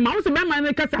ni biem ma wo se be ma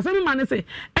ni kase asem ma ni se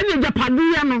ene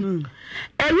japade no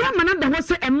eya ma na da ho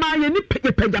se emma ye ni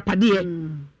pe japade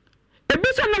ebi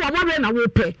so na wawore na wo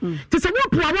pe ti se wo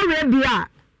po wawore dia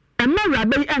emma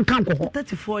rabe enka nko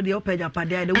 34 de opeja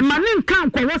pade de emma ni nka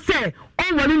nko wo se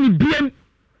on wore ni biem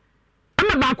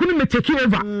emma ba ko ni me take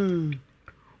over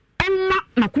emma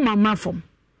na kuma mafom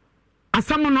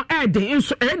asam no eden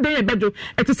enso eden e bedo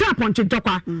eti se aponche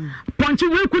ntokwa ponche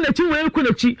we ku na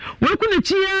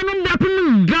chi no nda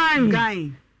pun gan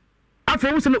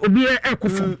afọ wo se obi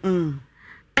ekofo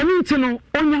eni nti no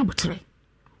onya abotre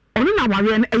onu na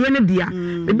ware na eye ne dia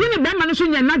ebi ne be ma no so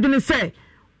nya na dwene se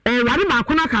ware ba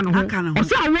ko na ka no ho o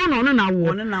se awo na onu na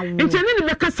wo nti ne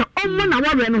be kasa omo na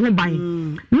ware no ho ban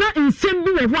na nsem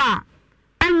bi wo ho a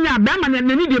anya be ma ne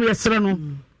ni die yesere no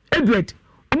Edward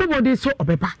obobode so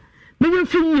obeba me wen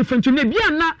fi yi fantu na bia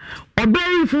na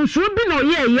obey fu so bi na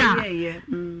oye ya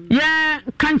ye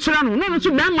kanchira no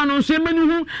so be ma no so emani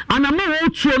hu anama wo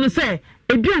tuo no se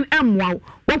eduan emwa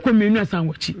wo komenu asan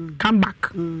wachi come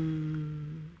back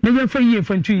me wen fi yi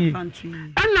fantu yi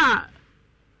ana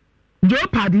Joe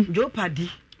Paddy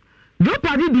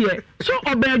dear. So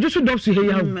obey just to dopsy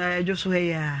here. Just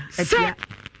here.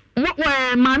 What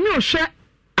were mammy or share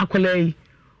aqualay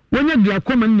when you are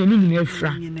common in your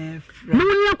fra. No,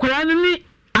 you are any.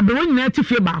 I be one native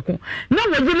fear back. Now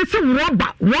we're going to say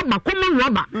robber, common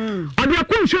robber. Or they are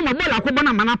going to show my bola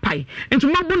cobana manapai, and to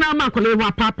Mabuna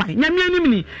Macolewa papa,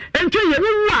 Yamini, and to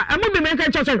you, and we make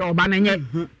a church of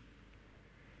Obana.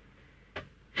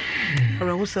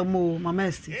 Or more, my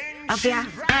master. Afia,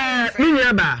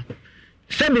 Minyaba,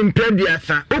 7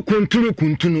 pediasa, o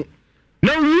kuntunu.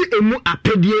 Now we emu a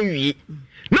pedian.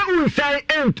 Now we say,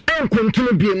 and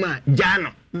continue be ma,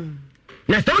 Jano.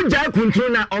 Na so ja kuntu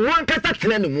na ono ankasa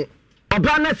tena ne mu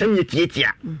oba na sam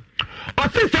yetietia o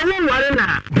se se won ware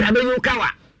na brabe yu kawa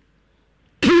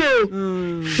tio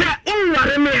se on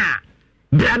ware me a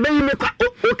brabe yu me kwa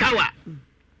o kawa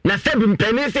na se bi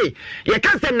mpani se ye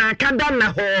ka se na kada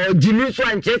na ho jimi so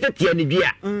anche se tie ne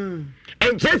bia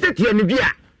enche se tie ne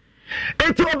bia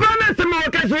eti oba na se ma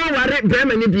o ka se won ware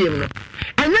brama ne biem no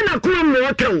enye na kuma mo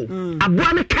o ka o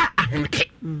aboa ne ka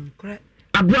ahomte correct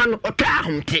abuano oka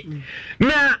ahomte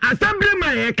na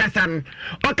assemblyman ye kasan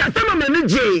okasama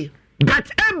manije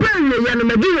but ebanye ya no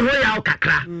madi ho ya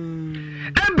okakra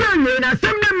ebanye na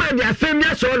assemblyman dia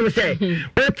assembly so no say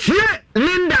otie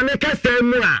Linda ne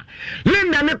kasam mu a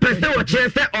Linda ne pese wo kire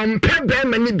se ompe be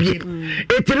mani bie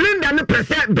eti Linda ne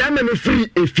pese be mani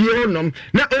free efie honom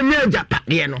na onye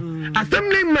ajapade no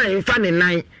assemblyman fa ne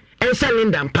nan ense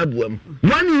Linda mpabuam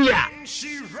 1 year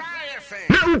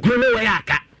na ukunu we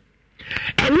aka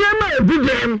Eniama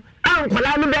ebudem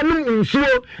ankola no be num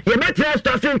nsuo ye betre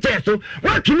stuffing chair so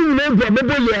watunu na egu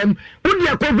abebo yam wodi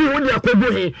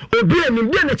akobu he obi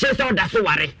anim de na chese oda so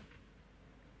ware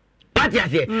what you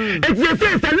say it's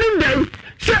say Linda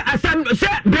se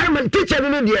Berman teacher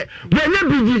no de wanya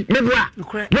bigi mebua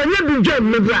wanya bijo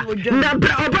mebua na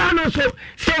oba no so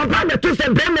oba na to se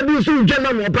Berman bi so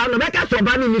djana mo oba no be ka so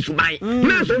oba ni suban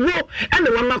na so wo ene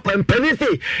wa ma kwempani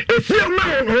se esi o ma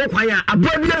ho kwan a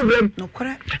abobia wem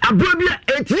abobia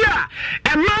etia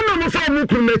e ma no mo fa mu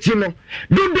kuru machi no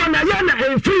dodo na ya na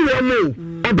enfiri wo mo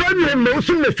oba ni mo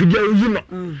so na fidia yi no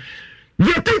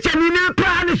ye teacher ni na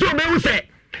pa ni so be wo se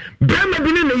Brema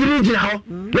bini na yiri jina ho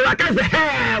na waka se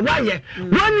waye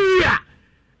 1 year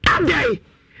aday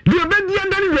di obedi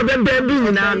andani di obedi bi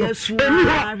nyina no eni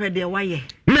ho ahwede waye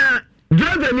na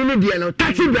driver ni die no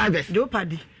taxi drivers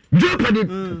Jopadi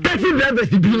taxi drivers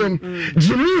bi no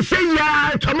jimi se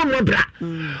ya tomo mo bra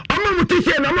omo muti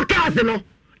se na mo kaase no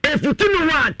efutinu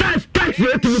wa tax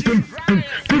yo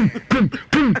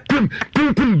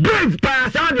tum brave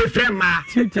pass all the friend ma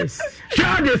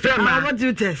what do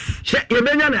you test ye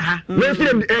benya na ha we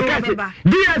say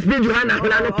DSP Johanna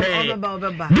na no pe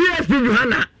DSP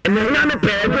Johanna na no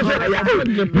pe go so ya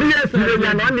DSP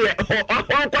benya no de o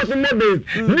kwaso mo be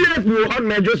DSP on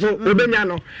mejo so obenya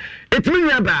no etimi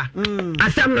nya ba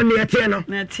asam no ne tie no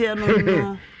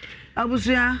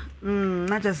abusua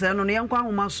na chese no ye nkwa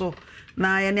ahoma so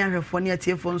na ye ne ahwefo ne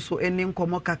atiefo nso eni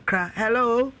nkomo kakra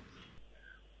hello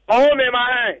oh me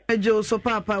ma ejo so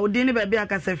papa odi ni baabi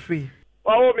akasa free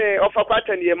oh me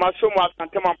ofakwata ne maso mu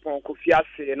asantema pon ko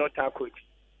fiase no ta coach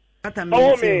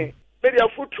oh me be dia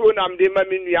futuo na mde ma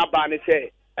menu aba ne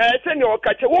se se ne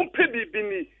okache won pe bibi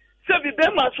ni se bi be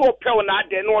ma so pe wo na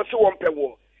ade no se won pe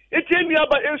wo eti enu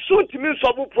aba ensu ntimi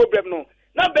solve problem no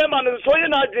na be ma no so ye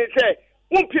na ade se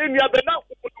won pe enu aba na ho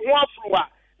afruwa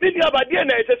ni aba de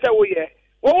na ese se wo ye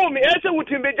wo me ese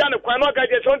wutim be jane kwan no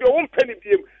gaje so de wo mpe ni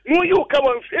biem no yi ka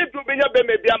won edu be nya be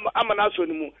me bia amana so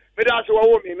ni mu me da so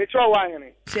wo me tro wa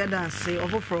hene se da se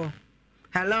ofofro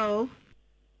hello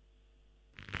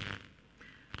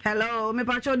me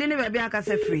pacho di ni baabi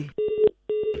akasa free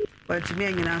but me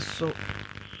anyina so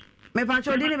me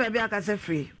pacho di ni baabi akasa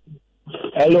free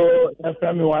hello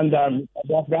from Wanda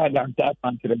Abra that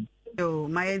country yo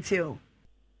my entio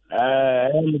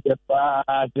the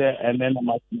part and then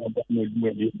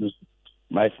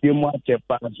my few more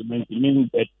chapters mean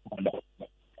that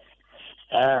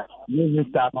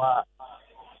Mrs. Tama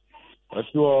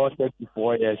was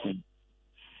 34 years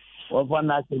over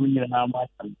not how much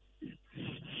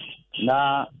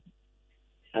now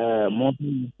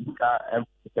Monty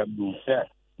do say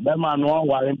that man no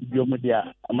warrant you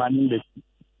media a man in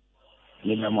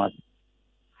the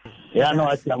yeah no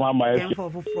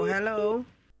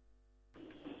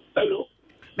hello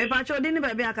me pacho di ni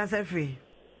baabi akasa free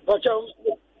pacho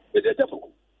me de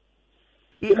tafu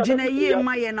jina yie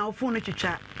ma ye na phone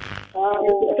twitwa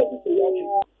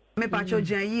me pacho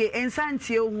jina yie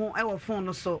ensantie hu e wo phone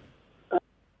no so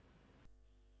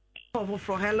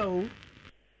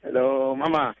hello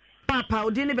mama papa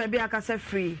odi ni baabi akasa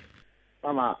free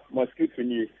mama mosquito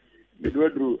ni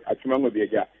Bedru Achimango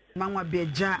Beja. Mama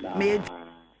Beja made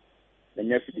the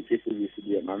nephew the case you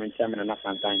see, Mamma Chairman and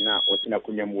Santana now, or Tina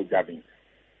Kunyamu jabbing.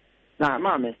 Now,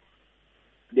 Mammy,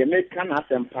 they make can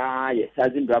ask empire,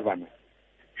 Sergeant Governor.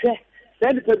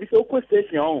 Send it to the so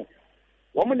station.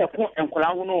 Woman, the point and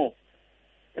Colano.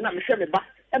 And I'm sure me back,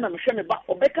 and I'm sure me back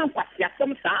for Beckham Passia,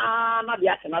 some son of the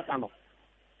Asanasano.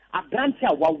 A branch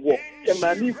of what walk, the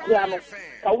Mani Crano,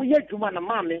 how we had to man a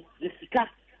mammy, the Sika,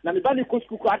 Namibani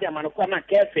Cosco Quadiam and Okana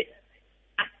Cafe.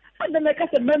 And then I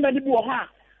cast a man and Boha.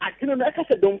 I didn't know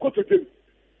I don't go to them.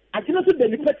 I didn't know the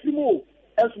Nipati more,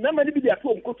 else never be their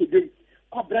home go to them.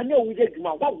 Oh, Brano, we get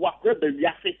my walk, rebel,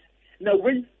 Yassi. Now,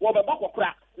 we were a back of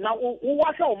crap. Now,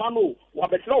 watch our mano,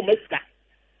 what a slow mesca.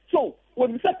 So,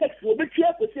 when Mr. Tex will be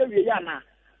careful, Yana,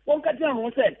 one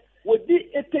Cajan said, would be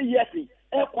 80 years,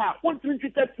 Equa,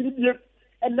 123 years,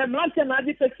 and the mountain I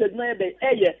detected maybe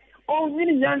a year, all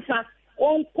mini Yansa,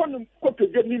 all quantum to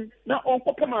get him, now on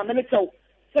Pokemon Minito,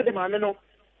 said the Mamino,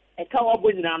 a cow of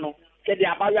Winano, said the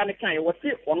Abarian kind was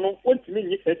it or no, 1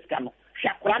 million cano,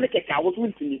 Shakranic was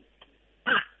winning.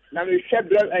 Now you shed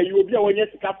blood, you will be a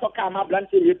yes, Catocama,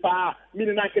 Blanche, Ripa,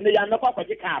 meaning I can no papa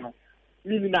Gicano,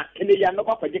 meaning I can no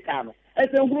papa Gicano. As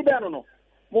a Rubano,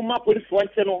 Mama police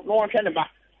once no one can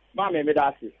back. Mamma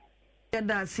Medasi.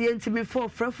 Yada see to me for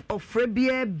of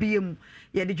Frebia beam.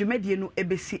 Yet did you make you know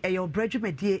ABC a your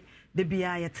bredumedie, the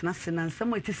Bia yet Nassin and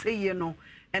some way to say you know,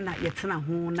 and not yet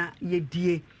Nahona ye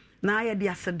dear. Na ya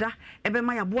dia seda ebe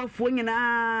ma ya boafo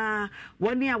nyina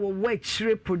woni a wo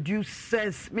wachire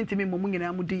producers mintimi momu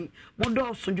nyina mudi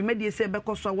modo so dwumadi se ebe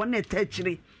koso wona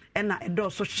etachire ena edo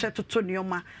so hyetoto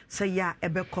neoma se ya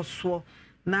ebe koso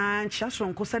na nchiaso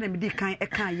nko se na medi kan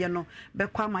eka ye no be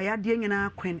kwa ma ya de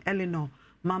nyina Queen Eleanor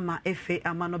mama efe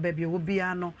amano bebe wo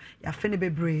bia no ya fe ne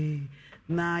bebre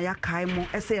na ya kai mo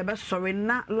ese ya be sorry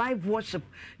na live worship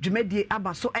dwumadi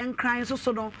aba so enkran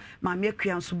so no ma me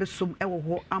akua so besom ewo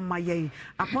ho amaye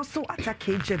apostle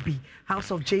atake jabi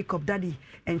house of Jacob daddy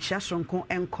and chiasronko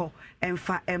enko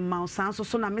emfa emma sanso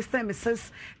so na Mr and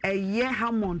Mrs ye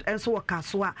Hammond enso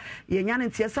wakaso a ye nya ne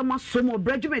ntiese ma so mo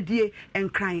bradwumadi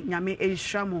enkran nyame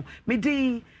ehwamo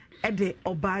medi ede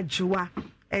obadjua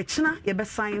echina ye be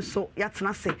sign so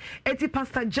yatena se eti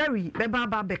Pastor Jerry beba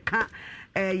ba beka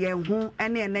ye ho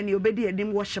ene ne obedi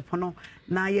edim worship no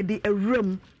na ye di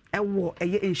awuram ewo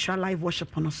eye insha live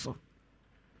worship no so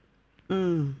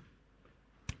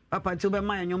papa ti be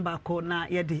ma nyom ba ko na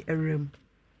ye di awuram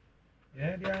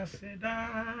ye di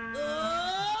aseda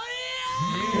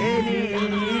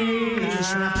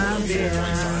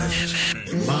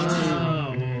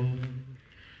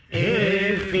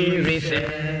Every